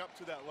playing up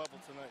to that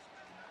level tonight.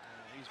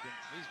 He's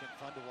been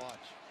fun to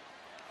watch.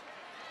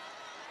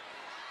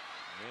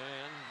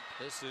 And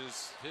this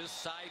is his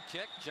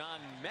sidekick, John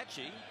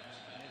Mechie.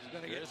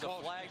 There's a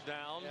flag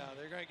down. Yeah,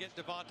 they're going to get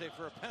Devontae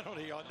for a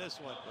penalty on this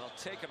one. They'll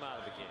take him out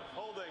of the game.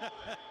 Holding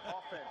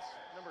offense,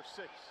 number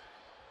 6.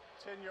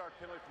 10-yard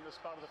penalty from the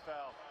spot of the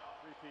foul.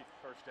 Repeat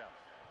first down.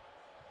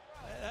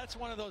 That's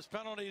one of those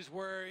penalties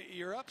where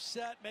you're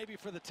upset maybe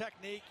for the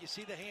technique. You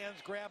see the hands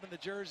grabbing the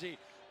jersey,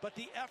 but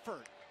the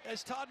effort.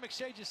 As Todd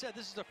McShay just said,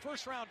 this is a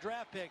first-round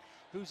draft pick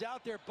who's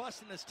out there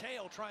busting his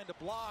tail trying to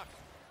block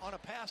on a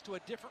pass to a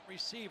different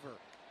receiver.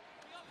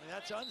 And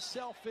that's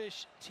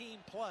unselfish team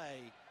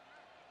play.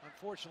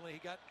 Unfortunately, he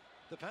got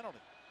the penalty.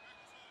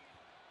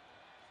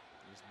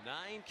 There's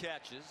 9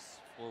 catches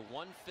for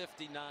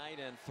 159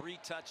 and 3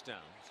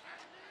 touchdowns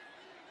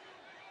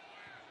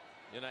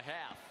in a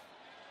half.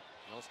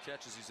 Most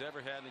catches he's ever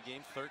had in the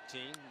game,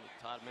 13.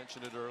 Todd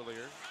mentioned it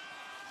earlier.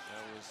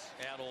 That was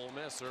at Ole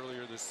Miss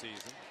earlier this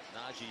season.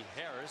 Najee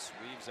Harris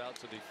weaves out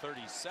to the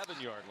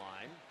 37-yard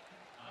line.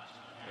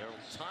 Errol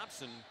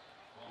Thompson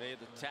made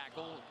the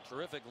tackle.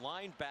 Terrific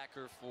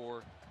linebacker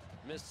for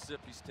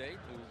Mississippi State,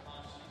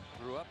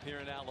 who grew up here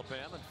in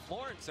Alabama, in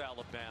Florence,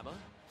 Alabama,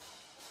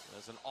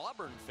 as an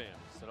Auburn fan.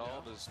 Said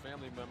all of his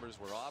family members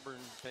were Auburn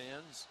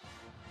fans.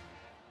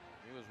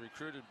 He was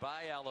recruited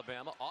by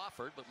Alabama,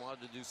 offered, but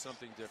wanted to do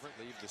something different,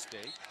 leave the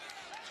state.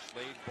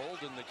 Slade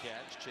Bolden the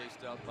catch,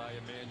 chased out by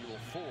Emmanuel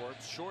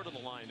Forbes, short of the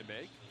line to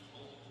make.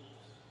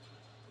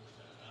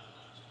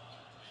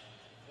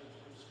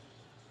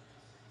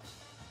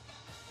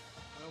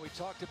 Well, we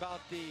talked about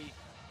the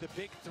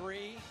big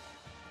 3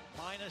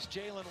 minus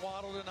Jalen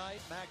Waddle tonight,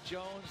 Mac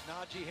Jones,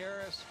 Najee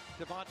Harris,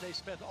 Devontae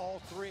Smith, all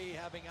 3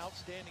 having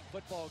outstanding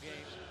football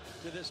games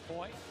to this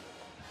point.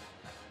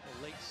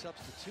 A late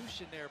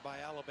substitution there by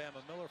Alabama.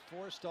 Miller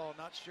Forrestall,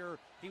 not sure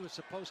he was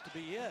supposed to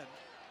be in.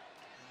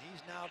 And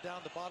he's now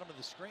down the bottom of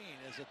the screen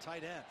as a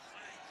tight end.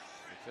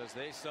 Because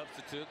they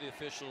substitute, the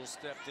officials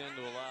stepped in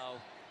to allow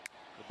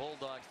the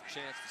Bulldogs a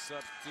chance to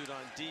substitute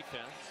on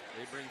defense.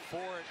 They bring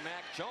forward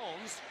Mac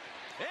Jones,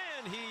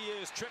 and he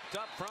is tripped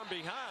up from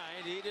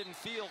behind. He didn't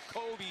feel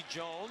Kobe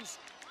Jones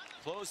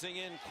closing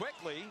in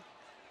quickly.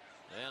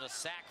 And a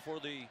sack for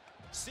the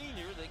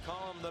senior. They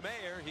call him the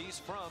mayor. He's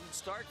from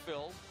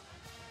Starkville,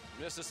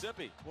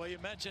 Mississippi. Well, you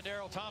mentioned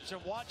Errol Thompson.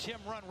 Watch him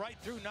run right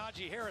through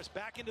Najee Harris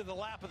back into the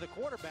lap of the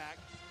quarterback.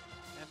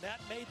 And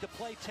that made the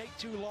play take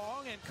too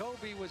long, and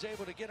Kobe was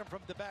able to get him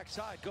from the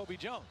backside, Kobe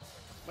Jones.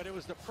 But it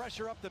was the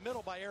pressure up the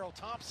middle by Errol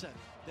Thompson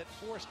that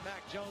forced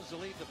Mac Jones to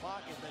leave the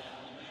pocket. But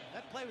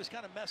that play was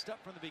kind of messed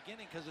up from the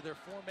beginning because of their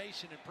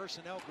formation and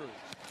personnel groups.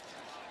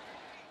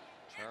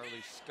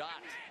 Charlie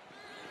Scott,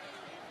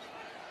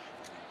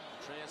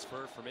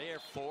 transfer from Air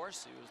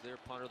Force. He was their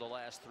punter the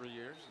last 3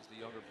 years. He's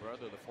the younger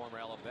brother of the former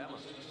Alabama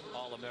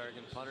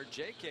All-American punter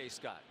J.K.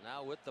 Scott,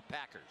 now with the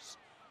Packers.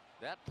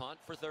 That punt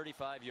for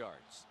 35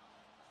 yards.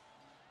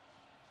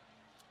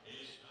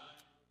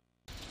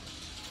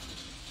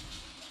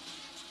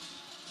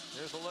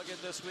 Here's a look at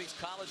this week's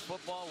college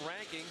football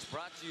rankings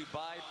brought to you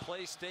by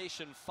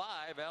PlayStation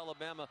 5.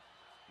 Alabama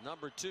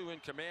 #2 in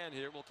command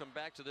here. We'll come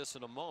back to this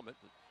in a moment.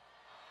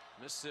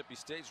 Mississippi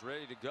State's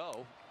ready to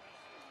go.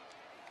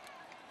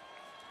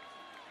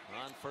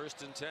 On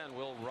 1st and 10,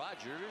 Will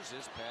Rogers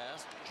is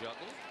passed,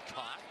 juggled,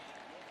 caught.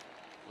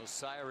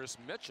 Osiris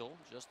Mitchell,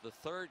 just the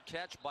 3rd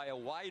catch by a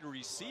wide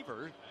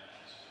receiver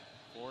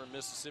for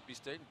Mississippi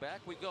State.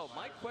 Back we go.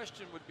 My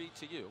question would be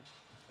to you.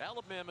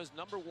 Alabama's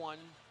 #1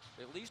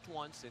 at least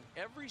once in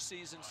every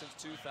season since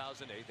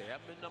 2008. They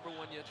haven't been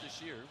 #1 yet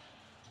this year.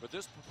 But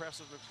this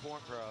impressive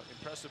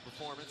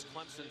performance,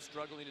 Clemson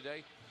struggling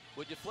today.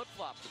 Would you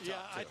flip-flop the top two?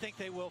 Yeah, I think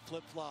they will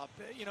flip-flop.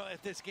 You know,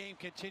 if this game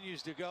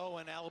continues to go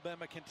and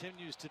Alabama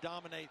continues to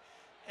dominate,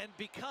 and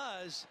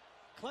because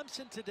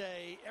Clemson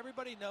today,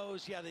 everybody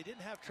knows, yeah, they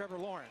didn't have Trevor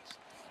Lawrence,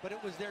 but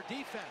it was their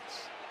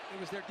defense. It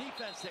was their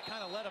defense that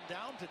kind of let them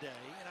down today.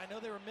 And I know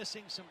they were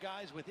missing some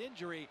guys with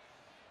injury,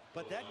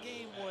 but that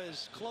game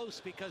was close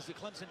because the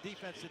Clemson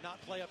defense did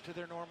not play up to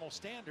their normal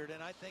standard.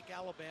 And I think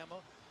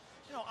Alabama,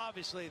 you know,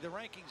 obviously the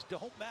rankings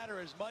don't matter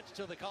as much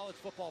till the college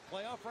football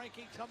playoff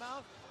rankings come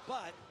out,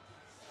 but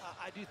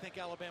I do think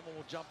Alabama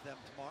will jump them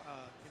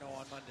tomorrow, you know,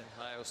 on Monday.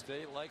 Ohio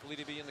State likely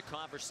to be in the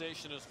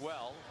conversation as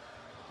well.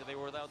 They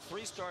were without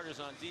 3 starters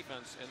on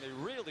defense, and they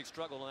really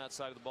struggled on that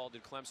side of the ball,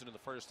 did Clemson in the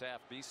first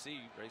half.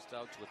 BC raced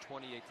out to a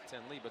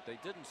 28-10 lead, but they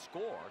didn't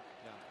score.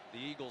 Yeah. The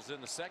Eagles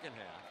in the second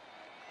half.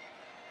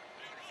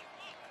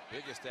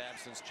 Biggest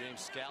absence,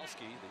 James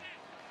Skalski,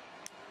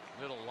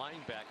 the middle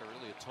linebacker,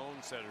 really a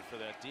tone setter for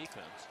that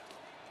defense.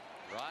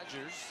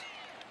 Rogers,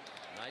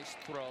 nice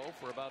throw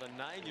for about a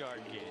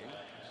 9-yard gain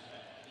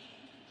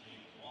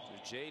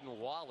to Jaden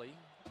Walley.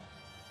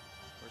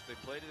 Of course, they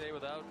play today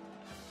without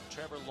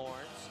Trevor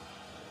Lawrence.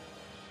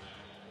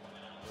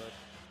 But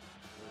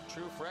the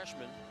true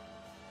freshman,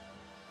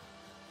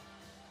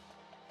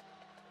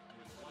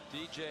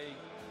 DJ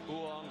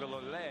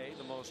Uiagalelei,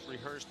 the most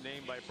rehearsed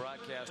name by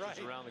broadcasters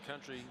around the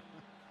country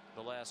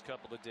the last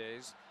couple of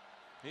days.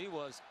 He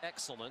was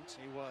excellent.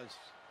 He was.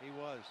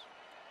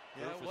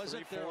 Yeah, it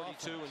wasn't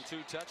 342 and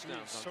 2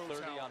 touchdowns on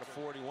 30 out of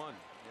 41.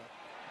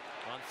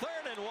 Yep. On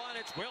 3rd and 1,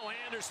 it's Will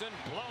Anderson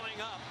blowing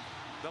up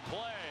the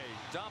play.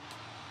 Dumped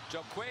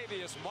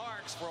Jo'quavious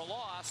Marks for a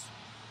loss.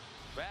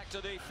 Back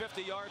to the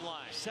 50-yard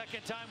line.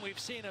 Second time we've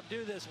seen him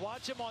do this.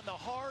 Watch him on the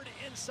hard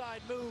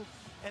inside move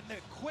and the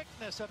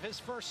quickness of his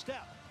first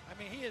step. I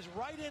mean, he is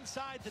right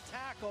inside the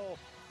tackle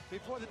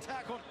before the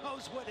tackle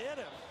knows what hit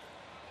him.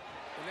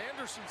 And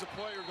Anderson's a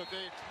player that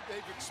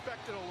they've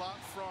expected a lot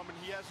from, and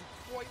he hasn't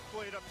quite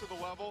played up to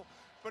the level,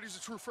 but he's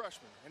a true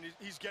freshman, and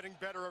he's getting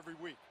better every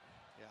week.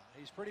 Yeah,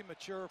 he's pretty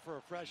mature for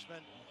a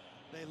freshman.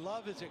 They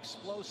love his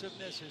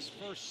explosiveness, his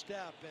first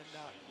step,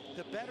 and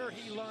the better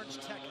he learns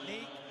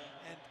technique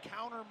and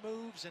counter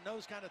moves and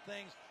those kind of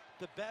things,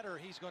 the better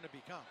he's going to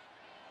become.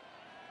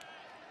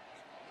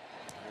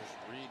 There's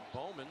Reed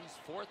Bowman's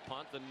 4th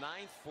punt, the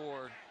 9th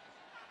for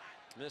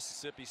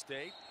Mississippi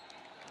State.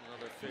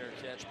 Another fair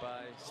catch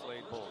by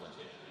Slade Bolden.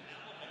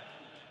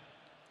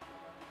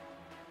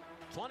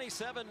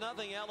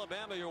 27-0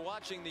 Alabama. You're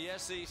watching the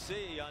SEC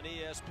on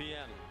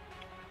ESPN.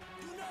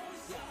 You know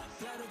what's up.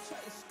 Better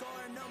check the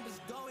score numbers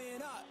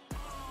going up.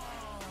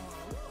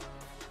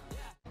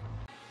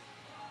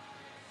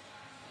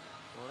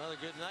 Well, another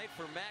good night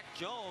for Mac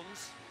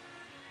Jones.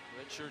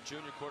 Redshirt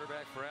junior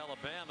quarterback for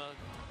Alabama.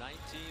 19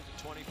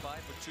 to 25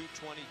 for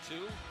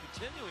 222.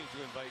 Continuing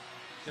to invite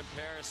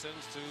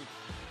comparisons to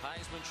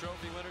Heisman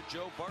Trophy winner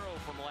Joe Burrow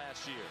from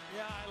last year.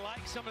 Yeah, I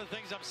like some of the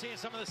things. I'm seeing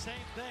some of the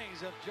same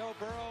things of Joe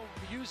Burrow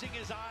using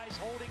his eyes,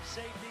 holding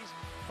safeties,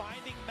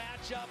 finding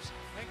matchups,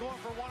 and going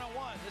for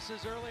one-on-one. This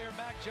is earlier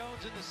Mac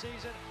Jones in the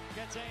season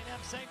against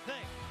A&M. Same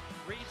thing.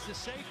 Reads the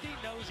safety,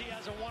 knows he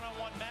has a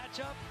one-on-one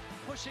matchup,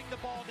 pushing the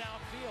ball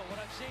downfield.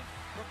 What I've seen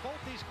from both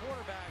these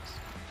quarterbacks,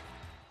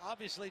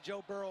 obviously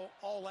Joe Burrow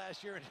all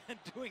last year and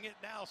doing it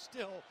now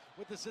still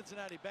with the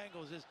Cincinnati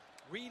Bengals, is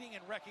reading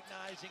and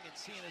recognizing and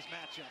seeing his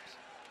matchups.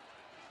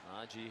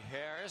 Najee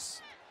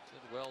Harris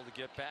did well to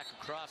get back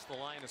across the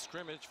line of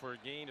scrimmage for a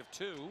gain of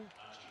 2.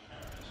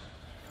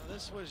 Now,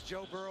 this was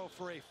Joe Burrow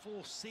for a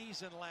full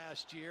season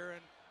last year,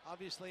 and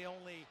obviously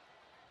only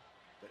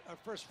our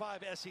first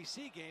 5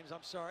 SEC games.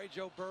 I'm sorry,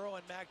 Joe Burrow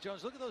and Mac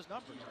Jones. Look at those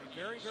numbers. I mean,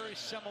 very, very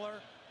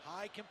similar.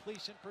 High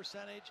completion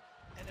percentage,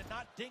 and they're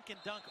not dink and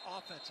dunk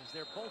offenses.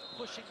 They're both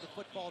pushing the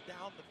football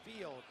down the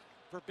field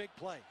for big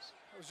plays.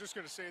 I was just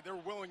going to say they're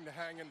willing to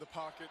hang in the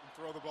pocket and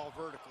throw the ball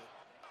vertically.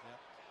 Yep.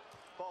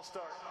 Ball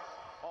start.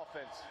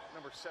 Offense,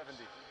 number 70.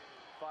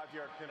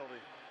 5-yard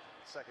penalty.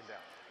 2nd down.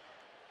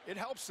 It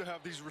helps to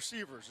have these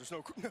receivers. There's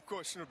no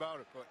question about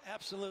it. But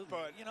absolutely.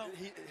 But you know,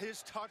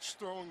 his touch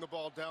throwing the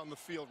ball down the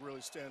field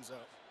really stands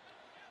out.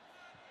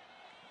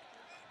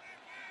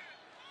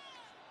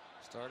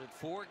 Started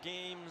 4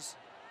 games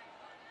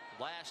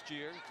last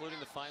year, including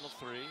the final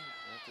 3.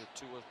 After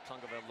Tua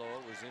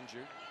Tagovailoa was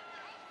injured.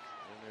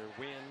 And their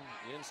win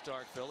in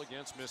Starkville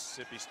against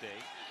Mississippi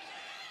State.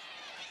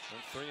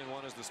 And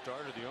 3-1 as the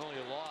starter. The only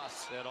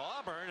loss at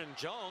Auburn, and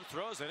Jones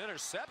throws an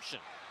interception.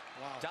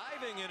 Wow.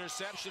 Diving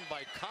interception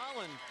by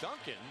Colin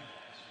Duncan.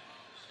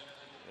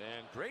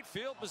 And great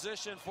field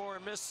position for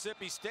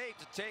Mississippi State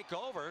to take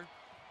over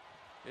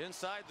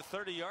inside the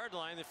 30-yard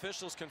line. The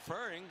officials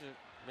conferring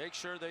to make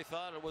sure they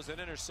thought it was an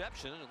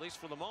interception. At least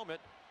for the moment,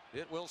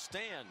 it will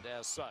stand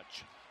as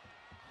such.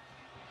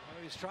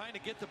 Well, he's trying to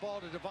get the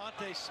ball to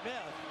Devontae Smith.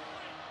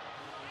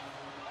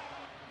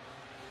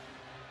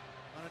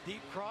 On a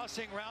deep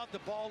crossing route, the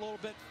ball a little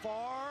bit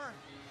far.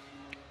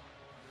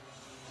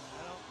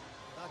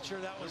 Not sure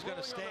that was going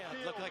to stand.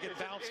 Looked like it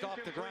bounced off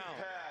the ground.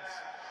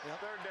 Yep.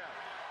 Third down.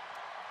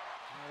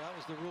 Well, that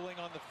was the ruling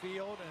on the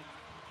field, and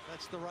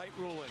that's the right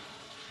ruling.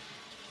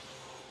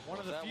 One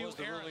of the few was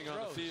the ruling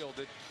on the field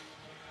that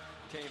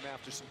came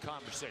after some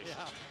conversation.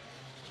 Yeah.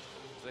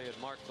 They had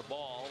marked the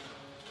ball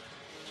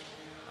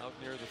out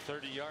near the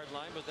 30-yard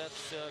line, but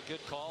that's a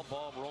good call.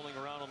 Ball rolling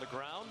around on the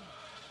ground.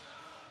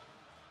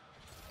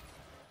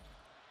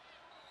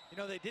 You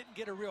know, they didn't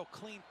get a real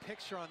clean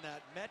picture on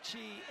that.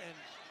 Mechie and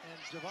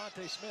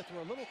Devontae Smith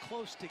were a little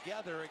close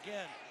together.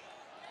 Again,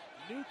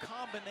 new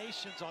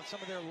combinations on some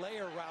of their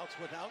layer routes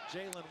without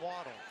Jalen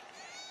Waddle.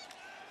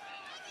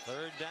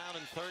 Third down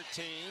and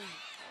 13.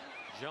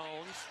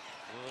 Jones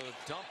will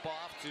dump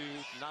off to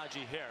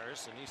Najee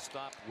Harris, and he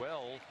stopped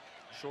well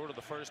short of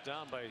the first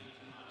down by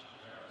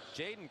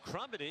Jaden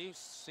Crumedy.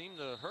 Seemed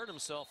to hurt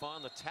himself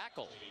on the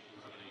tackle.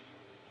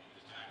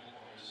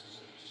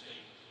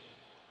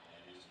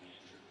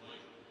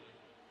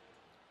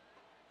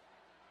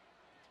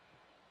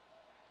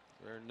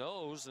 Their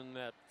nose in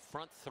that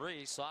front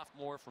three,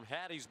 sophomore from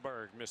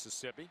Hattiesburg,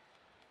 Mississippi.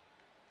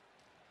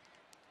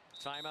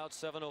 Timeout,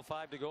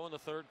 7:05 to go in the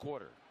third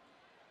quarter.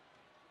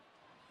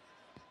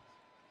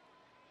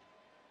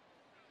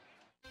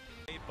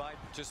 Made by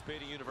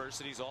participating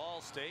universities.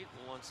 All-State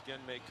will once again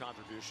make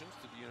contributions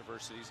to the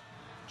university's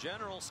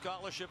General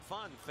Scholarship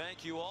Fund.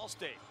 Thank you,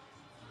 All-State.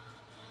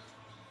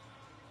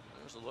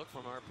 There's a look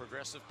from our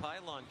progressive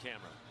pylon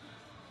camera.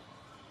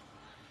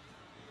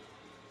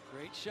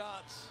 Great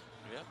shots.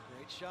 Yep.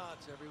 Great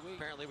shots every week.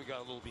 Apparently we got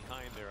a little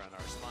behind there on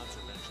our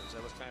sponsor mentions.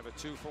 That was kind of a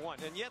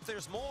 2-for-1. And yet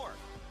there's more.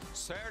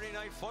 Saturday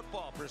Night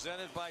Football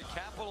presented by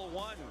Capital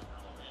One.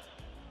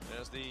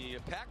 As the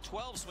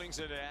Pac-12 swings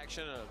into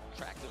action, an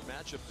attractive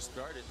matchup to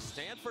start at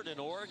Stanford and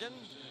Oregon.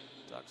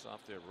 Ducks off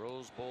their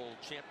Rose Bowl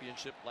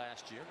championship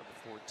last year,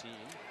 number 14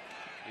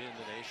 in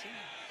the nation.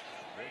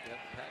 They got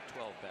the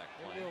Pac-12 back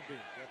playing. It will be.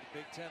 Got the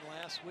Big Ten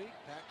last week,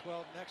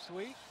 Pac-12 next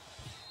week.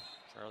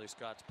 Charlie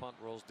Scott's punt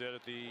rolls dead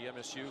at the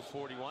MSU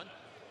 41.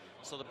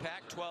 So the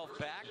Pac-12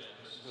 back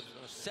with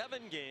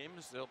 7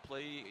 games. They'll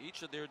play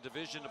each of their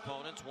division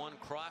opponents. One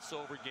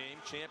crossover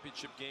game,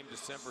 championship game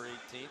December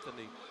 18th. And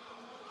the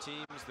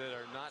teams that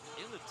are not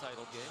in the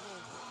title game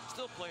will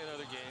still play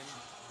another game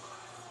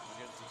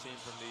against a team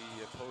from the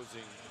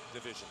opposing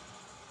division.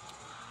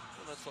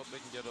 So let's hope they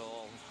can get it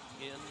all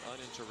in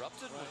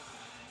uninterrupted. Right.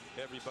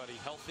 With everybody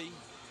healthy.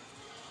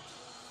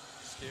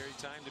 Scary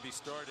time to be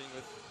starting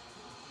with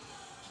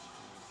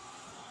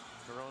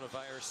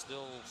coronavirus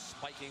still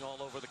spiking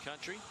all over the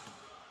country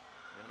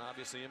and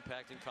obviously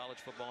impacting college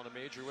football in a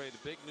major way.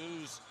 The big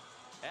news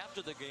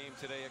after the game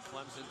today at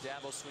Clemson,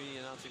 Dabo Swinney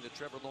announcing that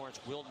Trevor Lawrence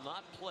will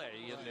not play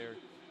in their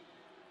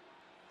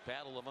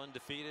battle of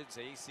undefeateds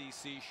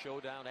ACC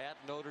showdown at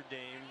Notre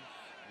Dame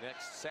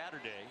next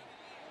Saturday.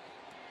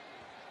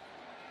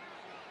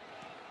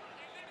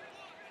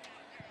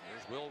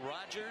 There's Will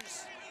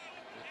Rogers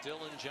with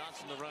Dylan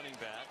Johnson, the running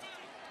back.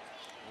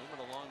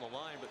 Moving along the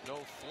line, but no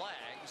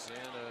flags,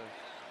 and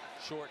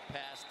a short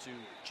pass to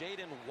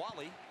Jaden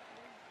Walley.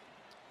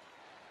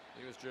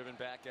 He was driven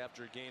back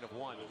after a gain of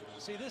 1.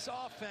 See, this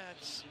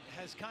offense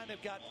has kind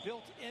of got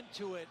built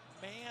into it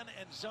man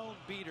and zone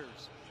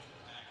beaters.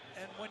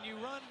 And when you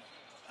run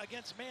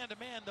against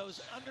man-to-man, those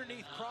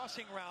underneath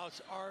crossing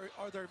routes are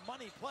their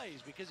money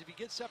plays, because if you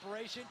get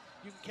separation,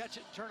 you can catch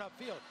it and turn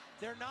upfield.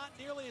 They're not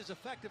nearly as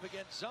effective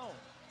against zone.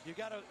 You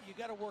got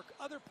to work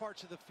other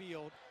parts of the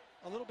field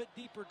a little bit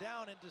deeper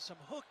down into some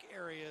hook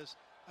areas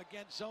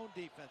against zone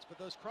defense. But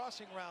those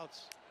crossing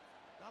routes,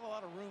 not a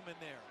lot of room in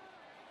there.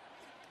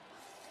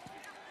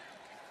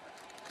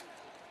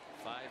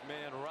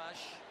 5-man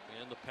rush,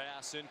 and the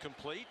pass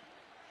incomplete.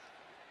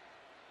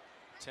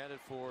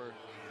 Intended for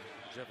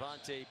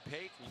Javonte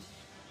Payton.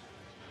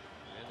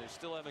 And they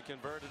still haven't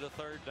converted a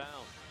third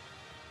down.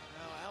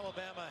 Now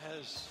Alabama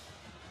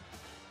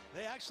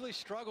they actually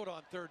struggled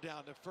on third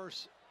down the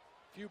first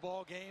few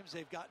ball games.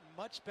 They've gotten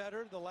much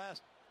better the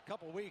last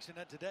couple weeks, and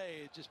then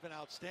today it's just been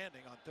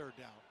outstanding on third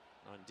down.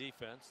 On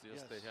defense,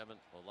 yes, they haven't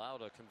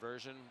allowed a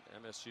conversion.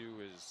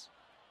 MSU is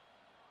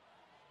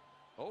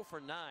 0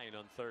 for 9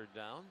 on third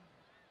down.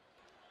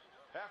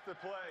 After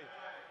the play,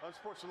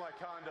 unsportsmanlike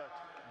conduct,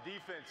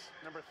 defense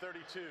number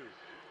 32,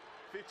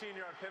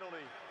 15-yard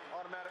penalty,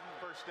 automatic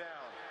first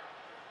down.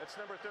 That's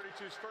number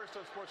 32's first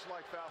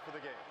unsportsmanlike foul for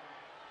the game.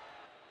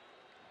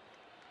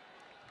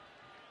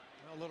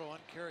 A little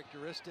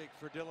uncharacteristic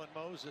for Dylan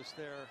Moses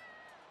there.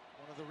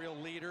 One of the real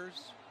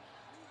leaders,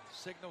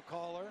 signal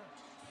caller,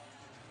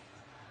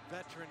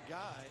 veteran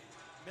guy.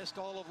 Missed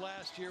all of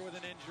last year with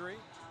an injury.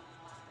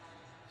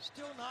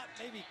 Still not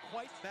maybe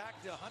quite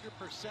back to 100%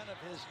 of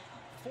his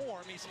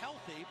form. He's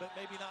healthy, but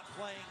maybe not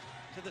playing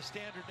to the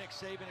standard Nick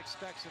Saban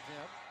expects of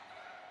him.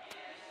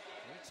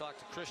 We talked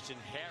to Christian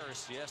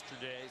Harris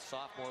yesterday,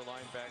 sophomore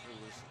linebacker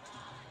who was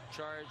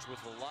charged with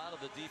a lot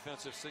of the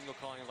defensive signal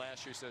calling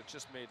last year. He said it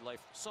just made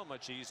life so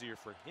much easier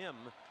for him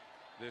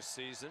this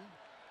season.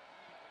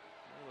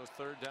 Those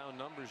third down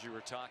numbers you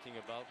were talking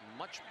about,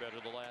 much better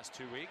the last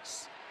 2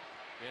 weeks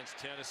against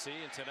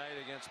Tennessee and tonight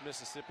against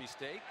Mississippi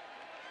State.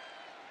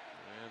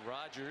 And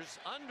Rodgers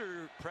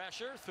under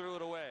pressure threw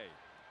it away.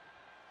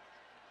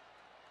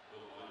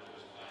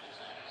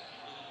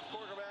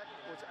 Quarterback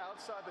was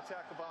outside the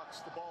tackle box.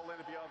 The ball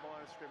landed beyond the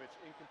line of scrimmage.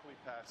 Incomplete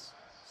pass.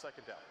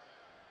 Second down.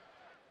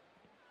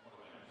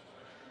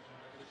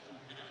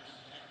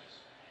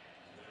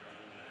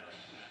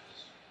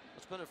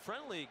 It's been a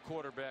friendly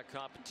quarterback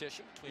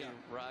competition between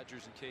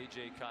Rodgers and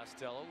KJ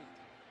Costello.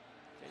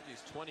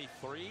 KJ's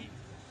 23.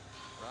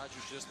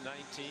 Rodgers just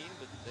 19,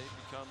 but they've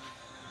become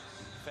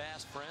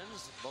fast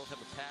friends. Both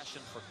have a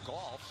passion for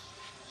golf.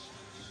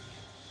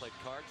 Played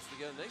cards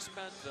together. They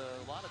spent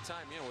a lot of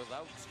time,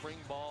 without spring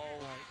ball,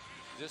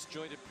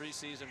 disjointed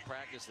preseason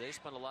practice. They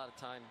spent a lot of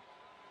time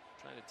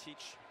trying to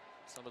teach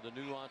some of the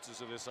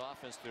nuances of this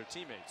offense to their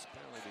teammates.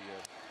 Apparently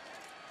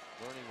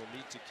the learning will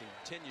need to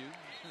continue.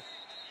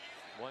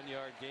 1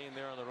 yard gain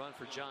there on the run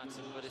for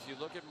Johnson. But if you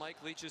look at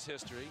Mike Leach's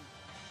history,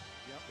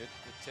 it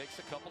takes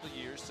a couple of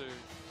years to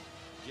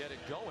get it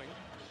going.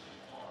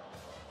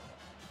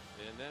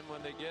 And then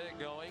when they get it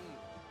going,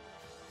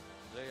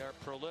 they are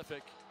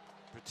prolific,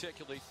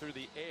 particularly through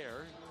the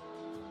air.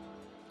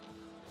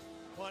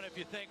 Well, if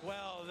you think,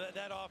 well,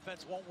 that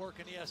offense won't work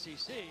in the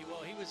SEC.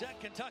 Well, he was at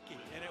Kentucky,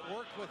 and it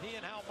worked with he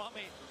and Hal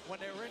Mumme when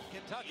they were in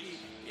Kentucky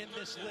in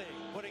this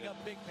league, putting up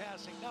big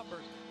passing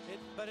numbers.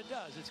 But it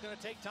does. It's going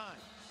to take time.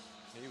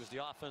 He was the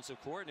offensive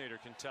coordinator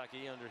at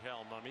Kentucky under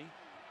Hal Mumme.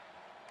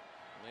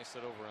 And they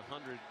set over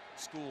 100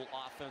 school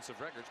offensive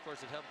records. Of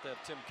course, it helped to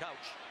have Tim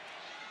Couch.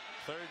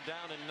 Third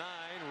down and 9.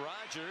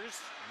 Rodgers,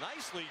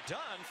 nicely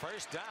done.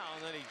 First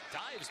down, then he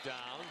dives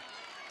down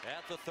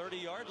at the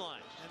 30-yard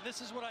line. And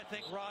this is what I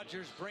think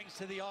Rodgers brings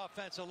to the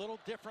offense a little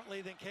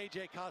differently than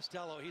KJ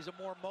Costello. He's a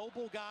more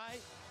mobile guy.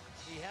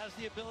 He has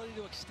the ability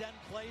to extend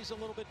plays a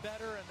little bit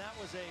better, and that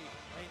was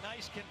a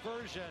nice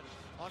conversion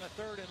on a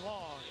 3rd and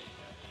long.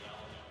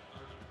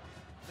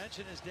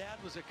 Mentioned his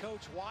dad was a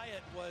coach.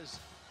 Wyatt was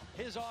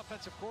his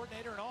offensive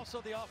coordinator and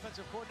also the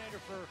offensive coordinator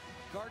for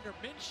Gardner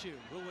Minshew,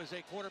 who was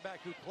a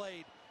quarterback who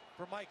played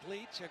for Mike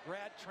Leach, a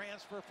grad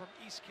transfer from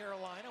East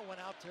Carolina,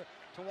 went out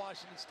to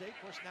Washington State,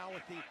 of course now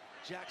with the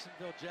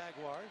Jacksonville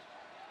Jaguars.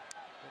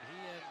 But he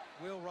and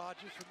Will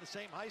Rogers from the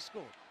same high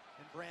school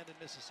in Brandon,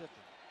 Mississippi.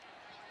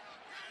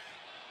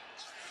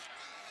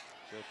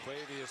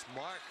 Jo'quavious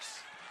Marks.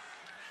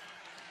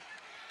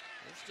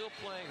 They're still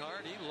playing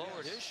hard. He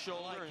lowered his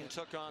shoulder and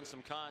took on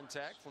some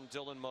contact from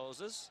Dylan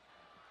Moses.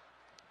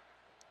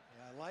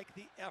 Yeah, I like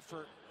the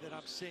effort that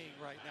I'm seeing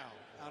right now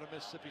out of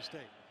Mississippi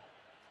State.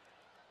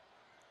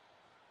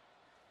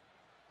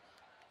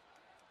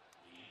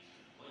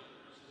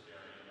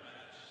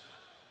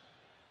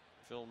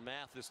 Phil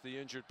Mathis, the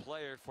injured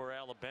player for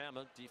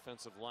Alabama,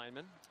 defensive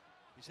lineman.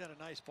 He's had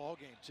a nice ball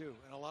game too,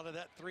 and a lot of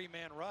that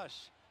 3-man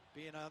rush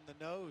being on the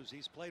nose.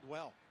 He's played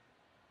well.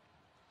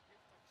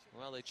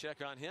 Well, they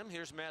check on him.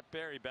 Here's Matt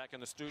Berry back in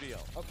the studio.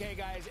 Okay,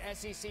 guys,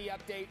 SEC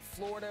update.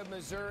 Florida,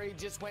 Missouri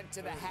just went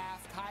to the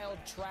half. Kyle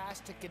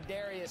Trask to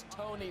Kadarius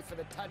Toney for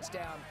the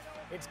touchdown.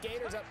 It's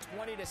Gators up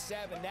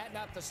 20-7. That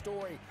not the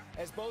story.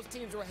 As both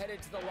teams were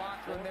headed to the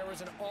locker room, there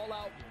was an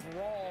all-out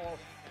brawl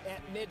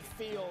at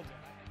midfield.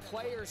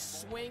 Players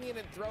swinging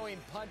and throwing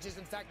punches.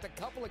 In fact,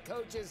 a couple of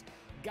coaches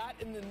got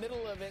in the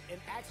middle of it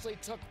and actually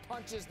took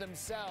punches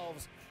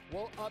themselves.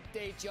 We'll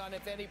update you on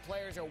if any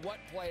players or what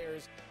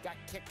players got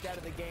kicked out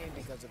of the game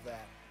because of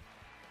that.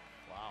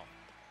 Wow.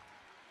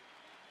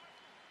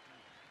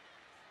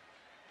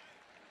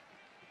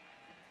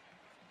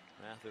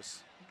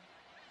 Mathis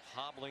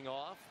hobbling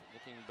off,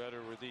 looking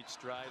better with each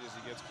stride as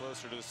he gets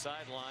closer to the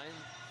sideline.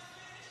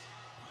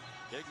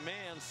 Big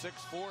man,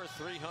 6'4",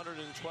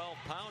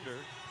 312-pounder.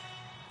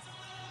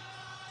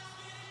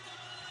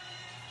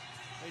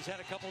 He's had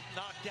a couple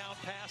knockdown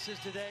passes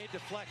today,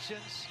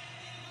 deflections.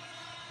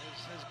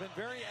 Has been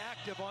very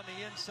active on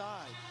the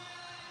inside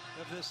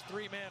of this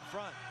 3-man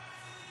front.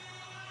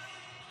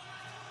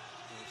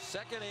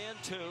 2nd and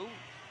 2.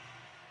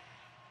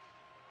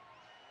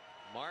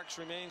 Marks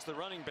remains the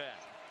running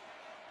back.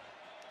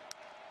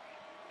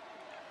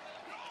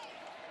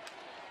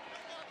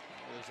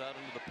 Goes out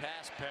into the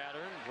pass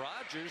pattern.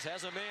 Rodgers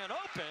has a man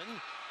open,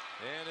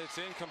 and it's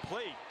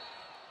incomplete.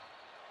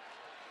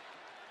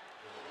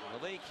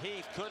 Malik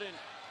Heath couldn't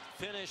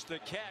finish the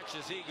catch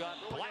as he got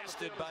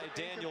blasted by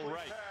Daniel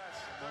Wright.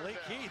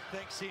 Malik Heath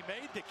thinks he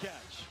made the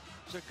catch.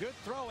 It's a good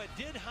throw. It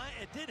did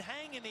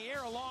hang in the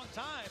air a long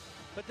time,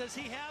 but does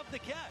he have the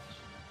catch?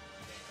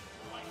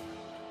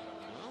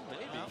 Well,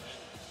 maybe.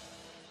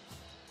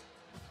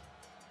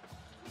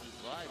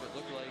 Live, it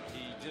looked like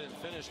he didn't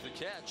finish the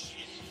catch.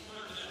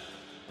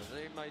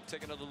 They might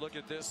take another look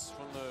at this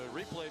from the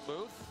replay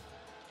booth.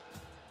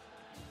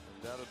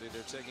 Undoubtedly,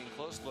 they're taking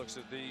close looks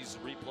at these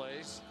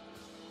replays.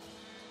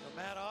 Well,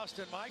 Matt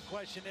Austin, my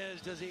question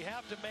is, does he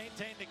have to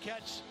maintain the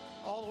catch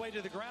all the way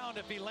to the ground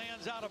if he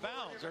lands out of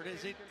bounds, or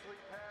does he?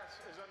 Pass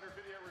is under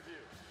video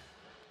review.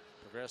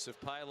 Progressive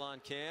pylon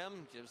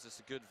cam gives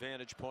us a good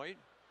vantage point.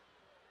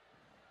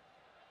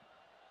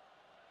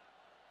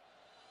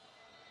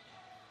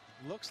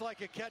 Looks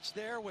like a catch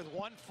there with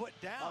 1 foot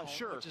down,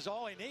 sure. which is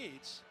all he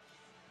needs.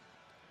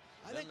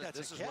 I think that's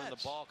a catch. This is when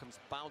the ball comes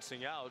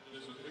bouncing out.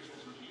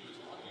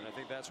 And I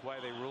think that's why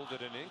they ruled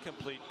it an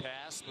incomplete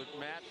pass. But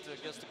Matt,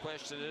 I guess the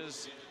question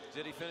is,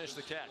 did he finish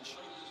the catch?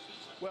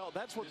 Well,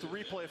 that's what the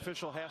replay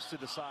official has to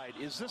decide.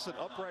 Is this an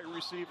upright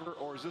receiver,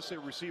 or is this a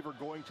receiver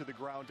going to the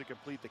ground to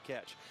complete the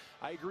catch?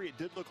 I agree, it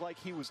did look like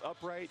he was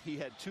upright. He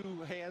had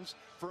 2 hands,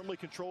 firmly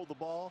controlled the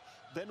ball,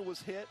 then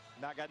was hit,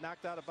 got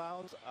knocked out of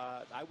bounds.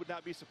 I would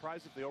not be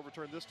surprised if they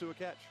overturned this to a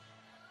catch.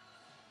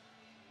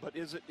 But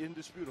is it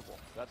indisputable?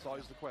 That's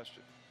always the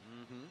question.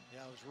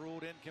 Yeah, it was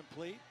ruled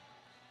incomplete.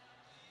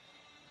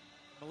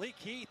 Malik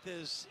Heath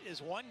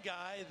is one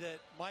guy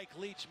that Mike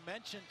Leach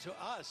mentioned to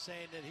us,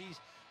 saying that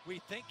we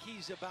think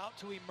he's about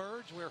to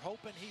emerge. We're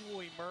hoping he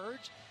will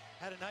emerge.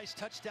 Had a nice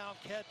touchdown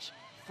catch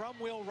from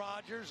Will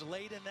Rogers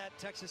late in that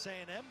Texas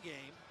A&M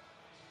game.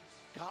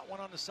 Caught one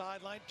on the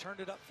sideline,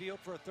 turned it upfield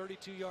for a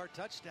 32-yard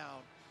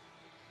touchdown.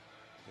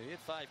 They had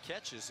 5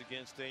 catches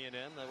against A&M.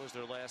 That was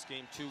their last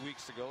game 2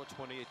 weeks ago,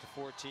 a 28-14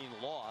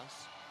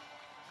 loss.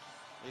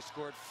 They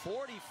scored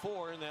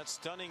 44 in that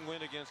stunning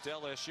win against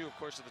LSU. Of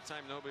course, at the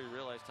time, nobody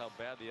realized how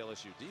bad the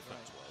LSU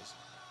defense was.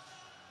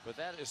 But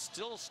that is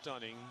still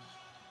stunning,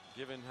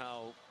 given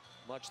how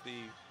much the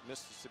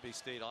Mississippi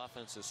State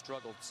offense has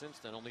struggled since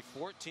then. Only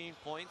 14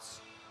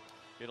 points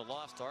in a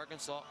loss to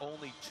Arkansas,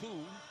 only 2.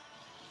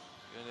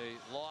 And they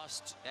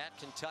lost at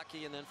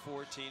Kentucky, and then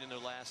 14 in their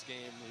last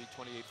game, the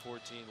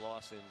 28-14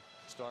 loss in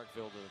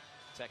Starkville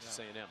to Texas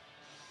A&M.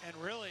 And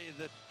really,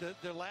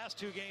 the last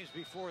 2 games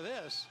before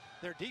this,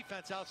 their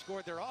defense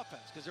outscored their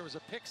offense, because there was a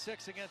pick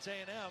 6 against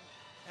A&M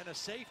and a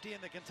safety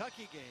in the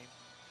Kentucky game.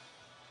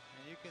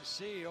 And you can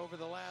see over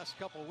the last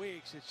couple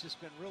weeks, it's just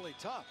been really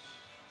tough.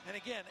 And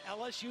again,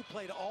 LSU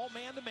played all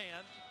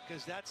man-to-man,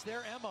 because that's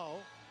their MO,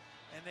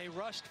 and they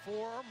rushed 4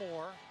 or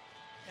more.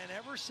 And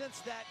ever since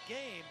that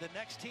game, the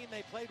next team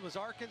they played was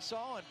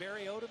Arkansas, and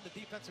Barry Odom, the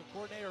defensive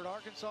coordinator at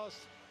Arkansas,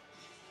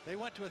 they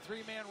went to a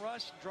 3-man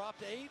rush,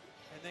 dropped 8, and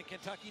then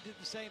Kentucky did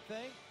the same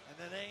thing, and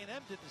then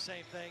A&M did the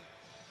same thing.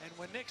 And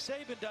when Nick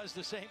Saban does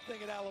the same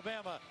thing at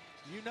Alabama,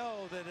 you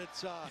know that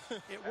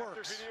it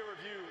works. After video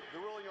review, the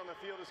ruling on the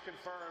field is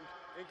confirmed.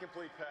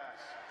 Incomplete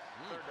pass.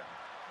 3rd down.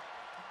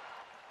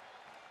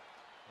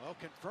 Well,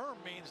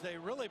 confirmed means they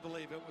really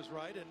believe it was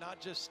right and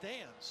not just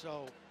stand.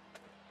 So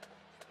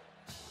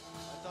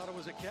I thought it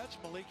was a catch.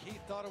 Malik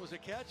Heath thought it was a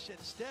catch.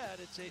 Instead,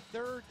 it's a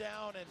 3rd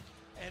down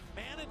and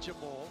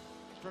manageable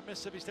for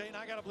Mississippi State. And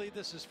I got to believe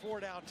this is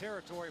 4-down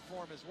territory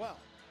for him as well.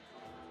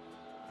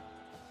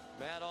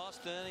 Matt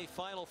Austin, any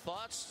final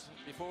thoughts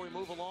before we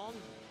move along?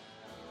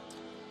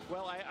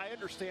 Well, I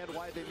understand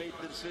why they made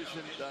the decision.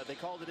 They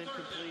called it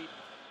incomplete.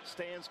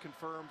 Stands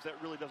confirms. That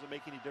really doesn't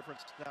make any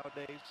difference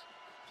nowadays.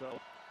 So,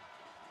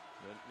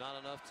 but not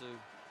enough to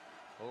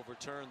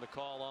overturn the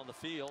call on the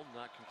field.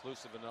 Not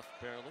conclusive enough,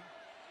 apparently.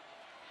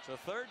 So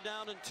 3rd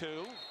down and 2.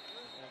 We'll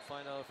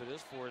find out if it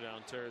is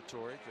 4-down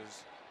territory,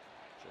 because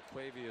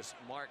Jo'quavious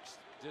Marks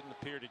didn't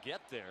appear to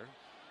get there.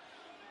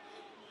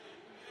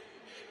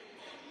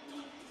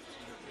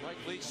 Mike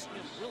Leach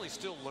really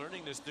still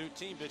learning this new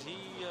team, but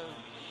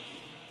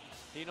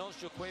he knows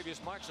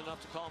Jo'quavious Marks enough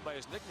to call him by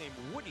his nickname,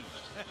 Woody.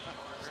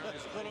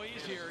 It's a little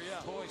easier, yeah.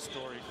 Toy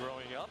Story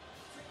growing up.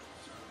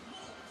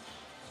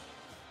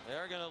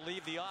 They're going to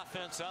leave the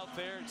offense out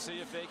there and see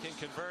if they can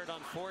convert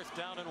on 4th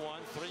down and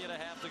 1.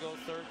 3.5 to go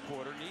 3rd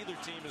quarter. Neither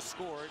team has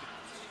scored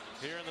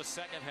here in the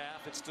 2nd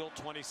half. It's still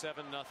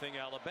 27-0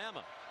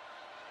 Alabama.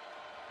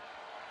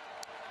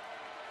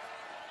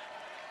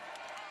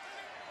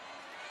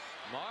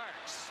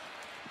 Marks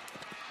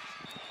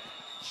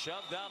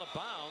shoved out of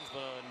bounds,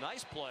 but a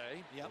nice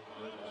play. Yep.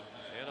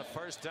 And a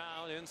 1st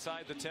down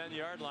inside the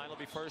 10-yard line. It'll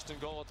be 1st and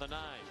goal at the 9.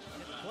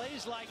 And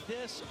plays like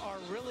this are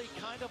really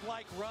kind of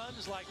like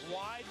runs, like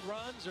wide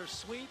runs or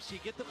sweeps. You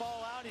get the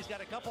ball out. He's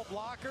got a couple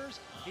blockers.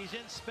 He's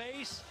in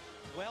space.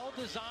 Well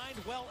designed,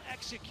 well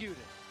executed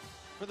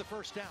for the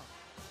 1st down.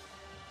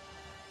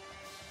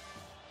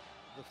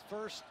 The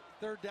first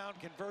 3rd down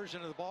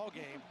conversion of the ball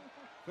game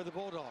for the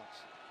Bulldogs.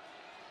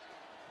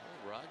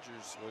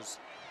 Rogers was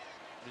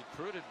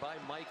recruited by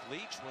Mike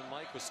Leach when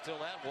Mike was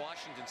still at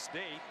Washington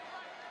State.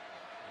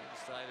 He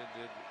decided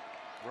that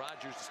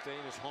Rogers to stay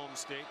in his home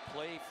state,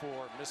 play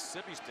for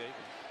Mississippi State.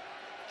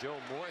 Joe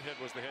Moorhead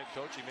was the head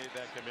coach. He made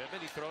that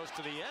commitment. He throws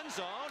to the end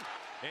zone,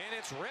 and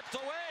it's ripped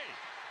away.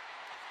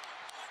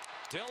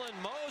 Dylan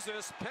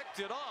Moses picked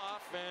it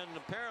off and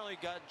apparently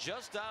got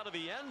just out of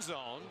the end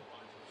zone.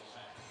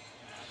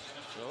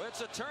 So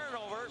it's a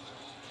turnover.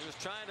 He was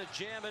trying to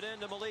jam it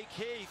into Malik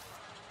Heath.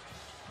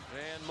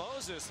 And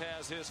Moses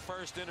has his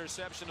first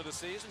interception of the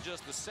season,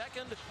 just the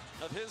second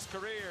of his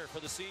career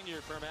for the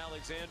senior from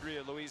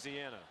Alexandria,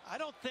 Louisiana. I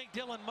don't think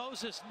Dylan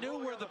Moses knew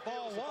where the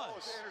ball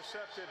was.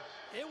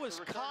 It was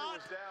caught,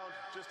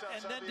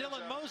 and then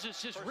Dylan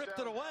Moses just ripped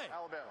it away.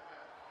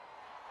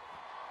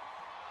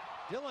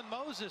 Dylan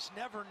Moses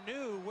never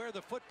knew where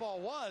the football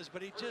was,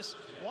 but he just,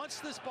 once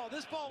this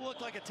ball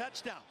looked like a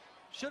touchdown.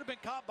 Should have been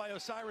caught by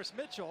Osiris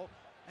Mitchell,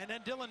 and then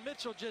Dylan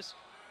Marshall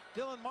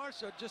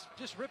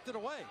just ripped it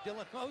away.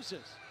 Dylan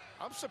Moses.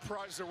 I'm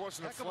surprised there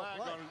wasn't a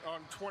flag on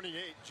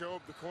 28,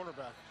 Job, the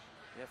cornerback.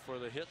 Yeah, for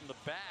the hit in the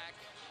back.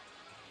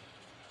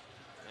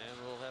 And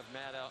we'll have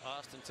Matt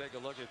Austin take a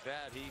look at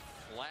that. He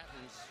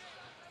flattens,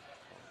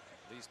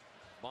 at least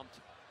bumped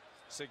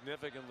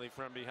significantly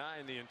from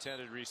behind the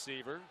intended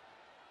receiver.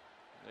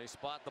 They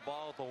spot the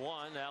ball at the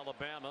 1.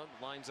 Alabama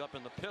lines up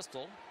in the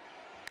pistol.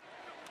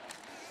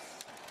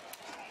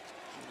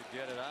 To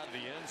get it out of the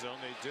end zone,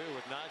 they do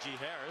with Najee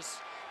Harris.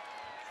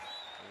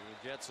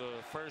 He gets a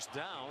first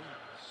down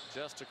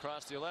just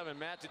across the 11.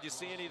 Matt, did you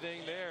see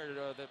anything there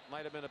that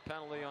might have been a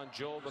penalty on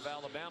Job of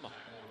Alabama?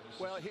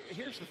 Well,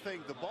 here's the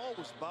thing. The ball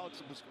was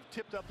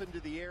tipped up into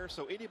the air,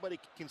 so anybody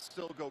can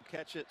still go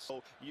catch it.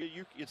 So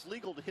it's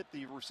legal to hit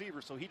the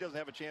receiver, so he doesn't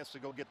have a chance to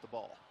go get the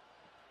ball.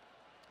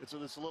 It's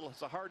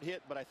a hard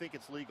hit, but I think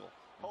it's legal.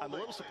 I'm a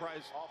little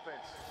surprised.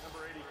 Offense,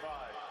 number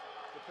 85.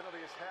 The penalty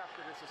is half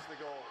the distance to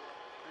the goal.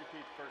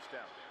 Repeat first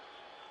down.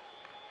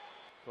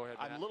 Go ahead,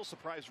 Matt. I'm a little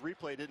surprised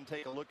replay didn't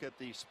take a look at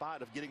the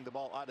spot of getting the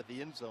ball out of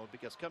the end zone,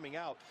 because coming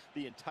out,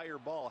 the entire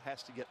ball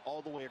has to get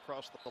all the way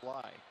across the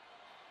line.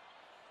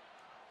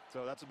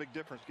 So that's a big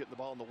difference, getting the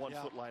ball on the 1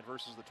 foot line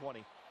versus the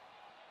 20.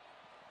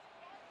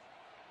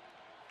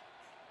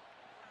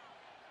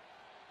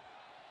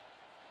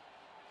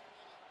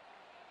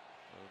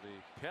 So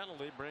the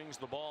penalty brings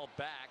the ball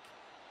back.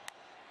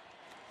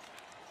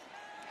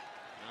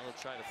 Now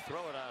they'll try to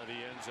throw it out of the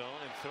end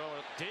zone and throw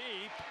it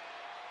deep.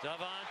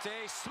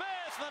 Devontae Smith,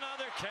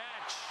 another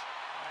catch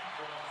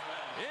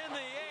in the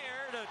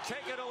air to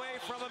take it away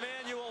from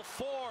Emmanuel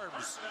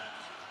Forbes.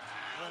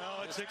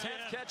 Well, it's his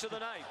 10th catch of the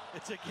night.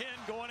 It's again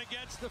going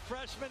against the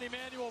freshman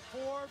Emmanuel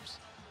Forbes.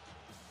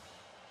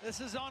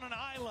 This is on an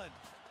island,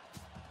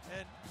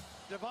 and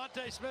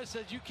Devontae Smith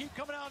says, "You keep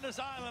coming out on this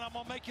island, I'm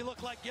gonna make you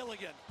look like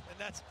Gilligan," and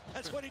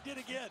that's what he did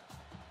again.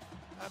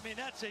 I mean,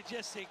 that's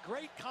just a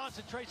great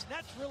concentration.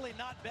 That's really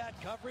not bad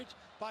coverage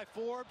by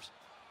Forbes,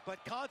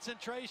 but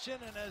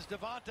concentration, and as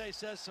Devontae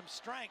says, some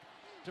strength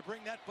to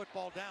bring that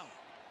football down.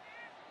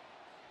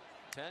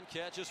 10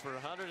 catches for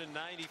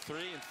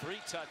 193 and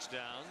 3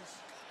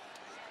 touchdowns.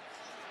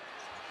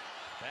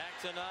 Back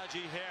to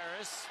Najee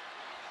Harris.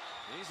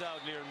 He's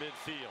out near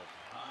midfield.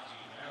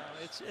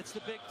 It's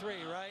the big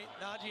 3, right?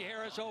 Najee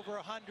Harris over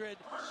 100.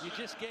 You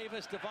just gave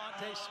us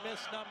Devontae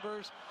Smith's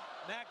numbers.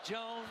 Mac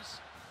Jones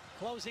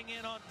closing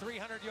in on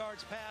 300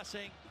 yards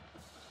passing.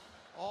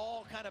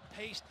 All kind of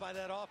paced by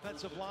that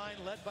offensive line,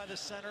 led by the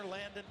center,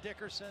 Landon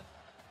Dickerson.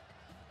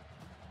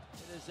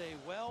 It is a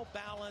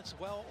well-balanced,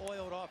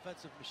 well-oiled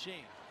offensive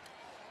machine.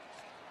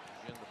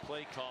 And the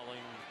play calling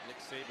Nick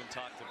Saban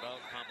talked about,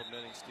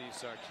 complimenting Steve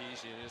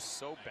Sarkisian, is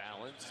so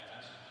balanced.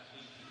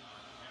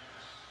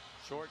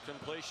 Short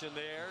completion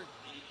there.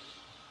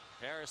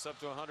 Harris up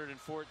to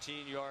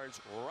 114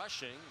 yards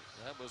rushing.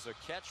 That was a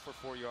catch for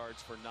 4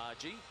 yards for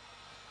Najee.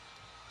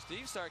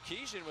 Steve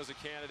Sarkisian was a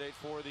candidate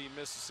for the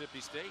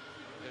Mississippi State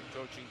head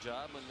coaching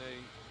job when they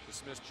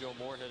dismissed Joe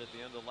Moorhead at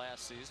the end of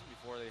last season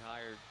before they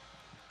hired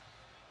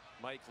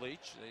Mike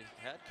Leach. They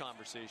had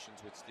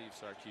conversations with Steve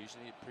Sarkisian.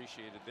 He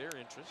appreciated their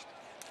interest.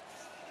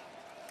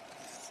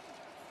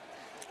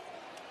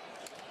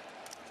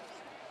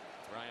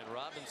 Brian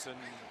Robinson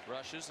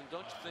rushes, and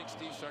don't you think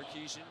Steve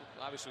Sarkisian,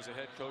 obviously was a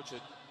head coach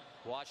at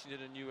Washington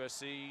and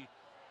USC,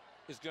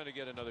 is going to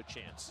get another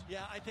chance?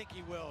 Yeah, I think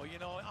he will. You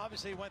know,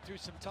 obviously he went through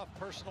some tough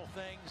personal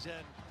things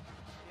and,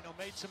 you know,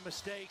 made some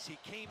mistakes. He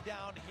came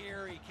down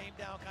here. He came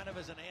down kind of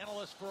as an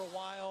analyst for a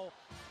while.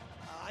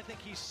 I think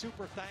he's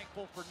super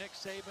thankful for Nick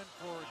Saban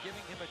for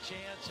giving him a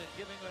chance and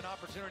giving him an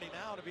opportunity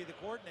now to be the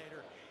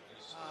coordinator.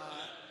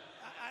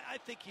 I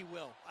think he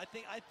will. I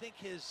think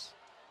his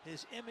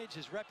image,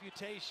 his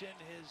reputation,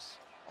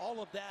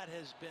 all of that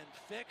has been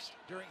fixed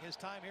during his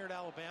time here at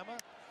Alabama.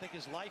 I think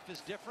his life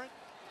is different.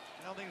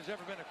 I don't think there's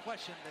ever been a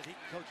question that he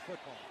can coach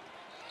football.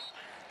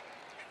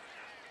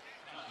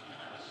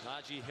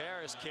 Najee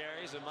Harris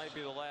carries. It might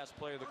be the last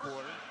play of the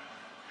quarter.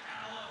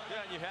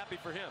 Yeah, and you're happy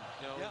for him.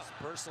 You know, his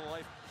personal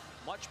life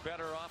much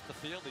better off the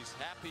field. He's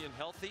happy and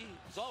healthy.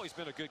 He's always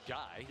been a good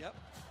guy. Yep.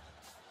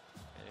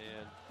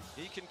 And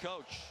he can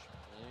coach.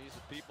 He's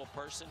a people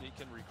person. He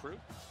can recruit.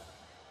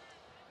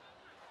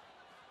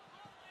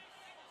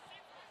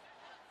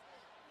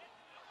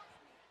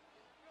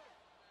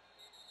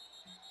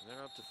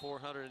 They're up to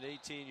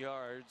 418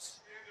 yards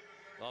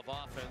of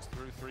offense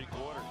through 3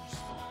 quarters.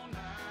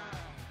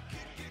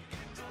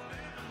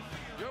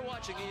 You're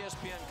watching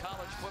ESPN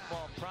College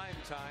Football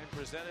Primetime,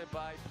 presented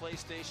by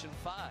PlayStation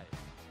 5.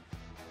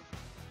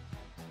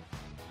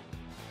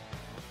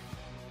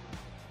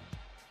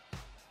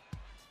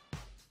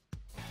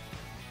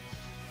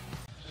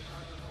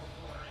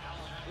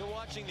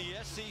 watching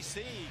the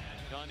SEC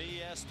on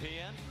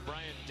ESPN,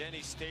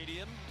 Bryant-Denny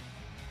Stadium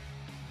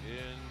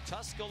in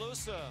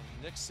Tuscaloosa.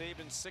 Nick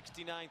Saban's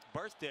 69th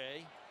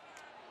birthday.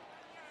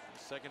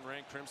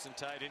 Second-ranked Crimson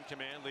Tide in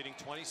command, leading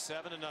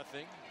 27-0 as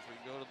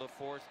we go to the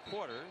fourth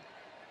quarter.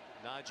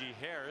 Najee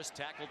Harris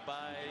tackled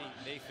by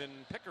Nathan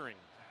Pickering.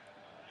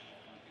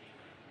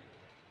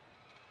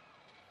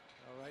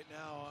 Well, right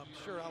now, I'm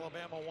sure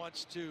Alabama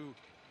wants to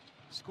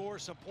score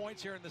some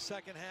points here in the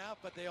second half,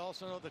 but they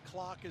also know the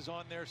clock is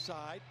on their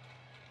side.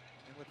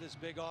 And with this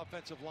big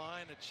offensive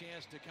line, a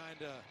chance to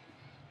kind of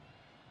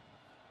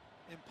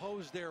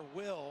impose their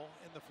will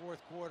in the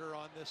fourth quarter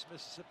on this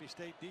Mississippi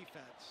State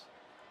defense.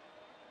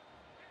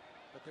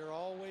 But they're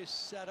always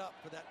set up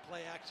for that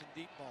play action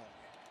deep ball.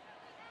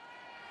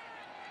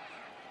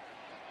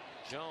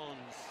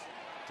 Jones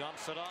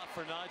dumps it off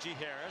for Najee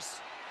Harris.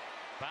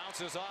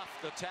 Bounces off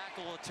the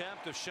tackle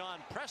attempt of Sean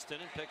Preston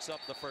and picks up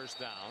the first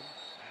down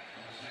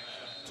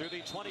to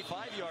the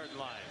 25-yard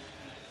line.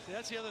 See,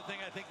 that's the other thing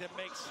I think that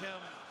makes him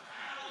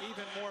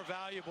even more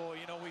valuable.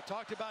 You know, we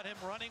talked about him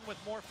running with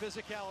more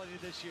physicality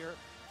this year.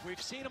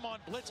 We've seen him on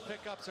blitz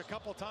pickups a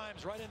couple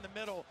times right in the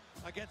middle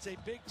against a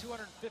big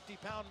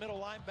 250-pound middle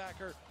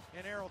linebacker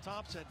in Errol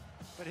Thompson.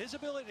 But his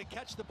ability to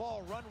catch the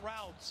ball, run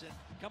routes, and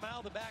come out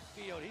of the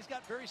backfield, he's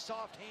got very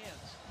soft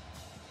hands.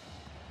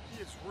 He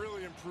has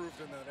really improved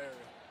in that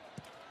area.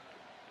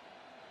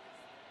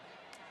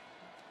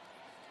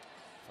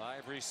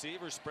 5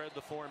 receivers spread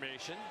the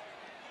formation.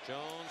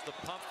 Jones, the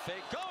pump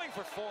fake, going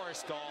for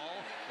Forrestall,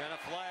 and a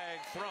flag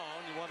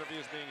thrown. You wonder if he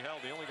was being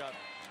held. He only got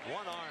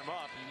one arm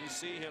up, and you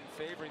see him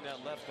favoring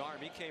that left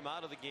arm. He came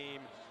out of the game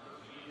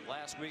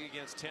last week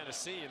against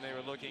Tennessee, and they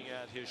were looking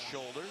at his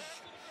shoulder.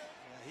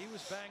 Yeah, he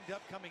was banged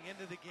up coming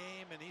into the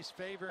game, and he's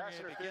favoring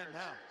it again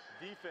now.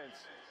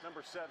 Defense,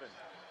 number 7.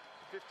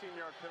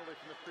 15-yard penalty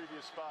from the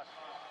previous spot.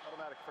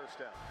 Automatic first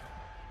down.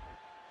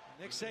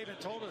 Nick Saban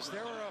told us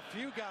there were a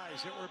few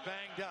guys that were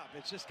banged up.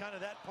 It's just kind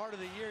of that part of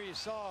the year you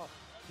saw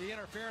the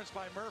interference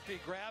by Murphy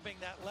grabbing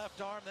that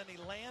left arm. Then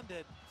he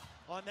landed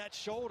on that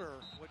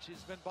shoulder, which has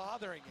been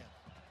bothering him.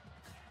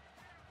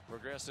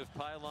 Progressive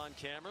pylon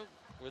camera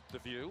with the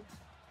view.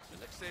 And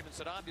Nick Saban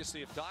said,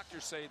 obviously, if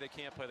doctors say they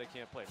can't play, they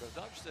can't play. But if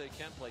doctors say they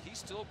can play, he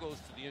still goes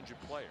to the injured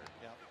player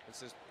and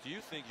says, do you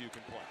think you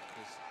can play?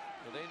 Because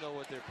they know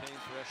what their pain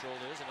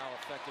threshold is and how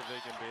effective they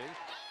can be.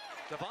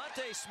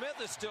 Devontae Smith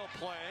is still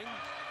playing,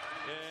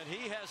 and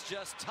he has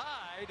just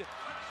tied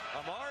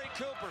Amari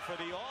Cooper for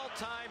the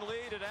all-time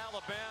lead at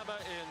Alabama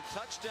in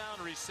touchdown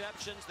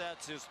receptions.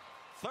 That's his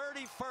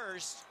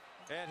 31st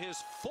and his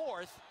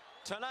 4th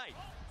tonight.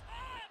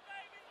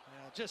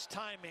 Just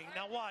timing.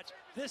 Now watch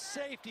this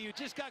safety who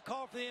just got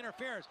called for the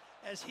interference.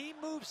 As he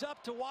moves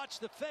up to watch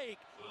the fake,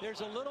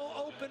 there's a little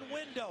open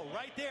window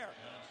right there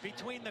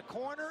between the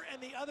corner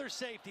and the other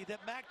safety that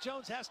Mac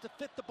Jones has to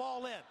fit the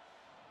ball in.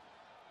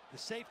 The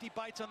safety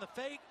bites on the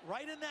fake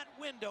right in that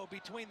window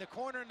between the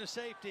corner and the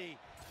safety,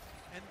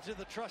 and to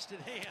the trusted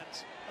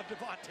hands of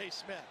Devontae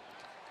Smith.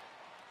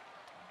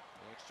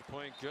 Extra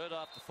point good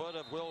off the foot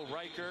of Will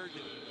Reichard,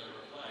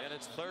 and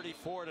it's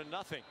 34-0.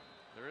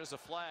 There is a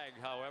flag,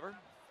 however.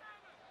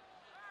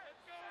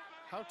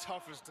 How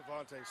tough is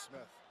Devontae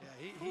Smith?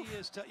 Yeah, he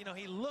is tough. You know,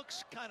 he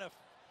looks kind of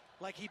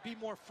like he'd be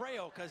more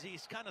frail because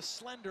he's kind of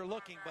slender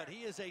looking, but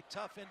he is a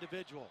tough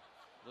individual.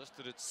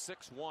 Listed at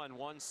 6'1",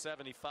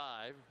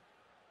 175.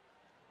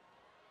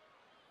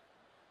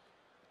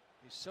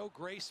 He's so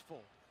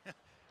graceful.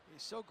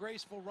 He's so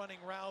graceful running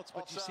routes,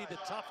 but you see the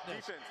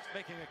toughness defense.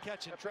 Making a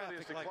catch in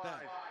traffic like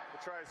that.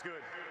 The try is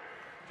good.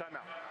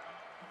 Timeout.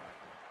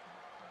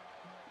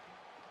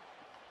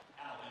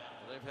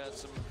 They've had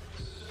some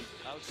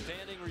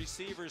outstanding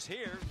receivers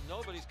here.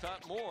 Nobody's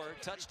caught more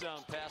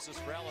touchdown passes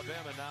for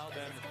Alabama now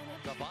than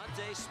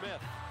Devontae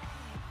Smith.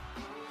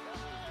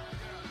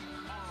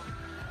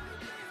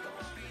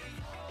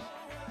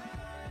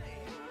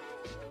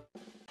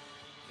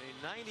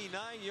 A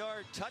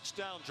 99-yard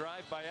touchdown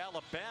drive by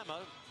Alabama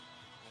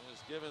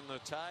has given the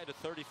Tide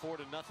a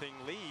 34-0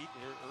 lead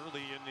here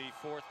early in the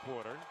fourth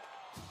quarter.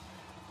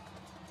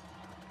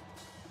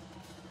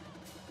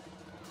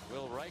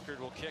 Will Reichard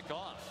will kick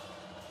off.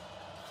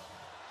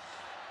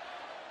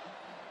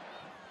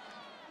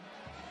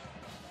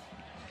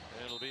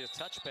 And it'll be a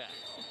touchback.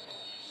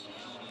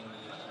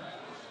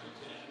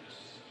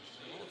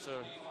 Well, it's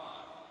a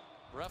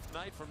rough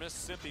night for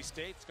Mississippi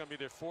State. It's going to be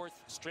their 4th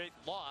straight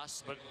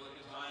loss. But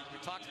we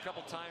talked a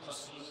couple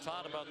times,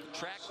 Todd, about the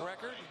track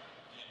record.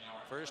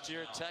 First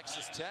year at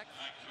Texas Tech,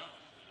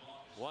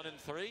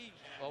 1-3,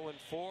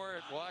 0-4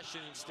 at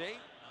Washington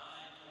State,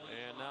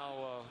 and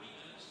now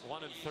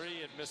 1-3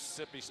 at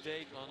Mississippi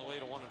State on the way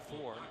to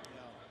 1-4.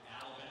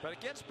 But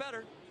it gets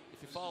better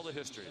if you follow the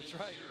history. That's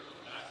right.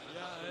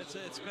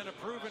 Yeah, it's been a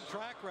proven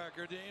track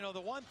record. You know,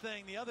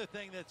 the other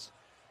thing that's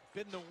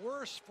been the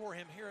worst for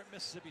him here at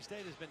Mississippi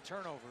State has been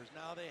turnovers.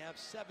 Now they have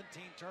 17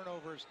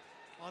 turnovers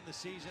on the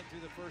season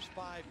through the first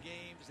 5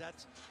 games.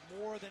 That's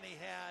more than he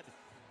had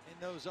in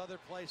those other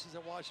places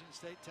at Washington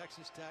State,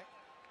 Texas Tech.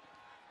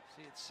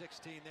 See, it's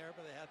 16 there,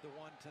 but they had the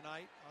one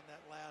tonight on that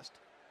last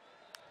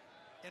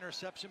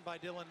interception by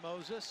Dylan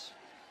Moses.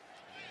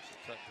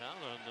 Cut down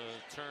on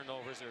the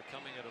turnovers. They're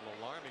coming at an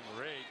alarming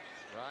rate.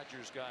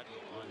 Rodgers got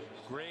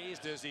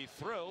grazed as he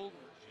threw.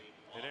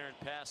 An errant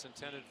pass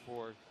intended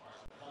for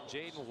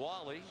Jaden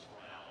Walley.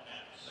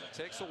 It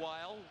takes a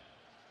while.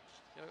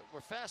 You know,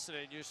 we're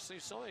fascinated. You see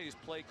so many of these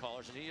play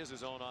callers, and he is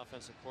his own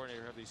offensive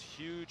coordinator, have these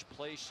huge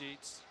play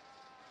sheets.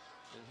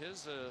 And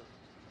his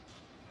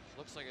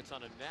looks like it's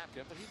on a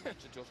napkin, but he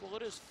mentioned to us, well,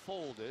 it is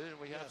folded, and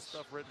we have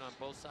stuff written on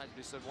both sides.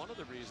 But he said one of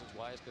the reasons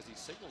why is because he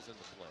signals in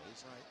the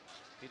plays. Right.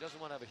 He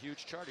doesn't want to have a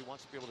huge chart. He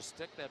wants to be able to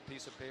stick that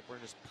piece of paper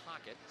in his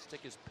pocket,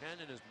 stick his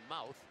pen in his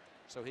mouth,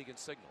 so he can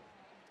signal.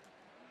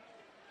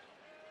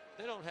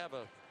 They don't have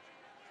a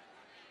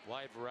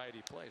wide variety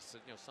of plays. So,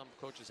 you know, some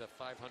coaches have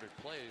 500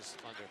 plays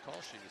on their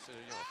call sheet. He said,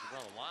 you know, if you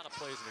run a lot of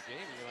plays in a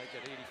game, you might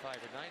get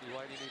 85 or 90.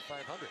 Why do you need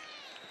 500?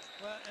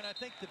 Well, and I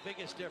think the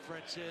biggest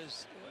difference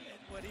is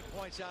what he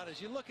points out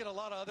is you look at a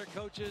lot of other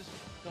coaches,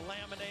 the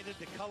laminated,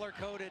 the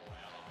color-coded,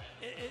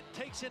 it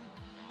takes in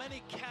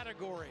many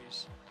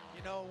categories.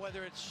 You know,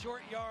 whether it's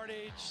short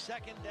yardage,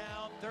 second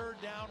down, third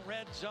down,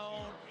 red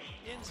zone,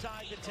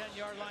 inside the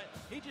 10-yard line.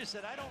 He just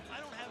said, I don't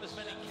have as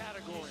many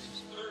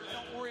categories. I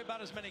don't worry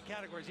about as many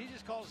categories. He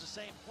just calls the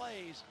same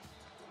plays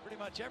pretty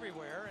much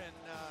everywhere and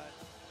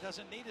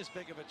doesn't need as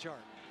big of a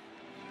chart.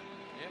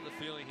 I have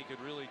the feeling he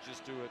could really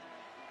just do it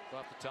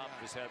off the top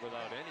of his head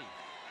without any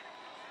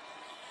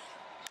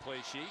play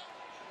sheet.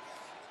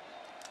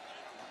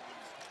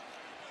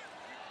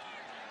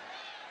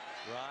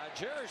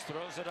 Rodgers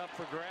throws it up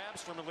for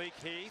grabs from Malik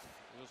Heath.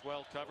 It was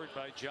well covered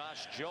by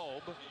Josh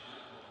Jobe.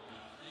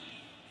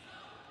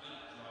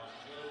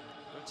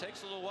 It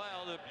takes a little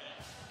while to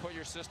put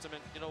your system in.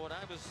 You know, when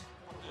I was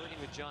working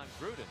with John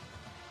Gruden,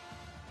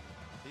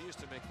 he used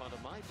to make fun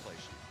of my play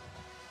sheet.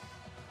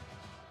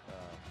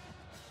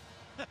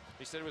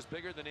 He said it was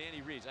bigger than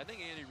Andy Reid's. I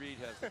think Andy Reid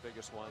has the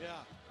biggest one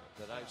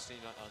that I've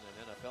seen on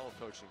an NFL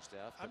coaching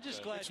staff. I'm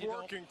just glad you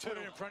don't put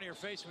it in front of your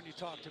face when you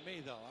talk to me,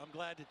 though. I'm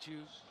glad that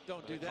you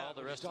don't do that. Call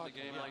the rest of the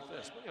game like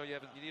this. But, you know,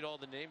 you need all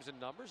the names and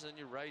numbers, and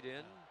you write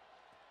in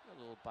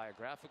little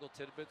biographical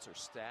tidbits or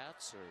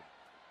stats or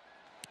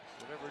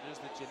whatever it is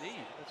that you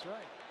need. That's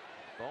right.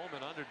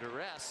 Bowman under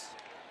duress.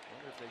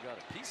 Wonder if they got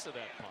a piece of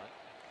that punt.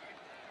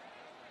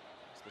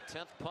 It's the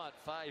 10th punt,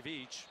 5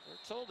 each. We're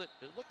told that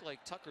it looked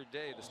like Tucker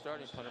Day, the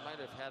starting punter, might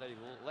have had a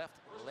left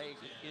leg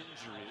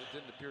injury. It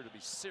didn't appear to be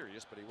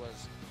serious, but he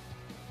was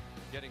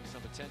getting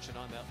some attention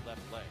on that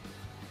left leg.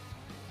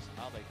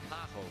 Ale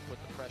Cajo put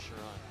the pressure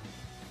on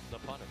the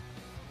punter.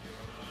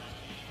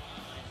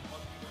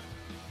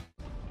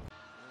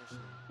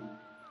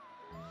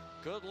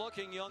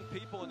 Good-looking young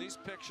people in these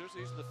pictures.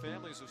 These are the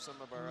families of some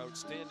of our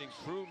outstanding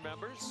crew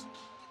members.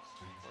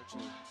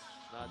 Unfortunately,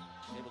 not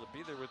able to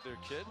be there with their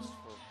kids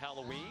for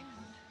Halloween.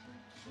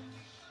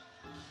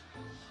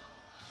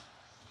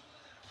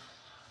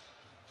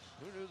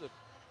 Who knew the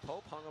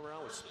Pope hung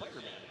around with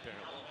Spider-Man,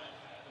 apparently?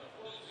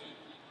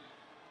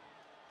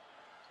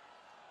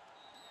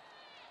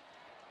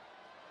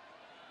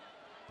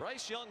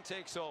 Bryce Young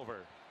takes over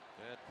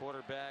at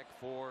quarterback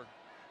for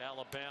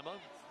Alabama.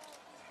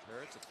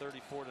 It's a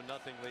 34-0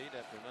 lead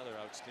after another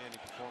outstanding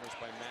performance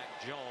by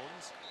Mac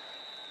Jones.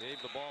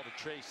 Gave the ball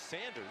to Trey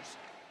Sanders,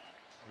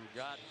 who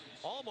got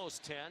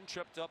almost 10,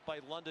 tripped up by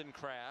London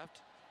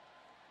Kraft.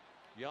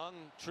 Young,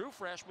 true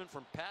freshman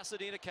from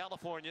Pasadena,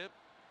 California,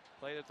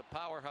 played at the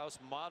powerhouse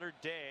Mater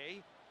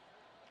Dei.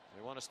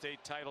 They won a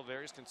state title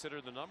there. He's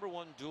considered the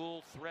 #1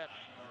 dual threat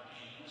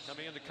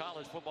coming into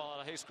college football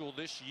out of high school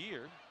this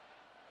year.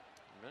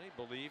 Many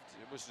believed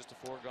it was just a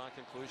foregone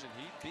conclusion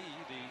he'd be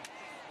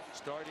the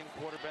starting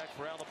quarterback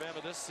for Alabama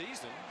this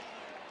season.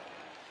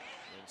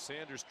 And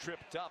Sanders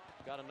tripped up,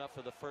 got enough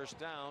for the first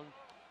down.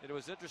 And it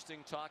was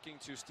interesting talking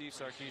to Steve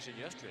Sarkisian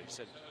yesterday. He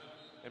said,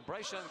 and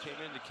Bryce Young came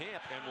into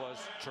camp and was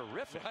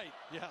terrific. Right,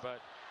 yeah.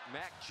 But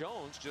Mac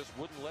Jones just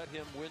wouldn't let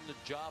him win the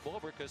job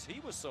over because he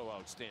was so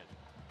outstanding.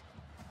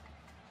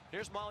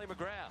 Here's Molly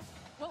McGrath.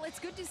 Well, it's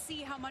good to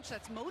see how much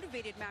that's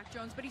motivated Mac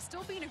Jones, but he's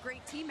still being a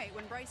great teammate.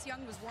 When Bryce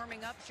Young was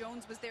warming up,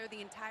 Jones was there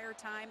the entire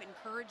time,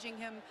 encouraging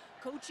him,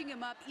 coaching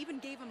him up, even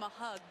gave him a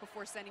hug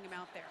before sending him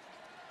out there.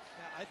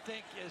 Yeah, I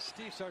think, as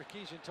Steve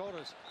Sarkisian told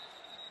us,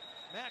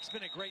 Mac's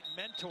been a great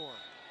mentor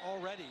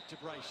already to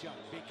Bryce Young,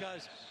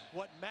 because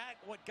what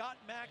got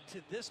Mac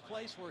to this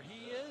place where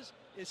he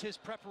is his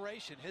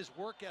preparation, his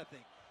work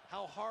ethic,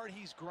 how hard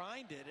he's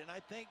grinded. And I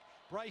think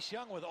Bryce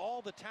Young, with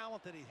all the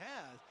talent that he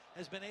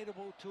has been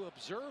able to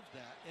observe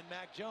that in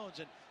Mac Jones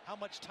and how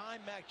much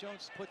time Mac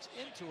Jones puts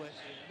into it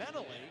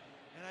mentally.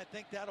 And I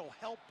think that'll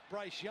help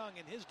Bryce Young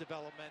in his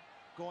development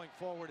going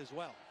forward as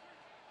well.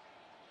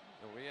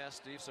 And we asked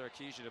Steve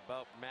Sarkisian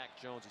about Mac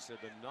Jones. He said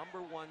the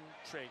 #1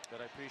 trait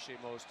that I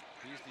appreciate most,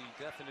 he's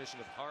the definition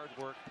of hard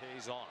work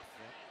pays off.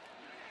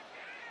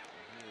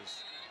 Yep. He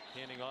is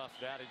handing off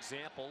that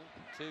example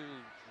to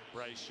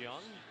Bryce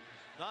Young.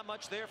 Not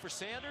much there for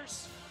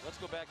Sanders. Let's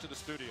go back to the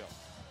studio.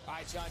 All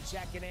right, Sean,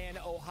 checking in.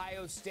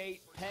 Ohio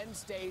State, Penn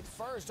State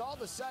first. All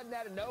of a sudden,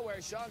 out of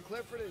nowhere, Sean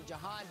Clifford and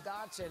Jahan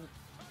Dotson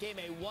game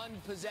a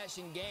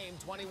one-possession game.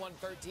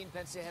 21-13.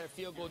 Penn State had a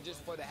field goal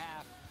just for the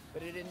half,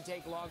 but it didn't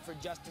take long for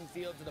Justin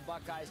Fields and the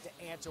Buckeyes to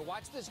answer.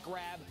 Watch this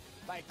grab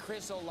by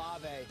Chris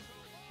Olave.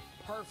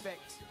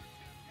 Perfect.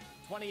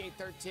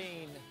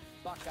 28-13.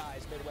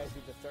 Buckeyes midway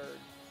through the third.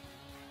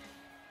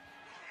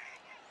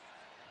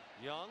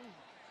 Young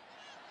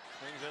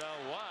brings it out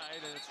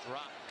wide, and it's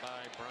dropped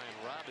by Brian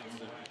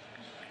Robinson.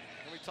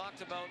 And we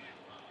talked about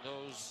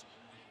those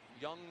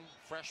young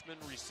freshman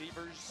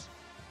receivers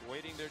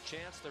waiting their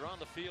chance. They're on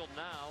the field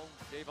now.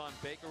 Davon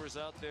Baker is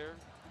out there.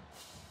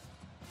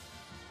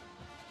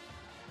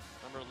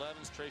 Number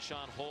 11's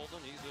Trayshawn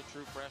Holden. He's a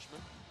true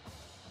freshman.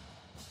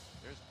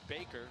 There's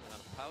Baker out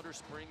of Powder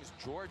Springs,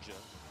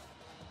 Georgia.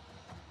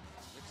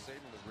 Nick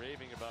Saban was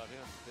raving about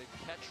him. Big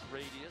catch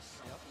radius.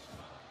 Yep.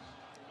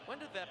 When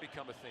did that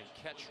become a thing?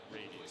 Catch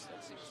radius.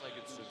 That seems like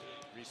it's in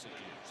recent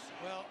years.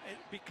 Well,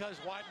 because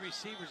wide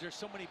receivers, there's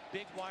so many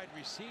big wide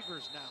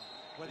receivers now.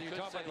 Whether you're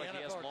talking about the NFL,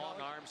 he has or long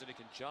college. arms and he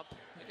can jump.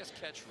 I guess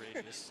catch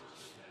radius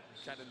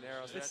kind of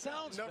narrows It that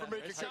sounds down. better.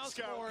 It sounds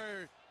more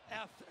or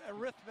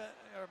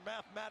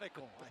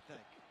mathematical, I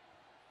think.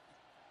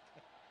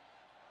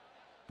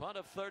 Punt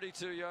of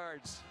 32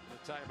 yards.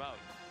 The timeout.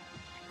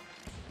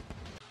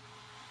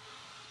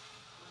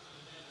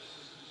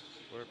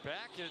 We're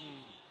back in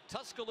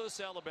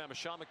Tuscaloosa, Alabama.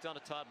 Sean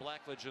McDonough, Todd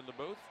Blackledge in the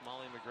booth.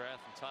 Molly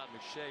McGrath and Todd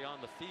McShay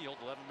on the field.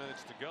 11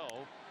 minutes to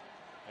go.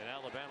 And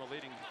Alabama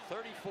leading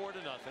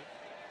 34-0.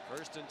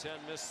 First and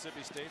 10,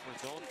 Mississippi State for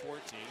its own 14.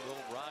 Will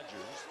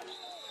Rogers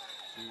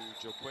to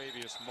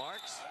Jo'quavious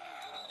Marks.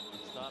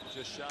 Stopped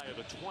just shy of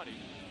the 20.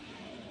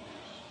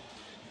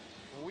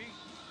 We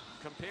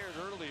compared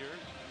earlier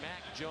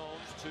Mac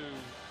Jones to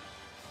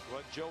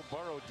what Joe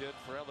Burrow did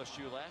for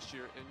LSU last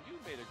year, and you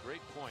made a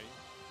great point,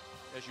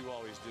 as you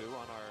always do,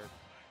 on our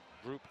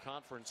group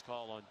conference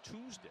call on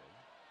Tuesday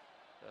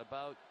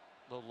about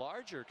the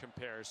larger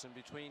comparison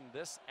between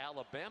this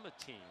Alabama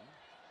team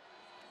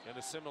and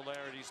the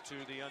similarities to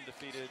the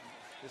undefeated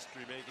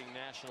history-making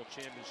national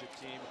championship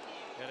team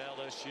at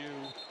LSU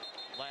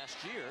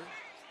last year.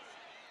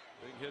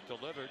 Big hit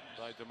delivered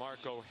by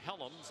DeMarco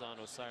Hellams on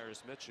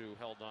Osiris Mitchell, who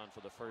held on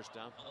for the first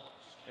down.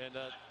 And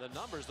the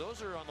numbers,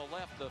 those are on the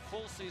left, the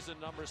full season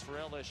numbers for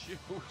LSU.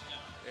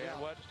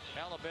 And what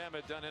Alabama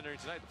had done entering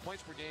tonight, the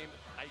points per game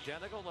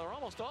identical. They're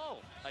almost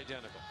all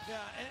identical. Yeah,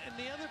 and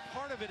the other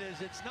part of it is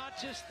it's not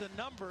just the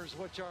numbers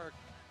which are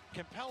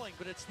compelling,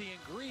 but it's the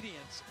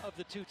ingredients of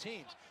the two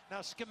teams. Now,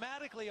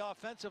 schematically,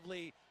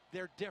 offensively,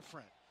 they're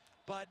different,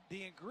 but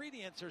the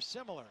ingredients are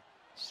similar.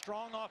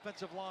 Strong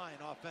offensive line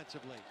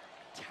offensively,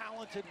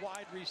 talented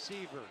wide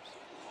receivers,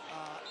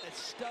 a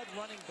stud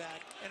running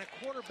back, and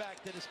a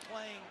quarterback that is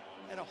playing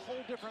at a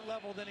whole different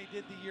level than he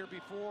did the year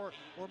before,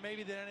 or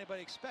maybe than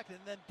anybody expected.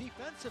 And then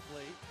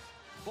defensively,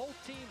 both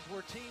teams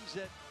were teams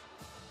that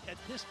at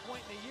this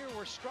point in the year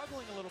were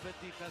struggling a little bit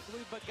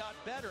defensively, but got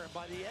better. And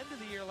by the end of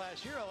the year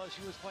last year,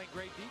 LSU was playing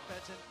great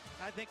defense, and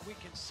I think we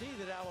can see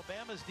that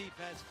Alabama's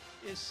defense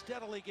is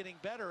steadily getting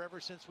better ever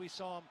since we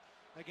saw them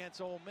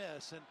against Ole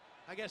Miss. And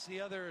I guess the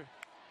other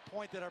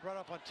point that I brought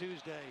up on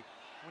Tuesday,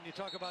 when you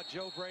talk about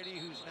Joe Brady,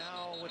 who's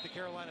now with the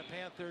Carolina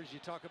Panthers, you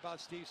talk about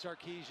Steve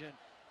Sarkisian,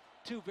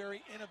 two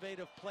very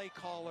innovative play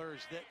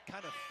callers that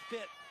kind of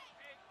fit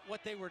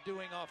what they were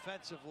doing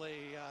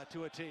offensively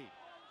to a T.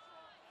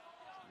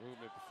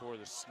 Movement before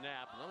the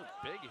snap. Another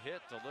big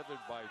hit delivered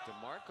by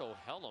DeMarco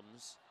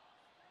Hellams.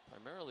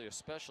 Primarily a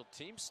special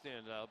team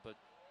standout, but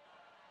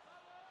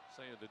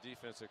saying to the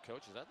defensive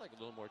coaches, I'd like a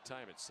little more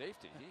time at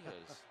safety. He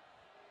has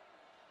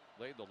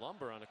laid the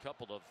lumber on a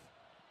couple of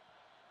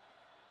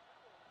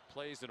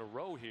plays in a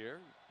row here.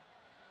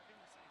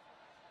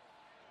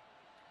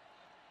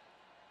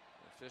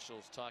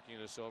 Officials talking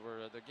this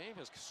over. The game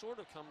has sort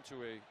of come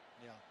to a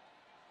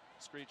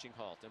screeching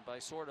halt, and by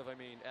sort of I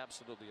mean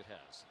absolutely it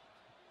has.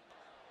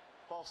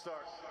 Ball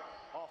start.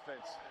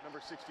 Offense,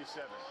 number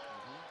 67.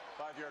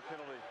 5-yard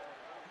penalty.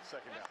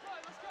 Second down.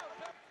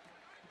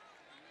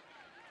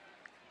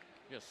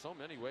 Yes, so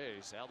many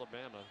ways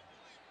Alabama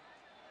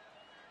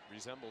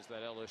resembles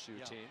that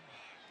LSU team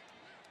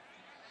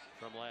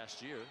from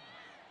last year.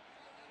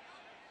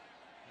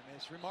 I mean,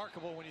 it's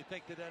remarkable when you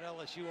think that that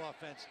LSU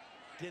offense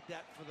did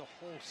that for the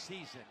whole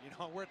season. You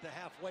know, we're at the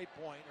halfway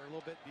point or a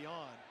little bit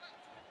beyond,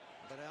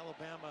 but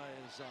Alabama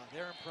is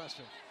they're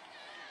impressive.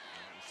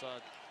 We saw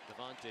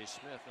Devontae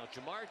Smith. Now,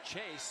 Jamar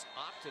Chase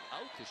opted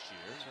out this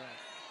year. That's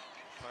right.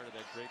 Part of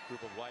that great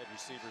group of wide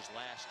receivers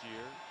last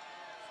year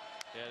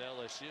at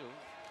LSU.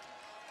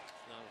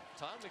 Now,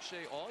 Todd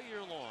McShay all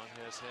year long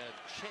has had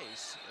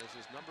Chase as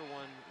his #1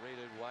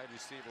 rated wide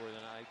receiver with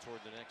an eye toward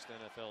the next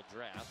NFL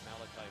draft.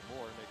 Malachi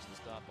Moore makes the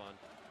stop on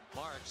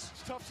Marks.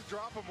 It's tough to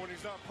drop him when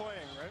he's not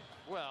playing, right?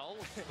 Well,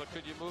 but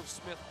could you move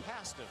Smith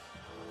past him?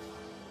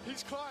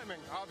 He's climbing,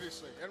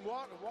 obviously. And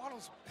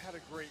Waddle's had a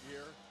great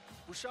year.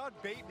 Rashad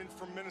Bateman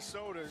from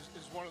Minnesota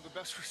is one of the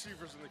best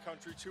receivers in the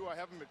country, too. I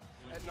have him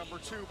at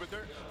 #2, but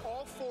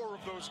all 4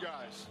 of those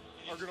guys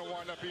are going to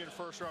wind up being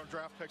first-round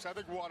draft picks. I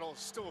think Waddle is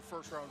still a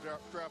first-round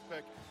draft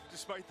pick,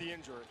 despite the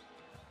injury.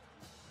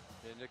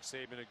 And Nick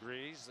Saban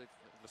agrees that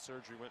the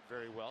surgery went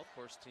very well. Of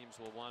course, teams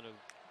will want to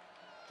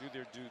do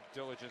their due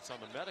diligence on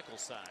the medical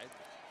side.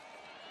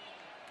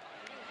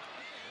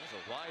 There's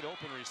a wide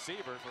open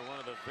receiver for one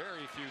of the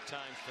very few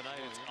times tonight.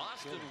 It's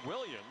Austin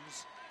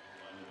Williams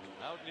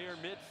out near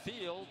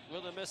midfield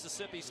with a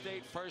Mississippi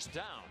State first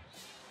down.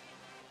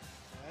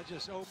 That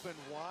just opened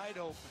wide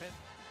open.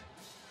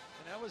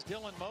 And that was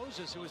Dylan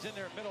Moses, who was in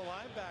there at middle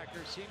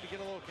linebacker, seemed to get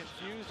a little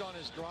confused on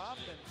his drop,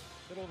 and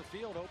middle of the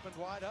field opened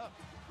wide up.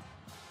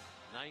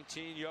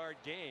 19-yard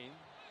gain.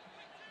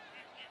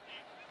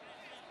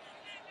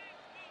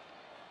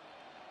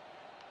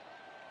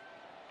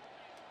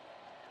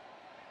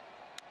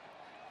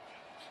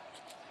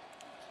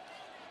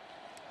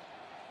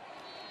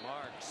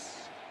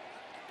 Marks.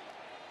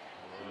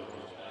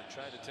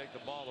 Tried to take the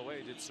ball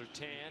away, did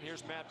Surtain.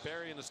 Here's Matt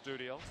Berry in the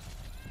studio.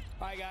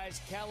 All right, guys,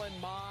 Kellen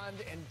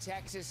Mond and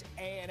Texas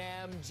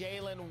A&M.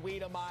 Jalen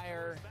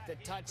Wiedemeyer, the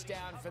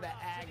touchdown for the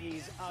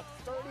Aggies, up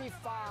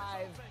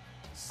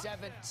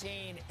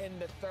 35-17 in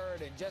the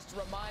third. And just a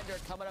reminder,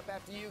 coming up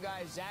after you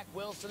guys, Zach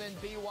Wilson and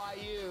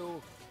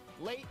BYU.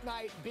 Late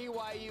night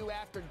BYU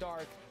after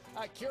dark.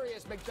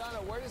 Curious,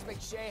 McDonough, where does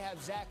McShay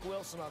have Zach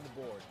Wilson on the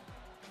board?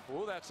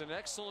 Oh, that's an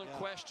excellent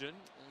question.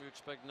 We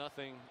expect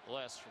nothing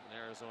less from the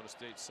Arizona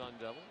State Sun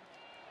Devil.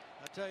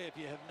 I'll tell you, if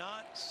you have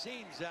not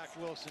seen Zach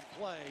Wilson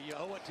play, you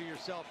owe it to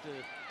yourself to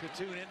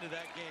tune into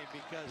that game,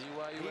 because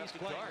BYU he's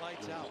playing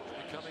lights out.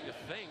 Becoming a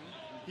thing.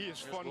 He is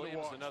fun to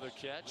watch. Another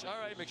catch. All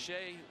right,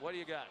 McShay, what do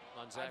you got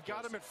on Zach I've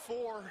got Wilson? him at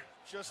 4,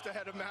 just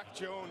ahead of Mac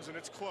Jones, and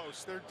it's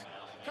close. They're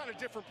kind of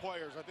different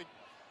players. I think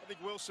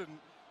Wilson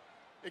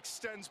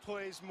extends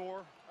plays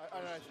more.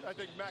 I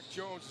think Mac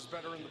Jones is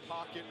better in the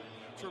pocket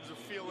in terms of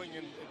feeling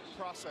and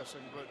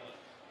processing, but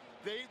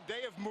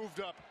they have moved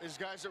up as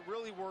guys that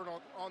really weren't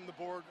on the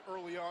board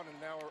early on, and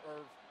now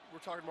we're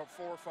talking about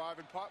 4 or 5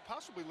 and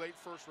possibly late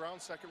first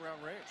round, second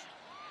round range.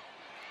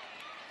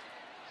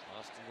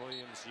 Austin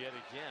Williams yet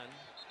again.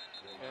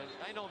 And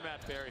I know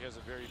Matt Berry has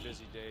a very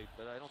busy day,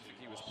 but I don't think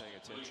he was paying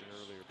attention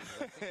earlier, because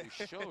I think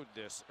we showed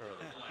this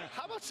earlier.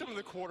 How about some of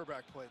the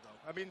quarterback play,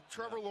 though? I mean,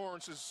 Trevor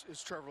Lawrence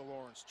is Trevor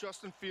Lawrence.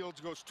 Justin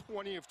Fields goes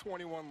 20 of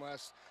 21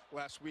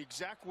 last week.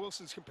 Zach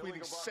Wilson's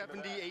completing 78%.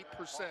 Number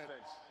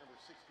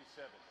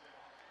 67,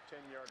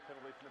 10-yard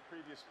penalty from the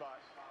previous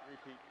spot.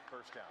 Repeat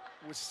first down.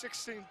 With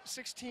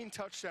 16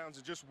 touchdowns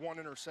and just 1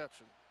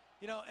 interception.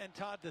 You know, and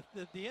Todd, the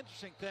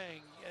interesting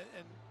thing,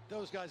 and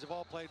those guys have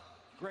all played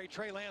great.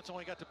 Trey Lance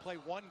only got to play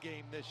 1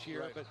 game this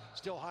year, right, but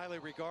still highly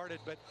regarded.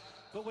 But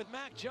with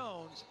Mac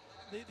Jones,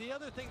 the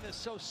other thing that's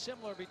so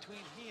similar between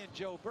he and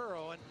Joe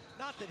Burrow, and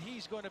not that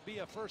he's going to be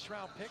a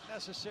first-round pick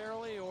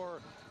necessarily,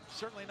 or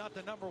certainly not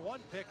the #1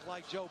 pick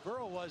like Joe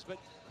Burrow was, but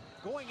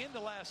going into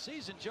last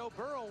season, Joe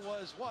Burrow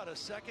was, what, a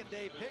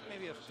second-day pick,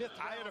 maybe a 5th round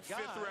guy. I had a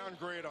 5th-round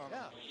grade on him.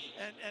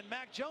 Yeah, and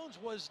Mac Jones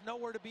was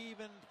nowhere to be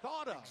even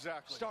thought of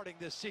starting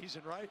this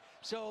season, right?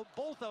 So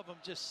both of them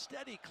just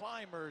steady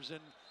climbers and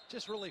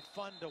just really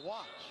fun to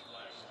watch.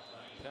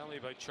 Penalty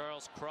by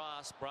Charles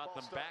Cross brought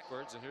them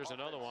backwards, and here's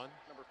another one.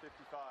 Number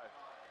 55,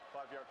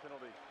 5-yard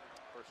penalty,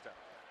 first down.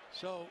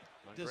 So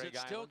does it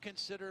still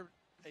consider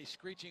a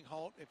screeching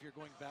halt if you're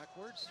going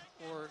backwards,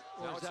 or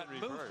is that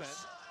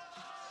movement?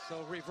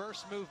 So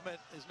reverse movement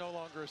is no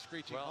longer a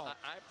screeching halt. Well,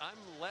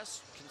 I'm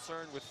less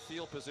concerned with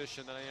field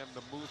position than I am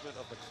the movement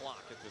of the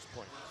clock at this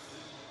point.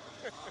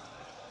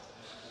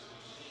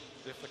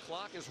 If the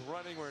clock is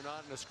running, we're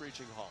not in a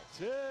screeching halt.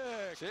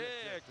 Tick,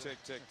 tick, tick,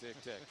 tick,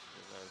 tick, tick,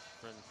 as our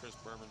friend Chris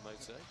Berman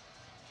might say.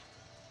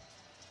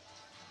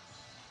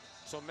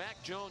 So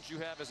Mac Jones you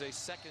have as a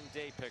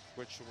second-day pick,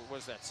 which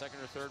was that,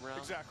 2nd or 3rd round?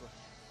 Exactly.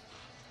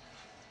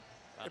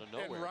 Out of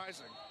nowhere. And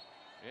rising.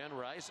 And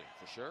rising,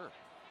 for sure.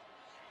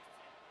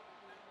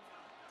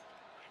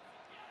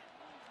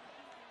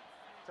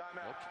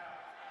 Timeout.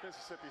 Okay.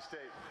 Mississippi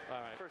State.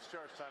 All right. First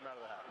charge timeout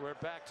of the half. We're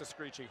back to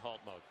screeching halt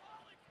mode.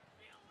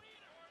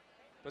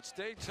 But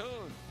stay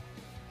tuned.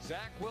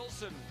 Zach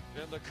Wilson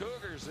and the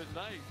Cougars at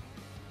night.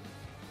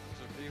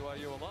 It's a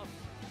BYU alum,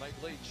 Mike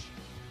Leach.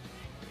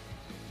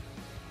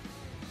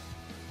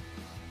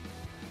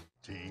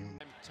 Team.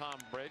 I'm Tom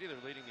Brady. They're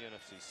leading the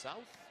NFC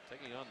South,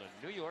 taking on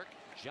the New York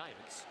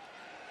Giants.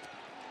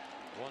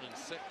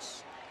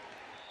 1-6.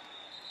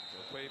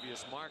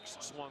 Quavius Marks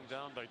swung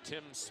down by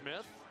Tim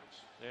Smith.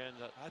 And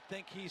I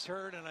think he's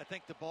hurt, and I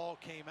think the ball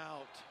came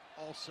out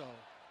also.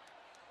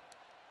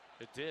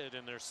 It did,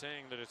 and they're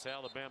saying that it's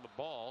Alabama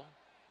ball.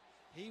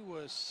 He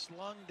was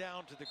slung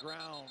down to the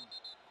ground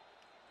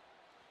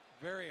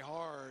very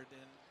hard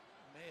and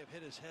may have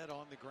hit his head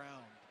on the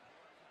ground.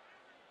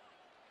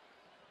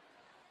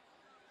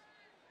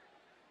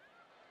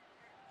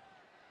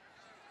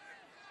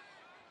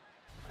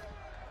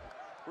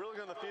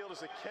 Ruling on the field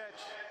is a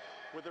catch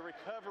with a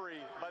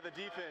recovery by the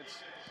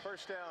defense.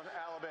 First down,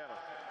 Alabama.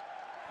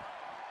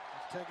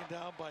 Taken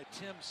down by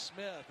Tim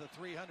Smith, a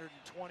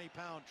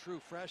 320-pound true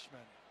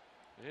freshman.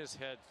 His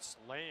head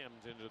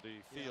slammed into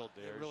the field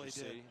there. It really as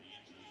you did. See.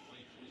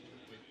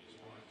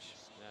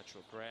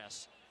 Natural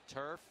grass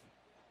turf.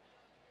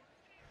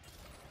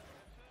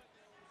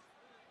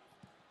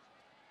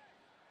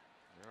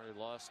 They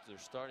lost their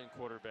starting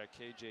quarterback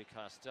KJ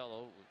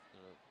Costello with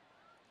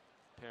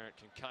apparent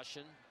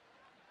concussion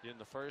in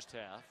the first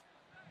half.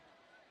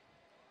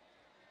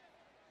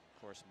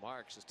 Of course,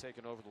 Marks has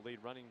taken over the lead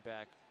running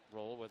back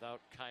role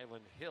without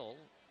Kylan Hill,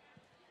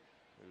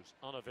 who's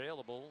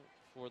unavailable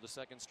for the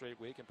second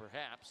straight week and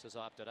perhaps has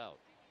opted out.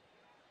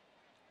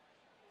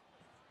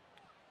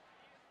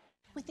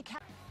 With the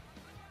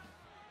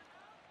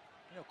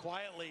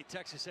quietly,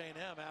 Texas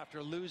A&M,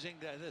 after losing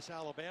to this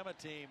Alabama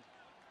team,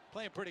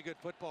 playing pretty good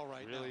football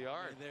right now. Really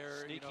are.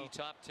 They're sneaky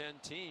top 10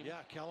 team.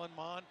 Yeah, Kellen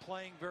Mond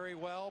playing very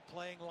well,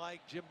 playing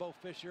like Jimbo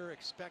Fisher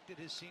expected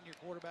his senior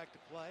quarterback to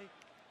play.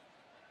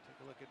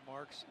 Take a look at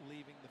Marks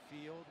leaving the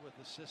field with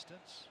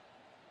assistance.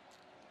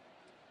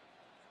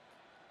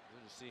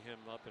 Good to see him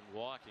up and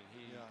walking.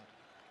 He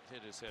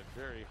hit his head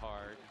very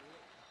hard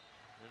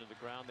into the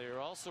ground. They are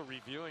also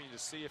reviewing to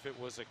see if it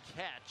was a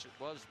catch. It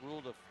was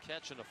ruled a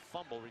catch and a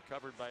fumble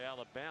recovered by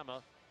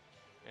Alabama.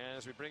 And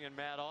as we bring in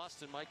Matt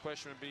Austin, my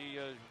question would be,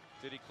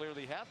 did he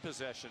clearly have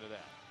possession of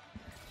that?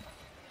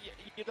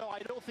 You know, I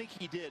don't think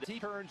he did. As he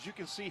turns, you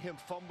can see him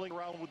fumbling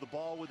around with the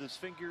ball with his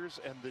fingers,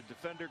 and the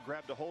defender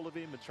grabbed a hold of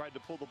him and tried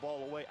to pull the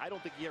ball away. I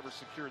don't think he ever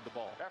secured the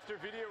ball. After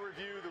video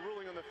review, the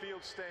ruling on the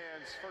field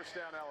stands. First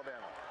down,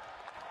 Alabama.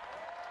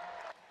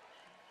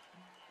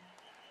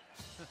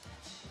 That's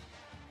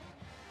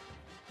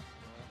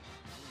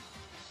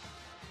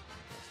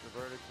the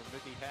verdict from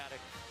Mickey Haddock.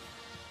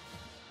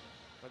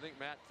 I think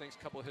Matt thinks a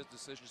couple of his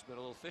decisions have been a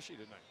little fishy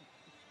tonight.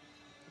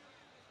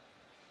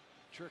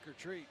 Trick or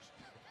treat.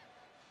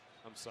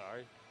 I'm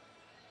sorry.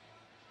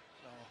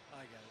 Oh,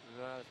 I got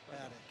it.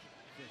 Haddock,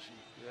 fishy.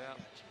 Yeah.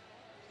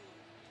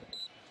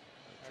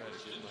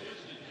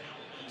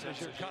 Is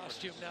your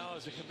costume now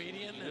as a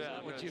comedian? Is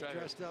that what you've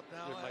dressed up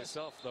now? Give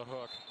myself the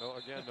hook. No,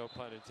 again, no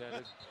pun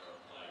intended.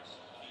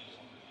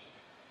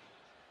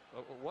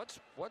 What's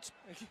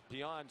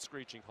beyond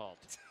screeching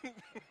halt?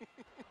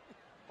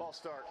 Ball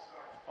start.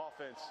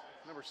 Offense,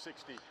 number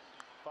 60.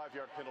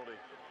 5-yard penalty.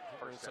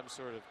 Or some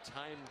sort of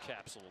time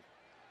capsule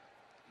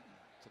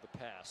to the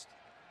past.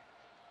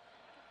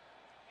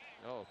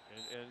 Oh,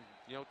 and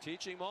you know,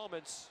 teaching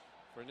moments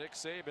for Nick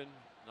Saban,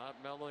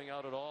 not mellowing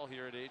out at all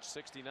here at age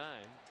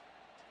 69.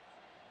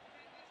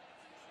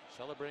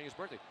 Celebrating his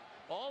birthday.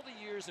 All the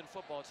years in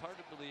football, it's hard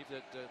to believe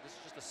that this is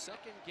just the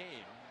second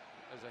game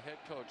as a head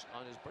coach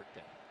on his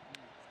birthday.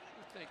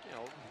 You think, you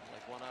know,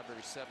 like 1 out of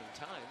every 7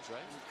 times,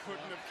 right? We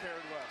couldn't have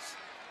cared less.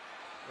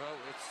 Well,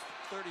 it's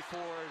 34-0. It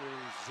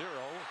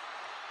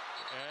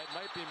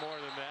might be more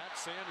than that.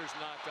 Sanders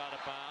knocked out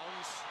of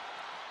bounds.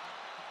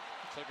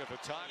 Took a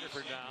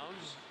photographer down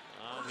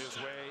on his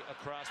way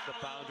across the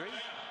boundary.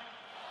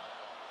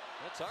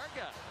 That's our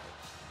guy.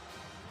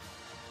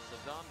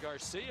 Saddam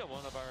Garcia,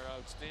 one of our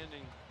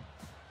outstanding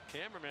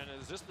cameramen.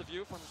 Is this the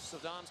view from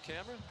Saddam's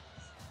camera?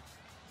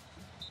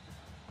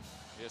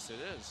 Yes,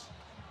 it is.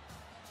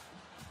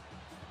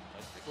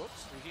 I think,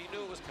 whoops, he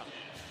knew it was coming.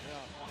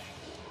 Yeah.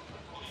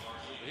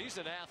 He's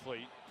an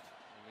athlete.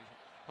 We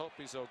hope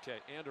he's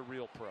okay, and a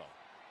real pro.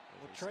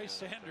 Well, Trey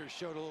Sanders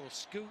showed a little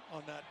scoot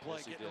on that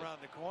play, getting around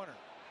the corner.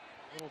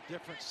 A little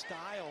different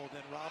style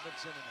than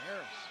Robinson and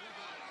Harris.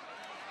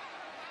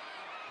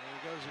 There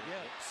he goes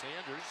again.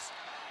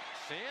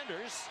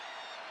 Sanders.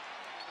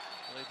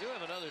 Well, they do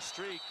have another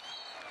streak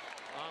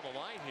on the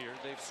line here.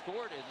 They've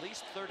scored at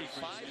least 35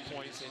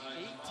 points in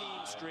 18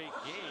 straight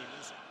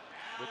games,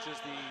 which is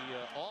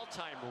the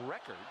all-time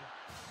record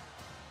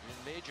in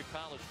major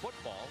college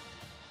football.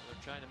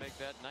 They're trying to make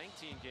that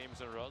 19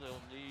 games in a row. They'll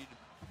need,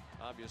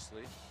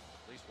 obviously,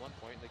 at least 1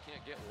 point. They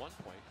can't get 1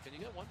 point. Can you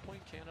get 1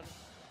 point in Canada?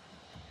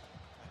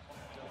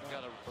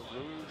 Got a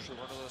rouge or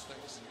one of those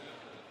things?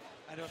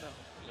 I don't know.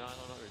 No, I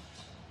don't know.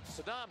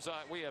 Saddam's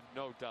on. We have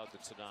no doubt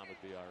that Saddam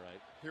would be all right.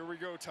 Here we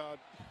go, Todd.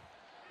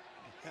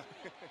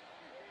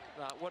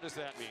 What does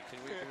that mean? Can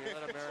we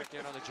let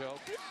America in on the joke?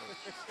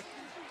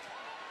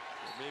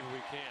 Maybe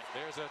we can't.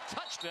 There's a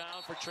touchdown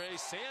for Trey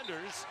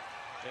Sanders.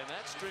 And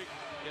that streak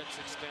gets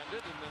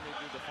extended, and then they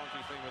do the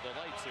funky thing with the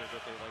lights here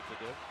that they like to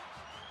do.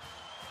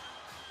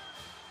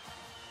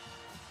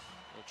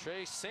 Well,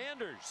 Trey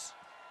Sanders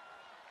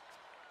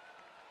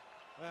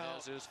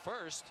has his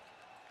first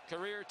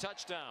career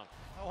touchdown.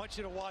 I want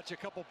you to watch a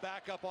couple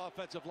backup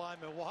offensive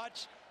linemen.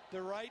 Watch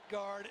the right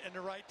guard and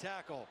the right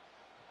tackle.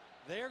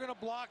 They're going to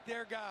block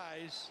their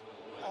guys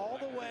all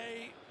the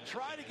way,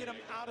 try to get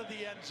them out of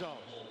the end zone.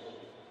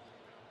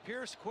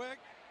 Pierce quick.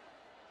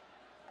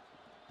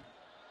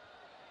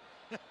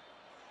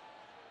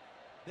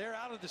 They're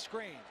out of the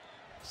screen.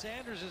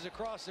 Sanders is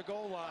across the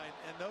goal line,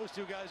 and those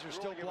two guys are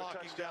still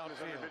blocking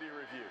downfield. Video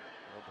review.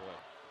 Oh boy.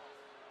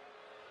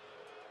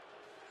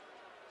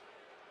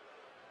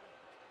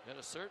 At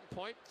a certain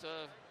point,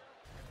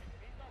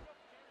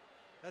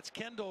 that's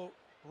Kendall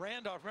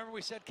Randolph. Remember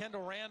we said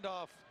Kendall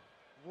Randolph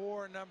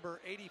wore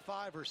number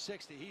 85 or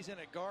 60. He's in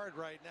a guard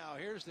right now.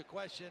 Here's the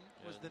question.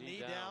 Was the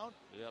knee down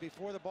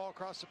before the ball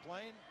crossed the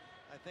plane?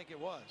 I think it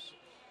was.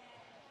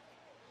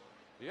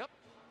 Yep.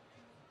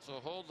 So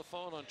hold the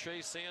phone on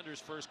Trey Sanders'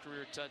 first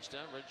career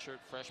touchdown. Redshirt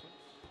freshman,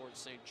 Port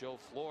St. Joe,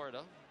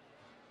 Florida.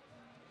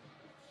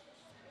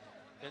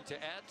 And to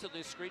add to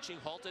the screeching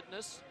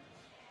haltedness,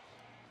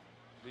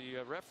 the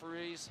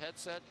referee's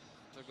headset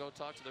to go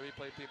talk to the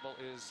replay people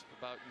is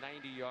about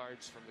 90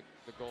 yards from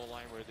the goal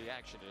line where the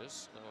action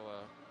is. So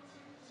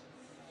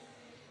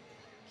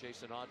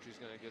Jason Autry's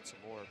going to get some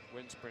more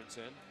wind sprints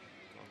in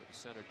on the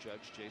center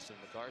judge, Jason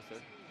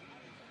MacArthur.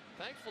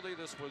 Thankfully,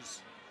 this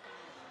was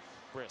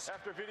brisk.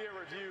 After video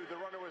review, the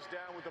runner was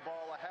down with the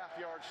ball a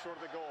half-yard short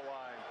of the goal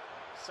line.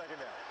 Second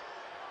down.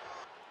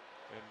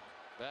 And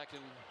back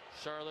in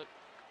Charlotte,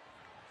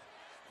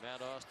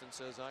 Matt Austin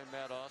says, "I'm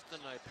Matt Austin,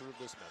 and I approve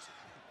this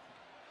message."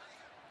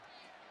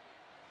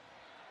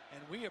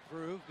 And we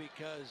approve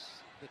because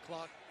the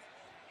clock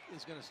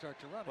is going to start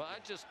to run. Well, I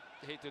just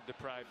hate to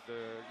deprive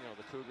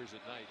the Cougars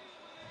at night.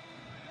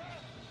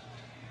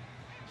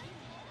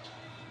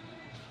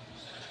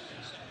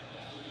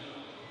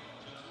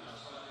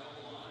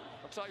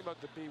 I'm talking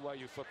about the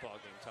BYU football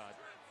game, Todd.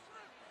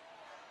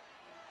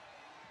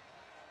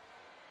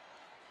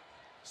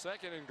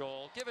 Second and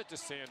goal. Give it to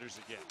Sanders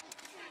again.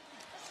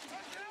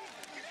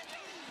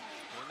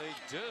 And they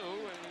do,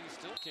 and he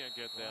still can't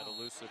get that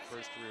elusive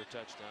first career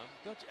touchdown.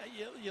 Don't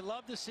you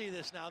love to see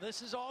this now.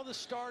 This is all the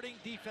starting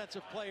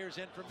defensive players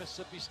in for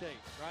Mississippi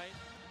State, right?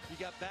 You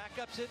got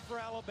backups in for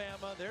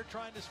Alabama. They're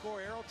trying to score.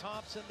 Errol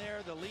Thompson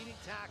there, the leading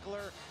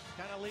tackler,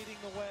 kind of leading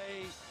the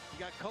way. You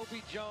got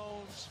Kobe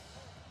Jones.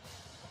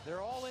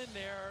 They're all in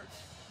there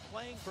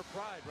playing for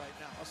pride right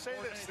now. I'll say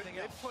this,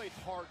 they've played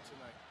hard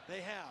tonight.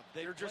 They have.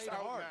 They're just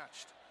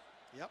outmatched.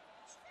 Yep.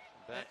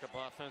 Backup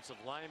offensive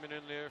lineman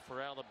in there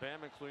for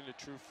Alabama, including the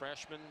true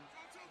freshman,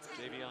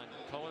 Javion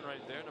Cohen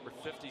right there, number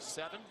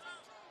 57.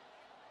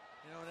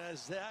 You know, and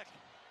as Zach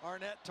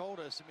Arnett told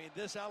us, I mean,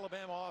 this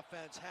Alabama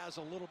offense has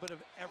a little bit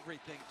of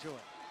everything to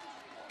it.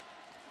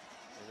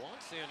 They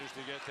want Sanders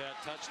to get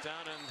that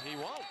touchdown, and he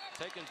won't.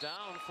 Taken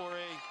down for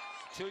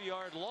a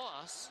 2-yard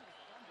loss.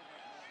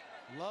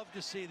 Love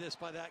to see this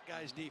by that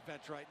guy's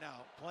defense right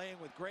now. Playing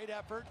with great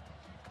effort,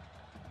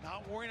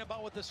 not worrying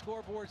about what the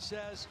scoreboard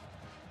says,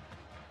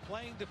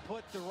 playing to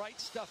put the right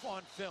stuff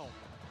on film.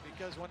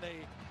 Because when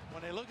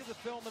they look at the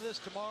film of this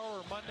tomorrow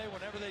or Monday,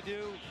 whenever they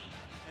do,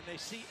 and they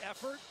see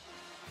effort,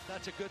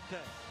 that's a good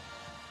thing.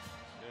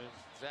 And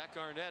Zach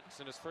Arnett,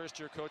 in his first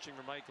year coaching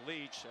for Mike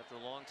Leach, after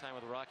a long time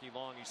with Rocky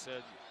Long, he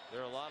said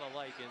they're a lot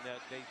alike in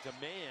that they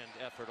demand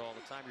effort all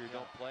the time. You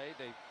don't play.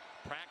 They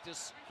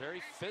practice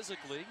very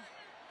physically.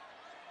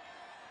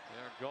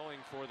 They're going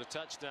for the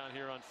touchdown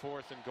here on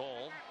 4th and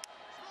goal.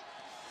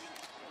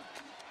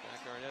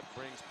 Zach Arnett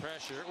brings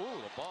pressure.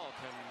 Ooh, the ball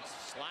comes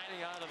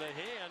sliding out of the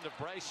hand of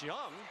Bryce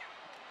Young.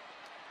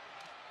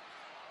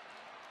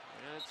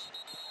 And it's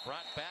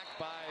brought back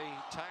by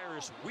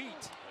Tyrus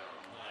Wheat.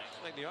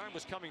 I think the arm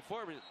was coming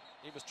forward.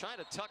 He was trying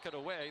to tuck it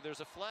away.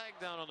 There's a flag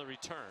down on the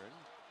return.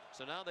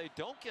 So now they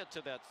don't get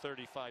to that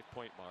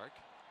 35-point mark.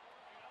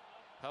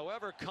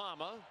 However,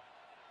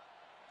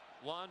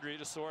 Laundry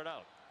to sort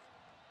out.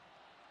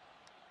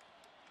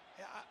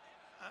 Yeah,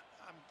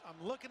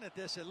 I'm looking at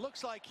this. It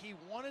looks like he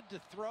wanted to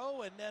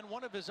throw, and then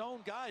one of his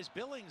own guys,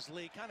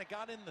 Billingsley, kind of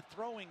got in the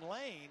throwing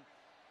lane,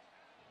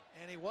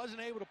 and he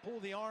wasn't able to pull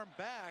the arm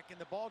back, and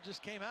the ball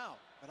just came out.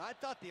 But I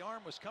thought the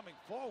arm was coming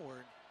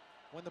forward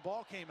when the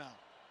ball came out.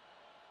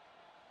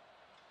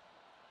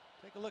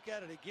 Take a look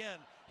at it again.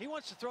 He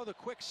wants to throw the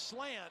quick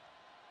slant,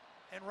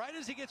 and right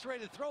as he gets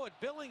ready to throw it,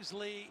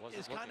 Billingsley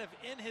is kind of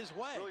in his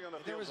way.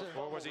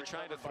 Or was he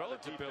trying to throw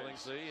it to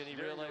Billingsley, and he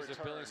realized that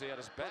Billingsley had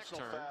his back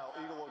turned? Foul,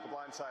 Eagle of the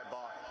blindside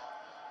block.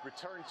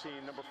 Return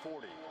team number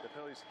 40. The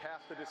penalty's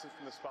half the distance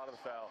from the spot of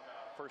the foul.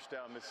 First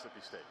down,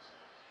 Mississippi State.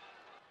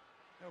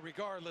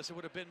 Regardless, it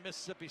would have been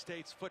Mississippi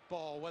State's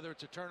football, whether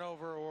it's a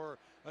turnover or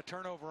a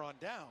turnover on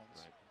downs.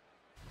 Right.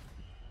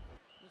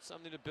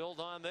 Something to build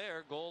on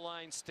there. Goal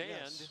line stand.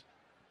 Yes.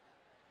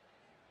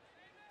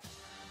 So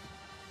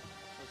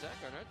Zach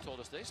Arnett told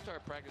us they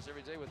start practice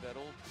every day with that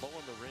old bow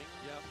in the ring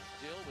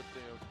deal with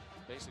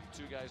basically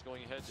two guys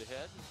going head to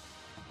head.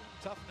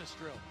 Toughness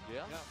drill.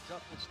 Yeah,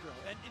 toughness drill.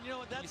 And you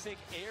know, that's, you think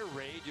air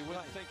raid, you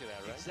wouldn't think of that,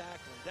 right?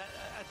 Exactly.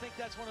 I think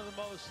that's one of the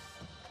most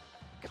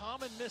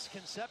common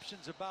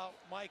misconceptions about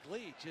Mike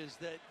Leach is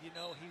that, you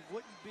know, he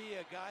wouldn't be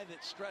a guy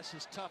that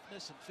stresses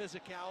toughness and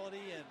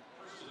physicality and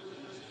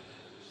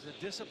he's a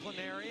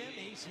disciplinarian.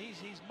 He's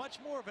much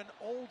more of an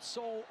old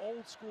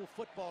school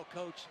football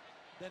coach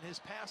than his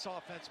pass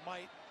offense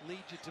might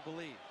lead you to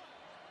believe.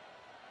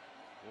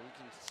 Well, we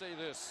can say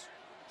this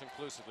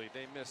conclusively: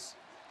 they miss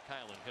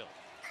Kylan Hill.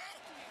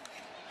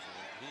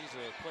 He's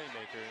a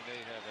playmaker, and they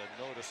have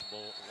a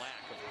noticeable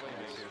lack of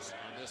playmakers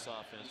on this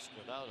offense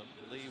without him.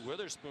 Lee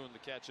Witherspoon, the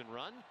catch and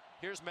run.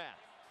 Here's Matt.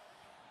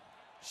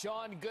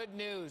 Sean, good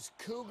news.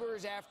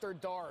 Cougars After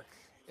Dark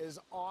is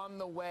on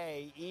the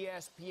way.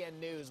 ESPN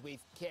News,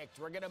 we've kicked.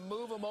 We're going to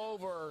move them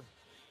over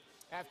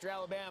after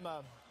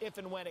Alabama, if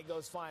and when it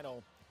goes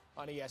final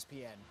on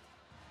ESPN.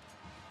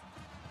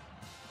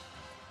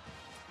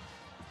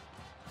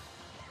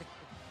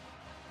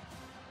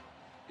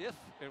 If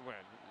and when.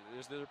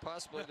 Is there a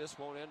possibility this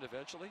won't end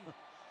eventually?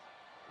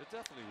 It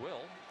definitely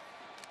will.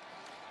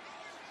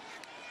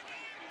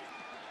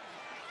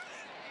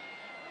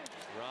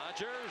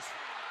 Rodgers,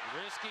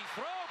 risky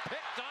throw,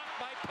 picked off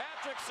by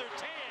Patrick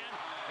Surtain,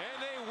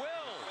 and they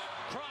will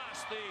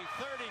cross the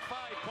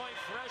 35-point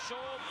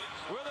threshold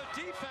with a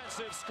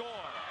defensive score.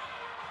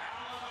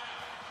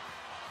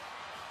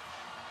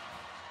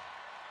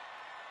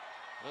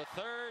 The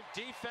third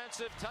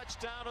defensive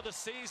touchdown of the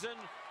season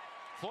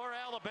for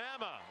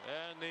Alabama,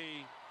 and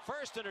the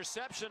first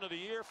interception of the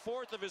year,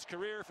 fourth of his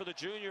career for the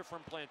junior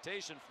from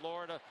Plantation,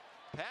 Florida.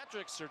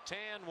 Patrick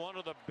Surtain, one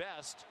of the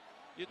best.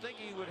 You'd think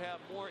he would have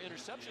more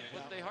interceptions,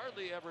 but they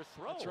hardly ever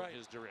throw in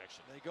his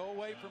direction. They go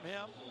away from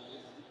him.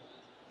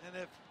 And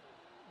if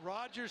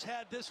Rodgers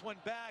had this one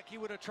back, he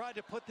would have tried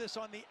to put this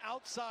on the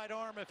outside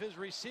arm of his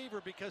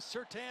receiver because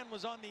Surtain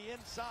was on the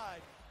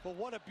inside. But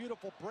what a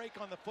beautiful break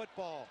on the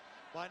football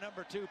by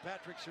number 2,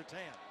 Patrick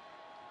Surtain.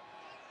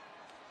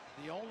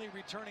 The only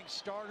returning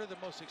starter, the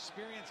most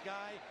experienced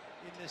guy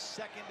in this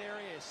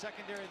secondary, a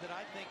secondary that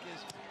I think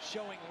is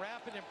showing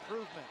rapid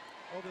improvement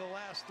over the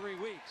last 3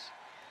 weeks.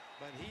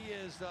 But he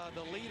is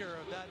the leader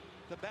of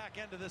the back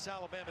end of this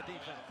Alabama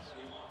defense.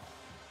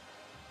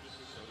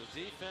 So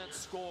the defense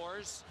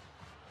scores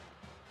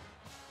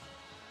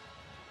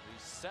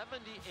the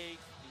 78th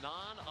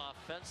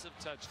non-offensive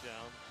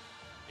touchdown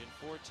in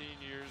 14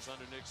 years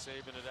under Nick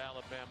Saban at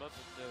Alabama.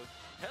 But the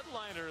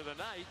headliner of the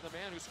night, the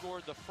man who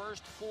scored the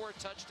first 4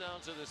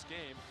 touchdowns of this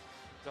game,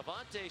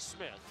 DeVonta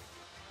Smith.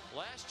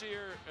 Last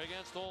year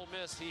against Ole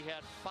Miss, he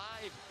had 5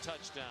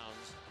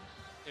 touchdowns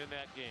in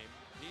that game.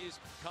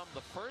 He's become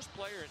the first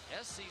player in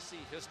SEC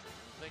history,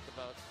 think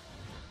about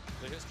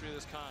the history of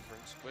this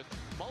conference, with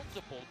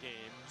multiple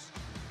games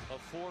of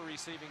 4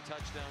 receiving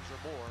touchdowns or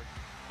more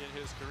in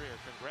his career.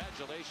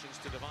 Congratulations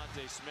to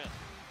DeVonta Smith.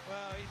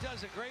 Well, he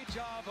does a great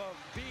job of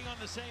being on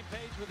the same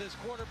page with his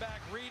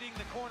quarterback, reading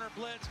the corner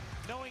blitz,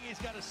 knowing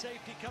he's got a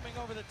safety coming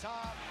over the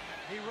top.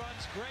 He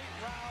runs great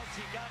routes.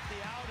 He got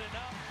the out and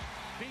up,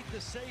 beat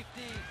the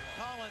safety,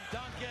 Colin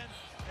Duncan,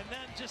 and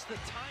then just the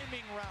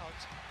timing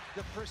routes,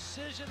 the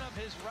precision of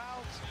his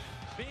routes,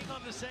 being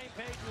on the same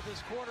page with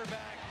his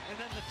quarterback, and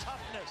then the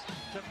toughness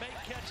to make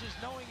catches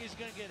knowing he's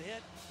going to get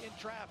hit in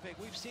traffic.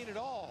 We've seen it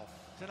all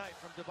tonight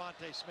from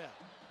DeVonta Smith.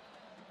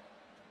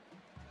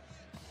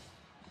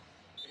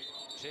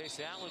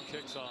 Chase Allen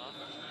kicks off.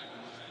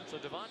 So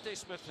DeVonta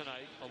Smith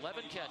tonight,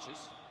 11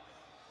 catches,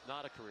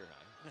 not a career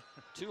high.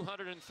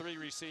 203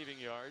 receiving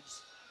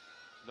yards,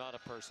 not a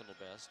personal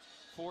best.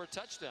 4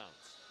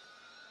 touchdowns,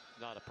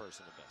 not a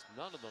personal best.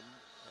 None of them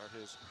are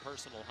his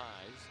personal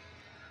highs.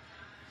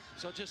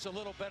 So just a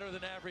little better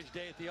than average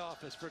day at the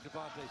office for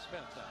DeVonta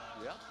Smith.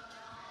 Yeah,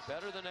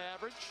 better than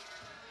average.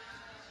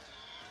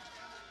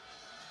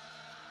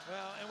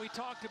 Well, and we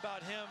talked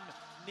about him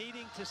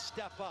needing to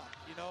step up,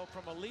 you know,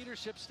 from a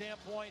leadership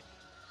standpoint.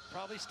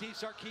 Probably Steve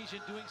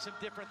Sarkisian doing some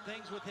different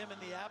things with him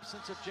in the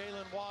absence of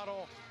Jalen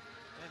Waddle,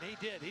 and he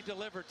did. He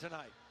delivered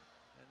tonight,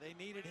 and they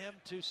needed him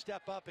to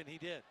step up, and he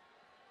did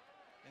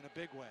in a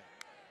big way.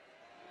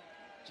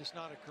 Just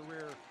not a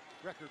career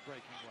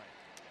record-breaking way.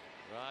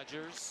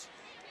 Rodgers.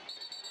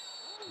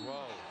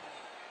 Whoa.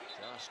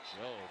 Josh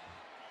Jobe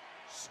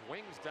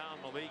swings down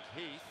Malik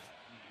Heath.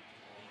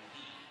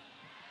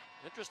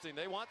 Interesting,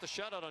 they want the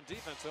shutout on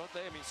defense, don't they?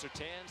 I mean,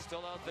 Surtain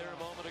still out there a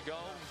moment ago.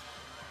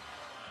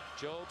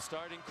 Jobe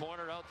starting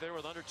corner out there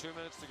with under 2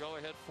 minutes to go,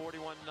 ahead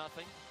 41-0.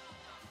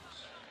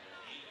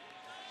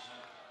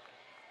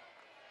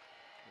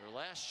 Their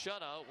last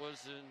shutout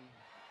was in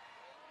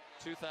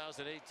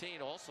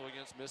 2018, also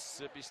against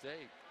Mississippi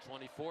State,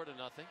 24-0.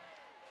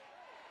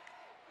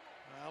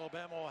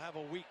 Alabama will have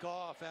a week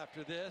off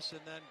after this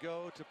and then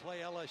go to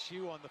play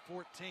LSU on the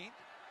 14th.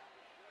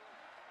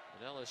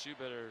 And LSU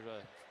better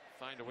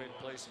find a way to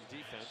play some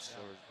defense.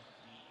 Or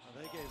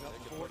they gave up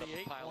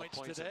 48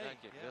 points today.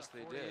 Yes,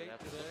 they did.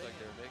 After it looked like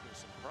they were making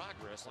some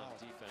progress on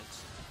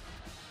defense.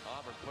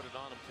 Auburn put it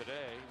on them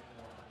today.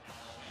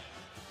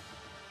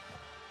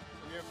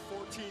 We have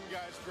 14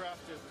 guys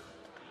drafted,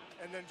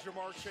 and then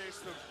Jamar Chase,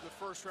 the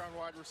first-round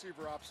wide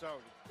receiver, opts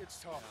out. It's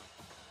tough.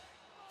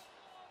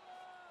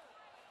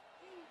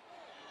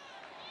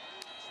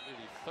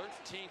 The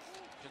 13th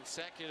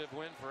consecutive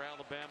win for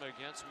Alabama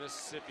against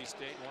Mississippi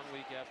State 1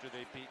 week after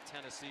they beat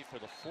Tennessee for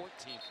the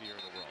 14th year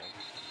in a row.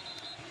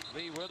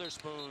 Lee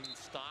Witherspoon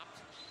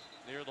stopped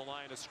near the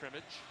line of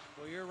scrimmage.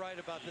 Well, you're right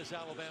about this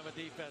Alabama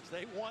defense.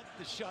 They want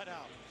the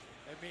shutout.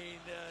 I mean,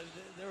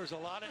 there was a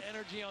lot of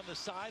energy on the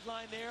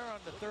sideline there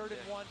on the 3rd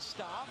and 1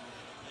 stop.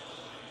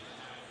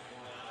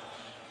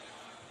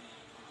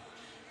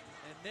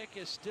 And Nick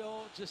is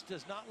still just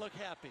does not look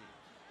happy.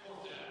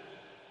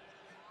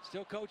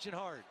 Still coaching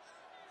hard.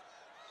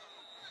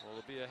 Well,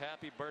 it'll be a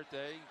happy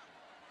birthday.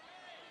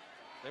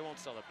 They won't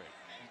celebrate.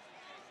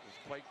 He was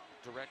quite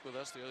direct with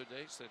us the other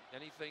day. Said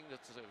anything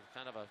that's a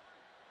kind of a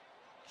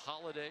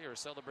holiday or a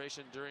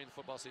celebration during the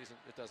football season,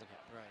 it doesn't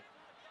happen. Right.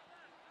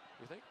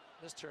 You think?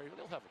 Miss Terry,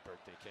 they'll have a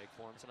birthday cake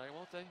for him tonight,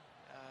 won't they?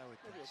 I would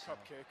think Maybe a so.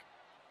 cupcake.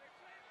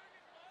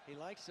 He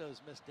likes those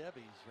Miss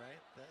Debbie's,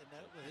 right? Isn't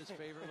that his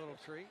favorite little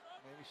treat?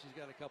 Maybe she's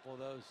got a couple of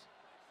those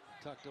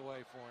tucked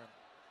away for him.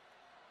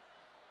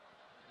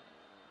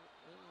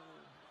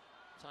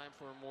 time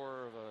for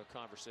more of a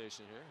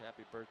conversation here.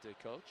 Happy birthday,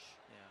 Coach.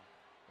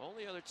 Yeah.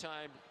 Only other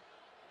time,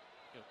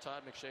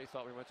 Todd McShay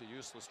thought we went to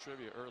useless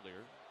trivia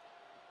earlier.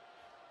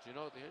 Do you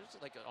know, here's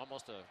like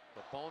almost a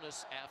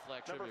bonus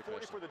Aflac trivia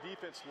Number 40 question. for the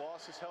defense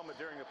lost his helmet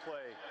during the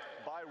play.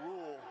 By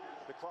rule,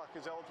 the clock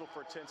is eligible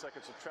for a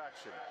 10-second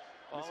subtraction.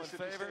 All in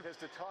Mississippi favor? State has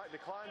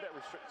declined that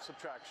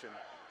subtraction.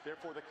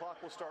 Therefore, the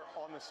clock will start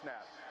on the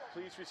snap.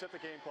 Please reset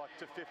the game clock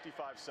to 55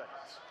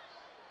 seconds.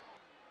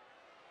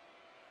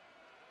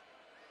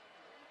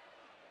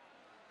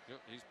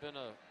 He's been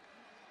a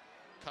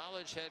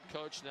college head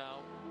coach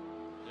now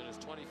in his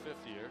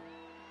 25th year.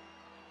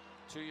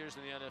 2 years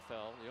in the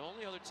NFL. The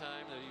only other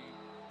time that he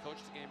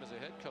coached the game as a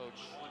head coach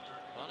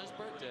on his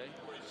birthday,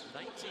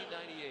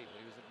 1998, when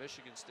he was at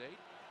Michigan State.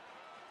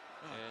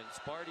 And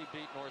Sparty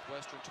beat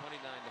Northwestern 29-5.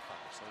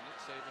 So Nick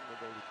Saban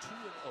will go to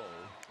 2-0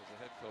 as a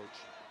head coach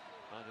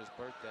on his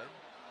birthday.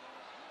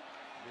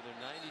 It'll be their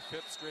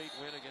 95th straight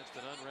win against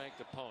an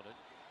unranked opponent.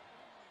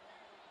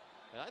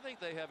 And I think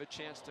they have a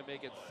chance to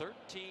make it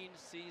 13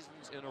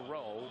 seasons in a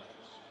row,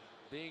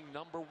 being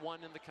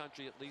 #1 in the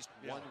country at least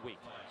 1 week.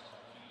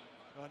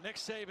 Nick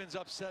Saban's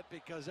upset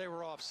because they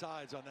were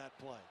offsides on that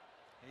play.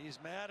 He's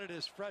mad at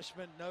his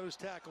freshman nose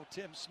tackle,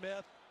 Tim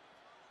Smith.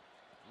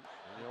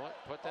 And you know what?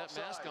 Put that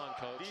mask on,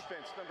 Coach.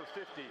 Defense, number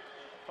 50.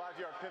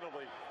 5-yard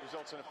penalty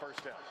results in a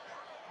first down.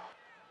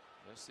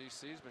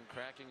 SEC's been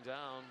cracking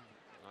down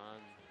on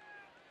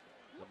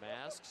the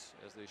masks,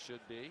 as they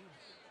should be.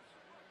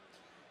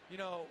 You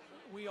know,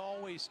 we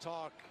always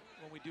talk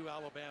when we do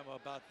Alabama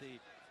about the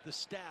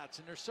stats,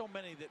 and there's so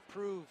many that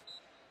prove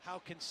how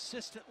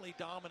consistently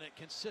dominant,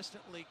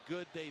 consistently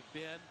good they've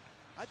been.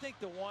 I think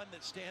the one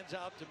that stands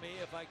out to me,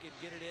 if I could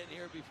get it in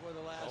here before the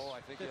last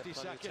 50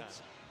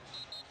 seconds,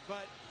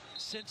 but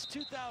since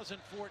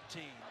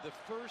 2014, the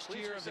first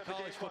year of the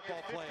college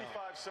football playoff.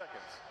 55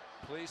 seconds.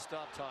 Please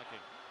stop talking.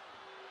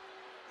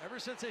 Ever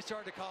since they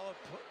started the college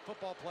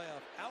football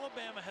playoff,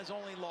 Alabama has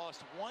only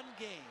lost 1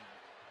 game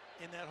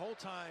in that whole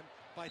time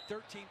by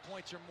 13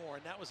 points or more,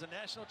 and that was a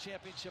national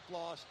championship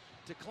loss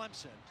to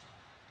Clemson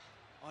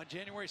on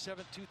January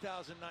 7th,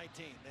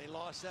 2019. They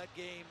lost that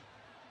game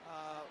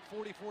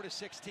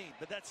 44-16,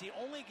 but that's the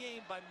only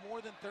game by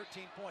more than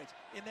 13 points.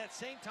 In that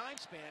same time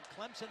span,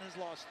 Clemson has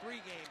lost 3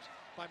 games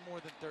by more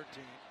than 13.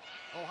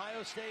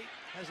 Ohio State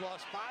has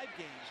lost 5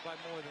 games by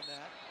more than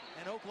that,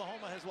 and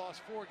Oklahoma has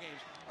lost 4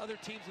 games. Other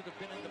teams that have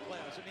been in the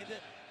playoffs. I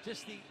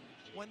mean,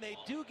 when they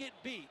do get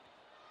beat,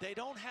 they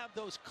don't have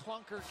those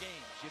clunker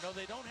games. You know,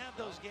 they don't have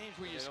those games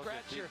where you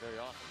scratch your. Very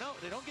often. No,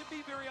 they don't get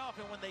beat very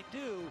often. When they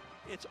do,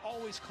 it's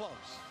always close.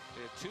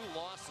 They had 2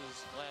 losses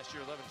last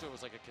year, 11-2. It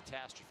was like a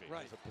catastrophe.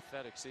 Right. It was a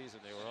pathetic season.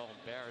 They were all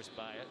embarrassed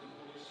by it.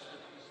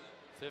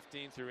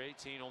 15 through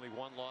 18, only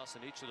 1 loss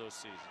in each of those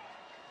seasons.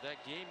 That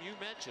game you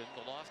mentioned,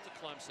 the loss to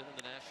Clemson in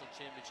the national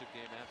championship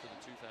game after the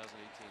 2018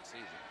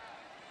 season,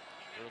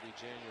 early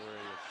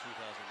January of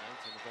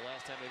 2019, was the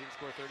last time they didn't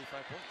score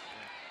 35 points.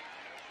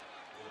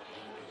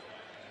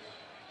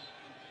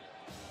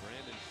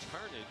 Brandon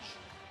Turnage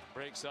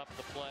breaks up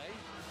the play.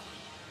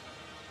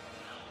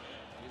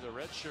 He's a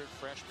redshirt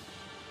freshman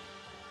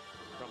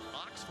from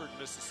Oxford,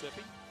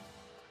 Mississippi.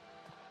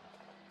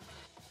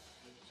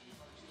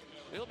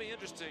 It'll be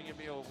interesting.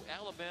 You know,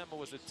 Alabama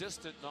was a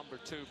distant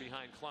 #2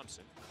 behind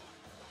Clemson.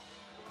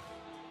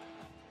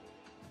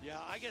 Yeah,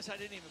 I guess I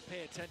didn't even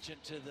pay attention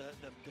to the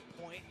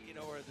point, you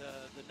know, or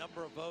the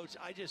number of votes.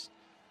 I just,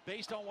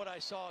 based on what I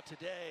saw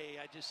today,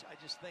 I just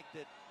think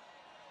that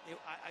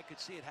I could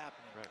see it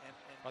happening. Right. And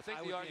I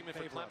think the argument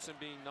for Clemson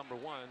being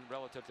 #1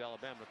 relative to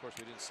Alabama, of course,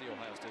 we didn't see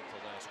Ohio State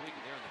until last week,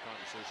 and they're in the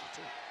conversation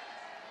too.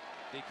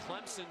 The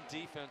Clemson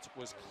defense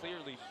was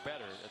clearly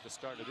better at the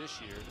start of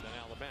this year than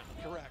Alabama.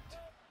 Correct.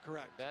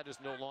 Correct. That is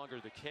no longer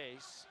the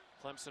case.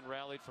 Clemson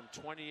rallied from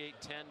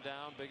 28-10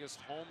 down,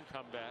 biggest home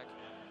comeback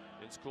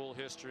in school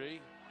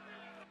history,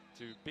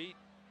 to beat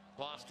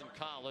Boston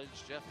College.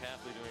 Jeff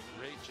Hafley doing a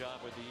great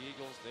job with the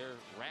Eagles. They're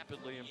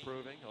rapidly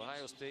improving.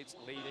 Ohio State's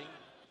leading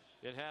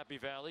in Happy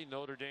Valley.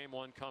 Notre Dame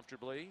won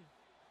comfortably,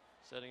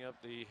 setting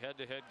up the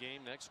head-to-head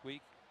game next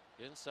week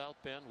in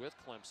South Bend with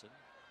Clemson.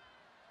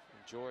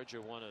 And Georgia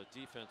won a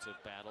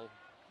defensive battle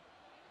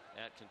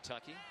at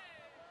Kentucky.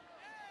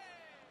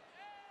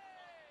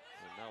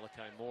 And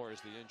Malachi Moore is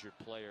the injured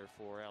player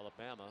for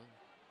Alabama.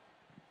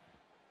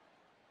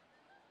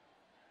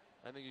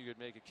 I think you could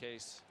make a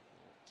case.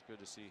 It's good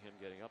to see him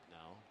getting up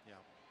now. Yeah.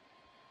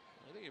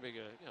 I think you make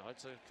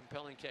it's a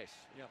compelling case.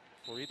 Yeah.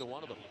 For either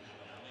one of them,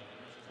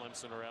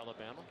 Clemson or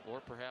Alabama, or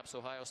perhaps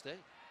Ohio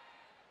State.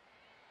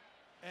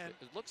 And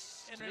it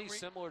looks to me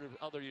similar to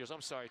other years.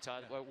 I'm sorry,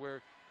 Todd,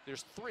 where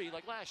there's 3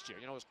 like last year.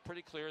 You know, it was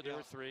pretty clear there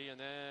were 3, and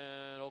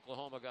then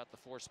Oklahoma got the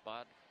 4th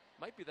spot.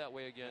 Might be that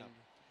way again.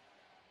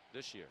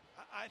 This year.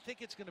 I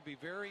think it's going to be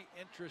very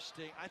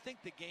interesting. I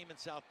think the game in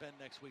South Bend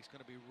next week is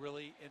going to be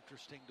really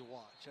interesting to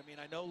watch. I mean,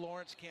 I know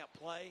Lawrence can't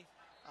play.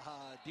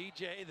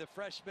 DJ, the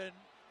freshman,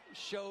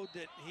 showed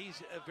that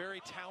he's a very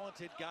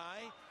talented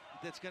guy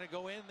that's going to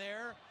go in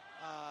there.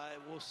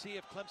 We'll see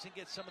if Clemson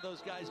gets some of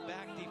those guys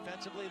back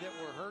defensively that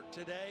were hurt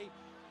today.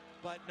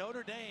 But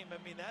Notre Dame, I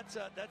mean, that's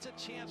a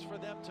chance for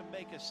them to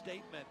make a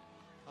statement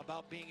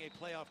about being a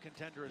playoff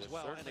contender as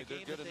well. Certainly,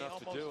 they're good enough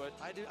to do it.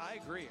 I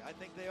agree. I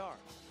think they are.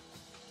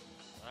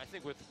 I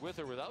think with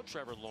or without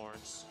Trevor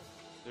Lawrence,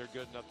 they're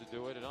good enough to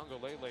do it. And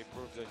Uiagalelei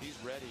proved that he's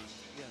ready.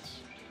 Yes.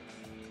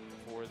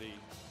 For the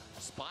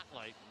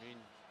spotlight. I mean,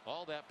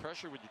 all that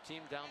pressure with your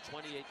team down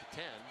 28-10. Yep.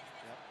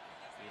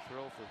 You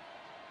throw for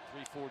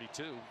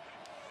 342. This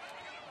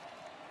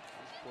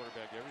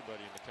quarterback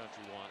everybody in the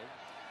country wanted.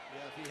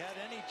 Yeah, if he had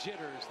any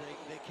jitters,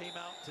 they came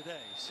out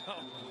today, so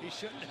he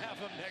shouldn't have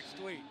them next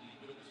week.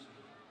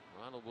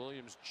 Ronald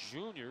Williams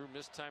Jr.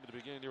 missed time at the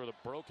beginning there with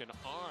a broken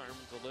arm,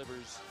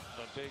 delivers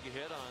a big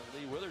hit on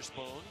Lee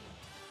Witherspoon.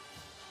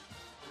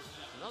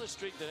 Another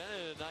streak that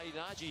ended at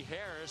Najee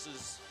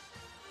Harris's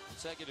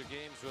consecutive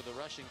games with a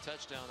rushing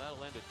touchdown.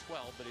 That'll end at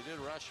 12, but he did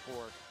rush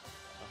for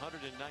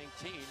 119,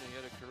 and he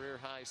had a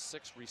career-high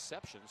 6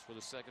 receptions for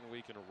the second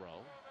week in a row.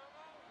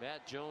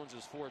 Matt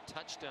Jones's 4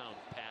 touchdown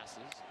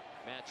passes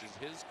matches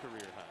his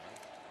career high.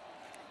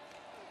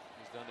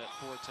 He's done that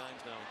 4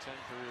 times now in 10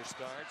 career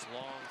starts.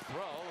 Long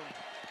throw,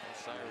 and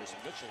Cyrus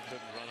Mitchell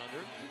couldn't run under.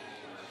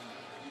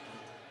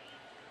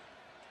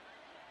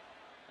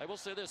 I will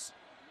say this.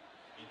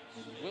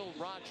 Will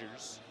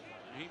Rogers,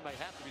 he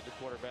might have to be the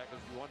quarterback,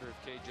 because you wonder if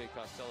KJ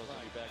Costello is going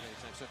to be back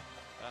anytime soon.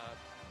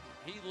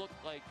 He looked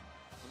like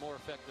the more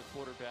effective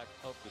quarterback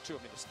of the two.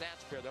 I mean, the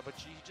stats bear that, but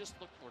he just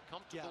looked more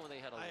comfortable, and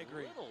they had a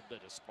little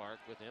bit of spark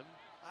with him.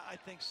 I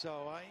think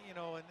so.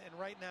 And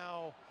right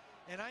now,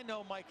 and I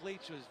know Mike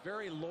Leach was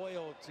very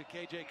loyal to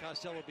KJ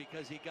Costello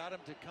because he got him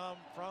to come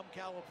from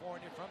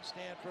California, from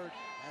Stanford,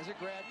 as a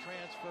grad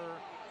transfer,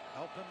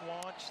 help him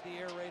launch the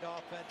air raid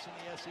offense in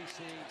the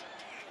SEC.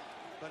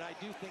 But I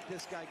do think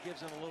this guy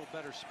gives him a little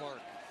better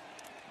spark.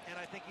 And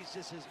I think he's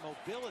just his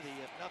mobility,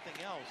 if nothing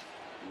else.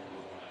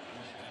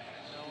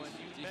 And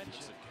you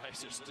mentioned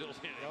guys are still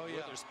hitting. Oh,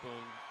 yeah.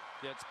 Witherspoon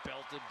gets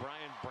belted.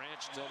 Brian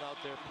Branch still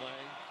out there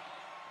playing.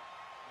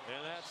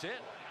 And that's it.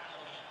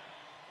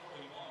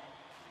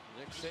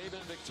 Nick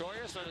Saban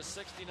victorious on his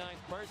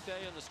 69th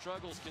birthday, and the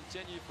struggles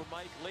continue for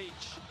Mike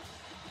Leach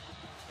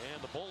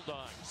and the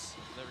Bulldogs.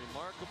 Their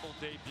remarkable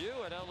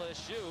debut at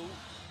LSU.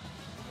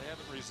 They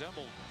haven't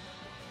resembled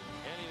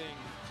anything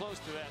close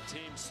to that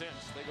team since.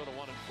 They go to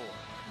 1-4.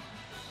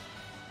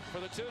 For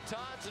the two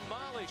Todds and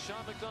Molly,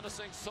 Sean McDonough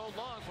sings So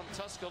Long from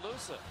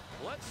Tuscaloosa.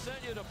 Let's send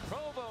you to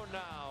Provo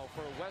now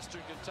for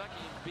Western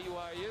Kentucky and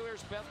BYU.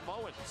 Here's Beth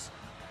Mowins.